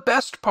 Look to the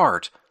best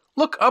part.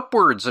 Look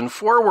upwards and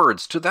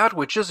forwards to that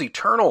which is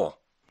eternal.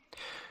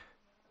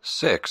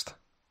 Sixth,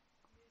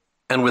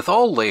 and with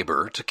all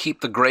labor to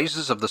keep the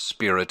graces of the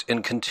Spirit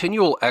in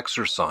continual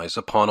exercise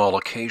upon all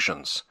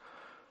occasions.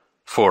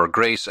 For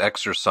grace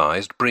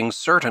exercised brings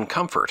certain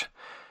comfort.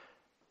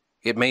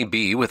 It may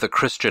be with a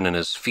Christian in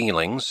his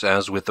feelings,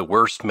 as with the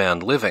worst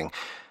man living,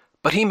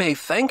 but he may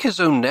thank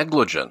his own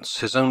negligence,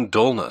 his own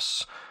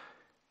dullness,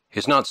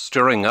 his not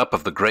stirring up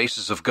of the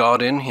graces of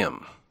God in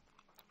him.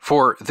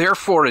 For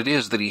therefore it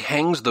is that he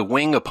hangs the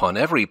wing upon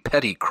every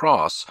petty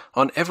cross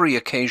on every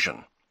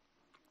occasion.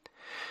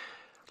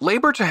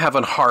 Labor to have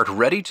an heart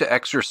ready to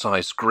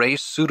exercise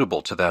grace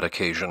suitable to that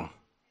occasion.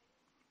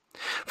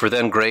 For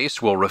then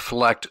grace will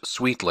reflect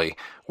sweetly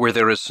where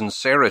there is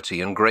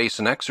sincerity in grace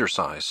and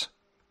exercise.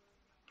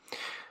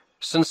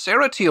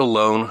 Sincerity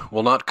alone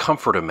will not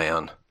comfort a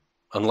man,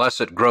 unless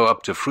it grow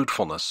up to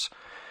fruitfulness,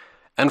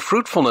 and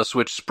fruitfulness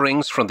which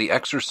springs from the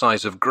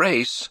exercise of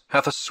grace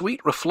hath a sweet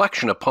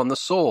reflection upon the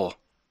soul.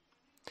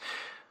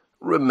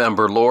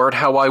 Remember, Lord,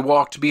 how I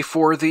walked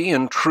before thee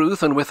in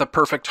truth and with a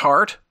perfect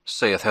heart,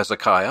 saith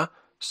Hezekiah,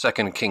 2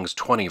 Kings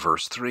 20,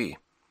 verse 3.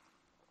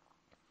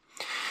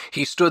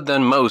 He stood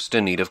then most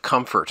in need of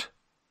comfort,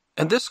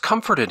 and this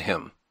comforted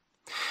him.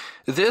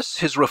 This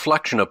his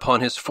reflection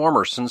upon his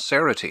former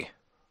sincerity.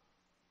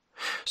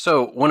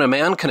 So, when a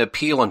man can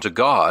appeal unto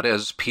God,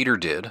 as Peter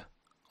did,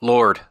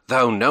 Lord,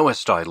 thou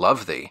knowest I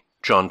love thee,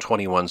 John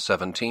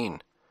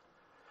 21:17.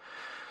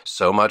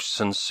 So much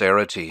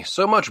sincerity,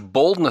 so much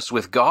boldness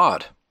with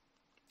God.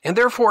 And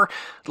therefore,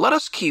 let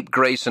us keep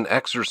grace in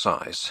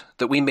exercise,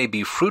 that we may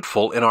be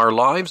fruitful in our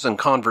lives and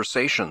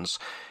conversations,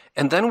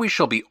 and then we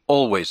shall be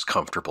always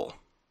comfortable.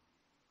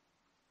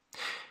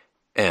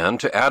 And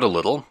to add a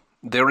little,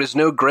 there is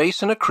no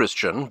grace in a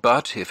Christian,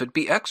 but if it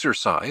be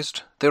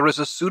exercised, there is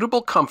a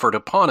suitable comfort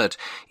upon it,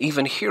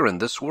 even here in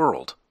this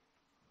world.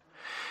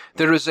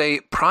 There is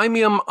a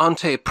premium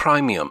ante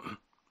premium,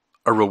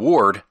 a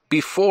reward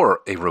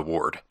before a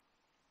reward.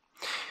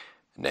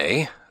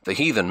 Nay, the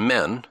heathen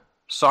men,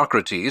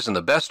 Socrates and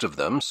the best of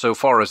them, so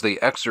far as they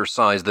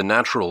exercised the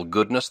natural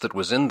goodness that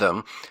was in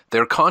them,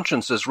 their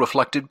consciences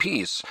reflected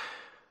peace.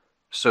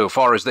 So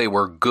far as they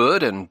were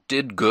good and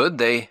did good,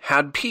 they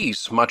had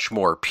peace, much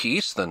more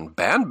peace than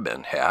bad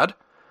men had.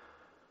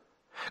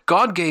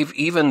 God gave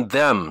even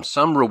them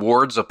some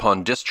rewards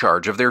upon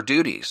discharge of their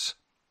duties.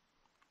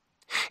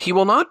 He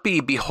will not be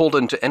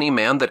beholden to any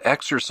man that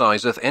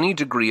exerciseth any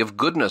degree of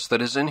goodness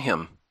that is in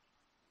him.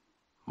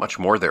 Much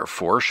more,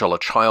 therefore, shall a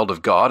child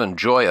of God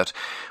enjoy it,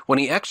 when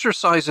he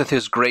exerciseth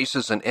his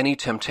graces in any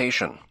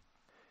temptation.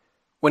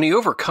 When he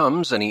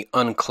overcomes any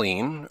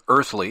unclean,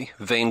 earthly,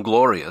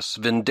 vainglorious,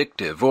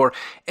 vindictive, or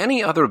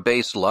any other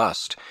base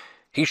lust,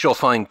 he shall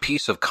find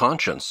peace of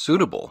conscience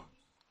suitable.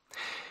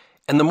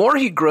 And the more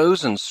he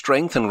grows in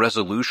strength and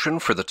resolution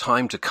for the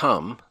time to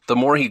come, the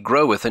more he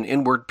groweth in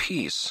inward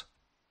peace.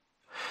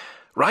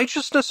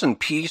 Righteousness and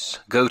peace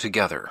go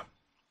together.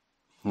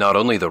 Not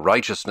only the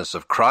righteousness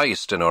of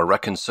Christ and our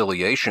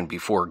reconciliation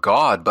before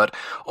God, but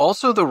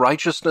also the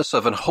righteousness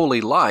of an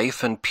holy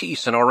life and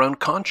peace in our own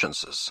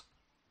consciences.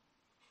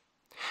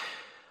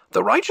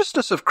 The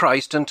righteousness of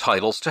Christ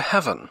entitles to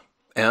heaven,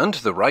 and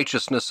the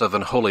righteousness of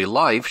an holy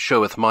life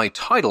showeth my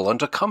title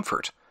unto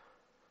comfort.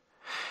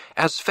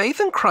 As faith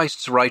in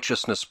Christ's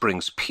righteousness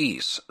brings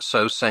peace,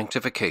 so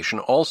sanctification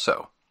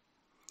also.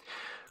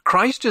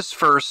 Christ is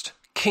first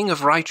King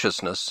of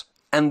righteousness,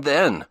 and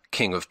then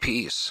King of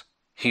peace.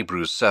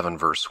 Hebrews 7,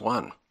 verse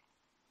 1.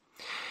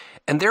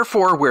 And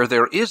therefore, where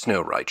there is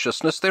no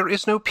righteousness, there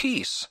is no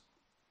peace.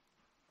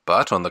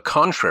 But, on the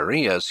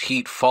contrary, as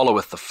heat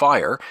followeth the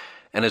fire,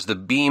 and as the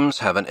beams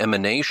have an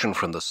emanation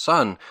from the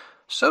sun,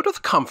 so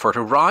doth comfort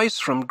arise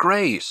from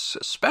grace,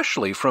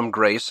 especially from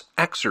grace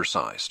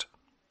exercised.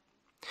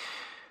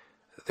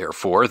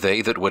 Therefore,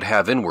 they that would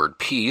have inward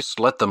peace,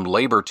 let them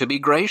labor to be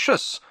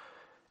gracious,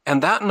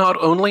 and that not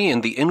only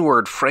in the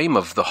inward frame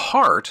of the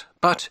heart,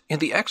 but in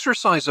the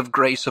exercise of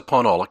grace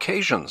upon all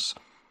occasions.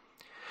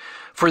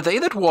 For they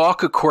that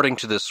walk according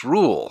to this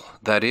rule,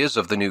 that is,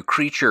 of the new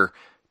creature,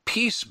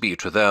 peace be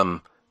to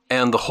them,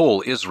 and the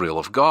whole Israel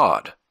of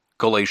God.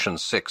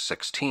 Galatians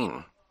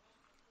 6:16.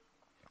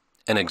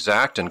 An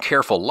exact and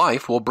careful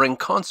life will bring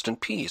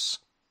constant peace.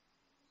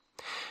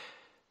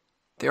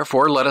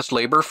 Therefore let us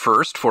labor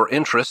first for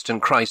interest in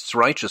Christ's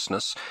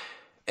righteousness,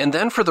 and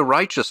then for the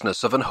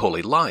righteousness of an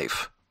holy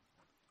life.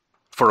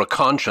 For a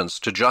conscience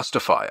to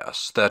justify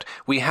us, that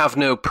we have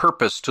no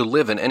purpose to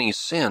live in any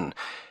sin,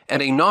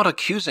 and a not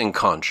accusing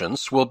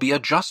conscience will be a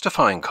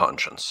justifying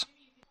conscience.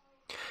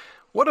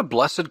 What a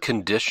blessed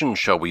condition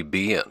shall we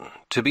be in,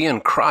 to be in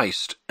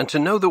Christ, and to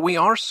know that we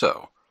are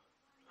so.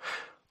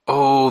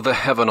 Oh, the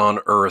heaven on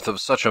earth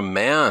of such a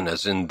man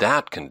as in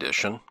that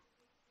condition!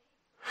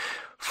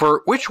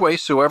 For which way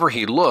soever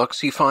he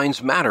looks, he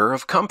finds matter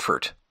of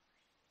comfort.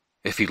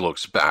 If he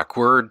looks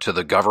backward to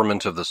the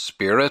government of the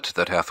Spirit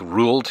that hath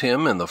ruled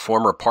him in the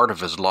former part of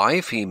his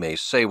life, he may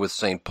say with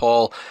St.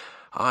 Paul,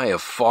 I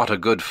have fought a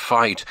good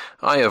fight,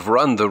 I have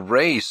run the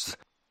race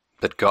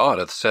that God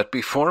hath set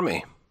before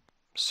me.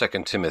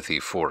 2 Timothy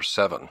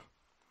 4:7.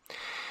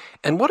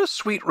 And what a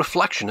sweet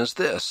reflection is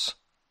this!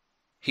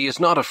 He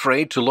is not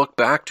afraid to look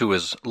back to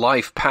his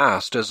life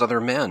past as other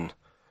men.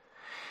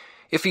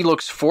 If he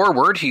looks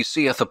forward, he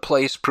seeth a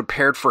place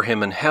prepared for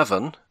him in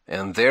heaven,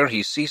 and there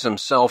he sees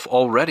himself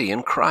already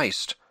in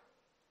Christ.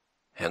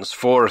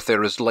 Henceforth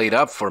there is laid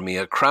up for me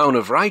a crown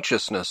of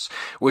righteousness,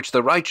 which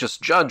the righteous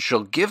judge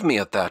shall give me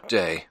at that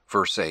day.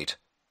 Verse 8.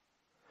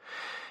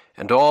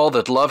 And all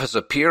that love his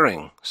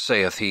appearing,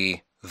 saith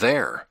he,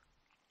 there.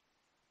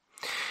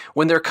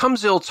 When there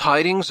comes ill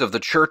tidings of the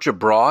church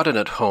abroad and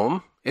at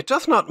home, it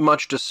doth not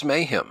much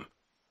dismay him.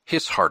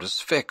 His heart is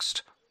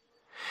fixed.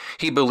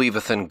 He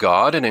believeth in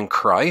God and in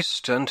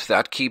Christ, and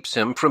that keeps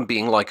him from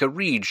being like a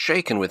reed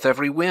shaken with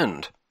every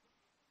wind.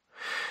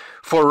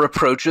 For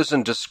reproaches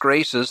and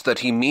disgraces that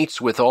he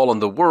meets withal in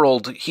the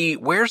world, he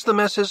wears them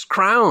as his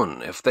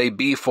crown, if they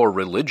be for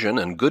religion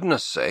and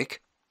goodness'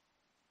 sake.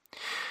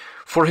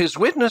 For his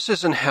witness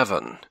is in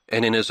heaven,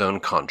 and in his own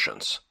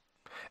conscience.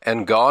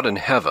 And God in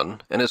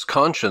heaven, and his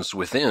conscience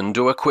within,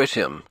 do acquit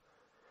him.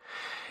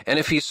 And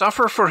if he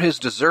suffer for his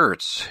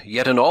deserts,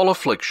 yet in all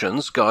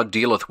afflictions God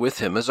dealeth with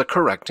him as a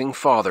correcting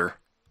father.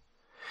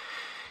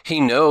 He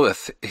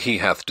knoweth he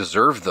hath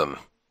deserved them,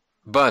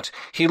 But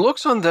he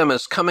looks on them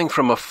as coming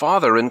from a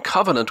father in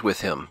covenant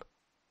with him.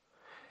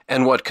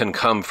 And what can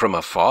come from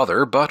a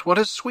father but what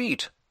is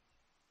sweet?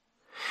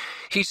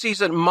 He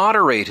sees it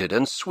moderated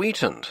and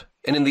sweetened,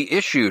 and in the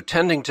issue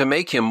tending to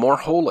make him more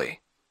holy.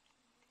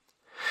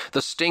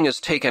 The sting is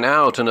taken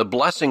out, and a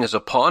blessing is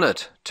upon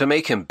it, to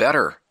make him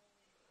better.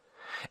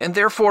 And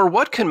therefore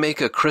what can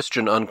make a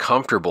Christian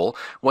uncomfortable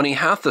when he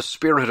hath the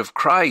Spirit of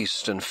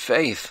Christ and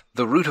faith,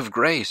 the root of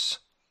grace?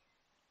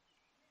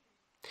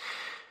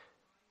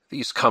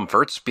 These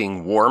comforts,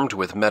 being warmed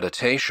with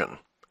meditation,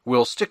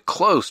 will stick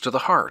close to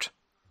the heart.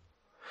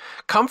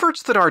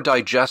 Comforts that are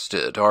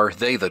digested are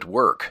they that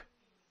work.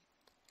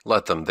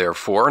 Let them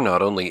therefore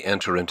not only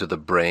enter into the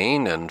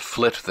brain and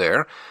flit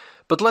there,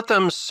 but let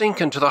them sink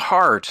into the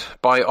heart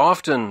by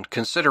often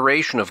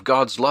consideration of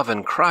God's love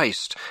in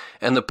Christ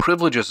and the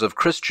privileges of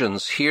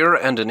Christians here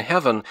and in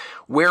heaven,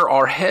 where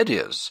our head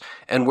is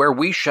and where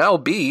we shall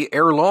be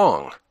ere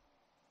long.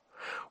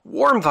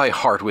 Warm thy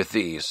heart with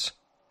these,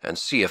 and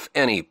see if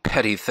any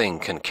petty thing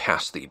can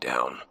cast thee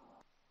down.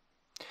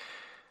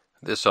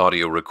 This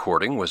audio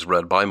recording was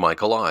read by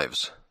Michael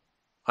Ives.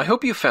 I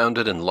hope you found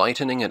it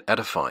enlightening and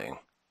edifying.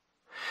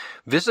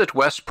 Visit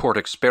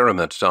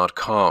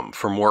westportexperiment.com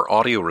for more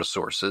audio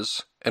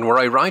resources and where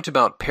I write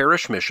about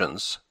parish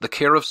missions, the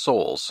care of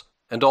souls,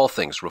 and all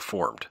things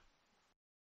Reformed.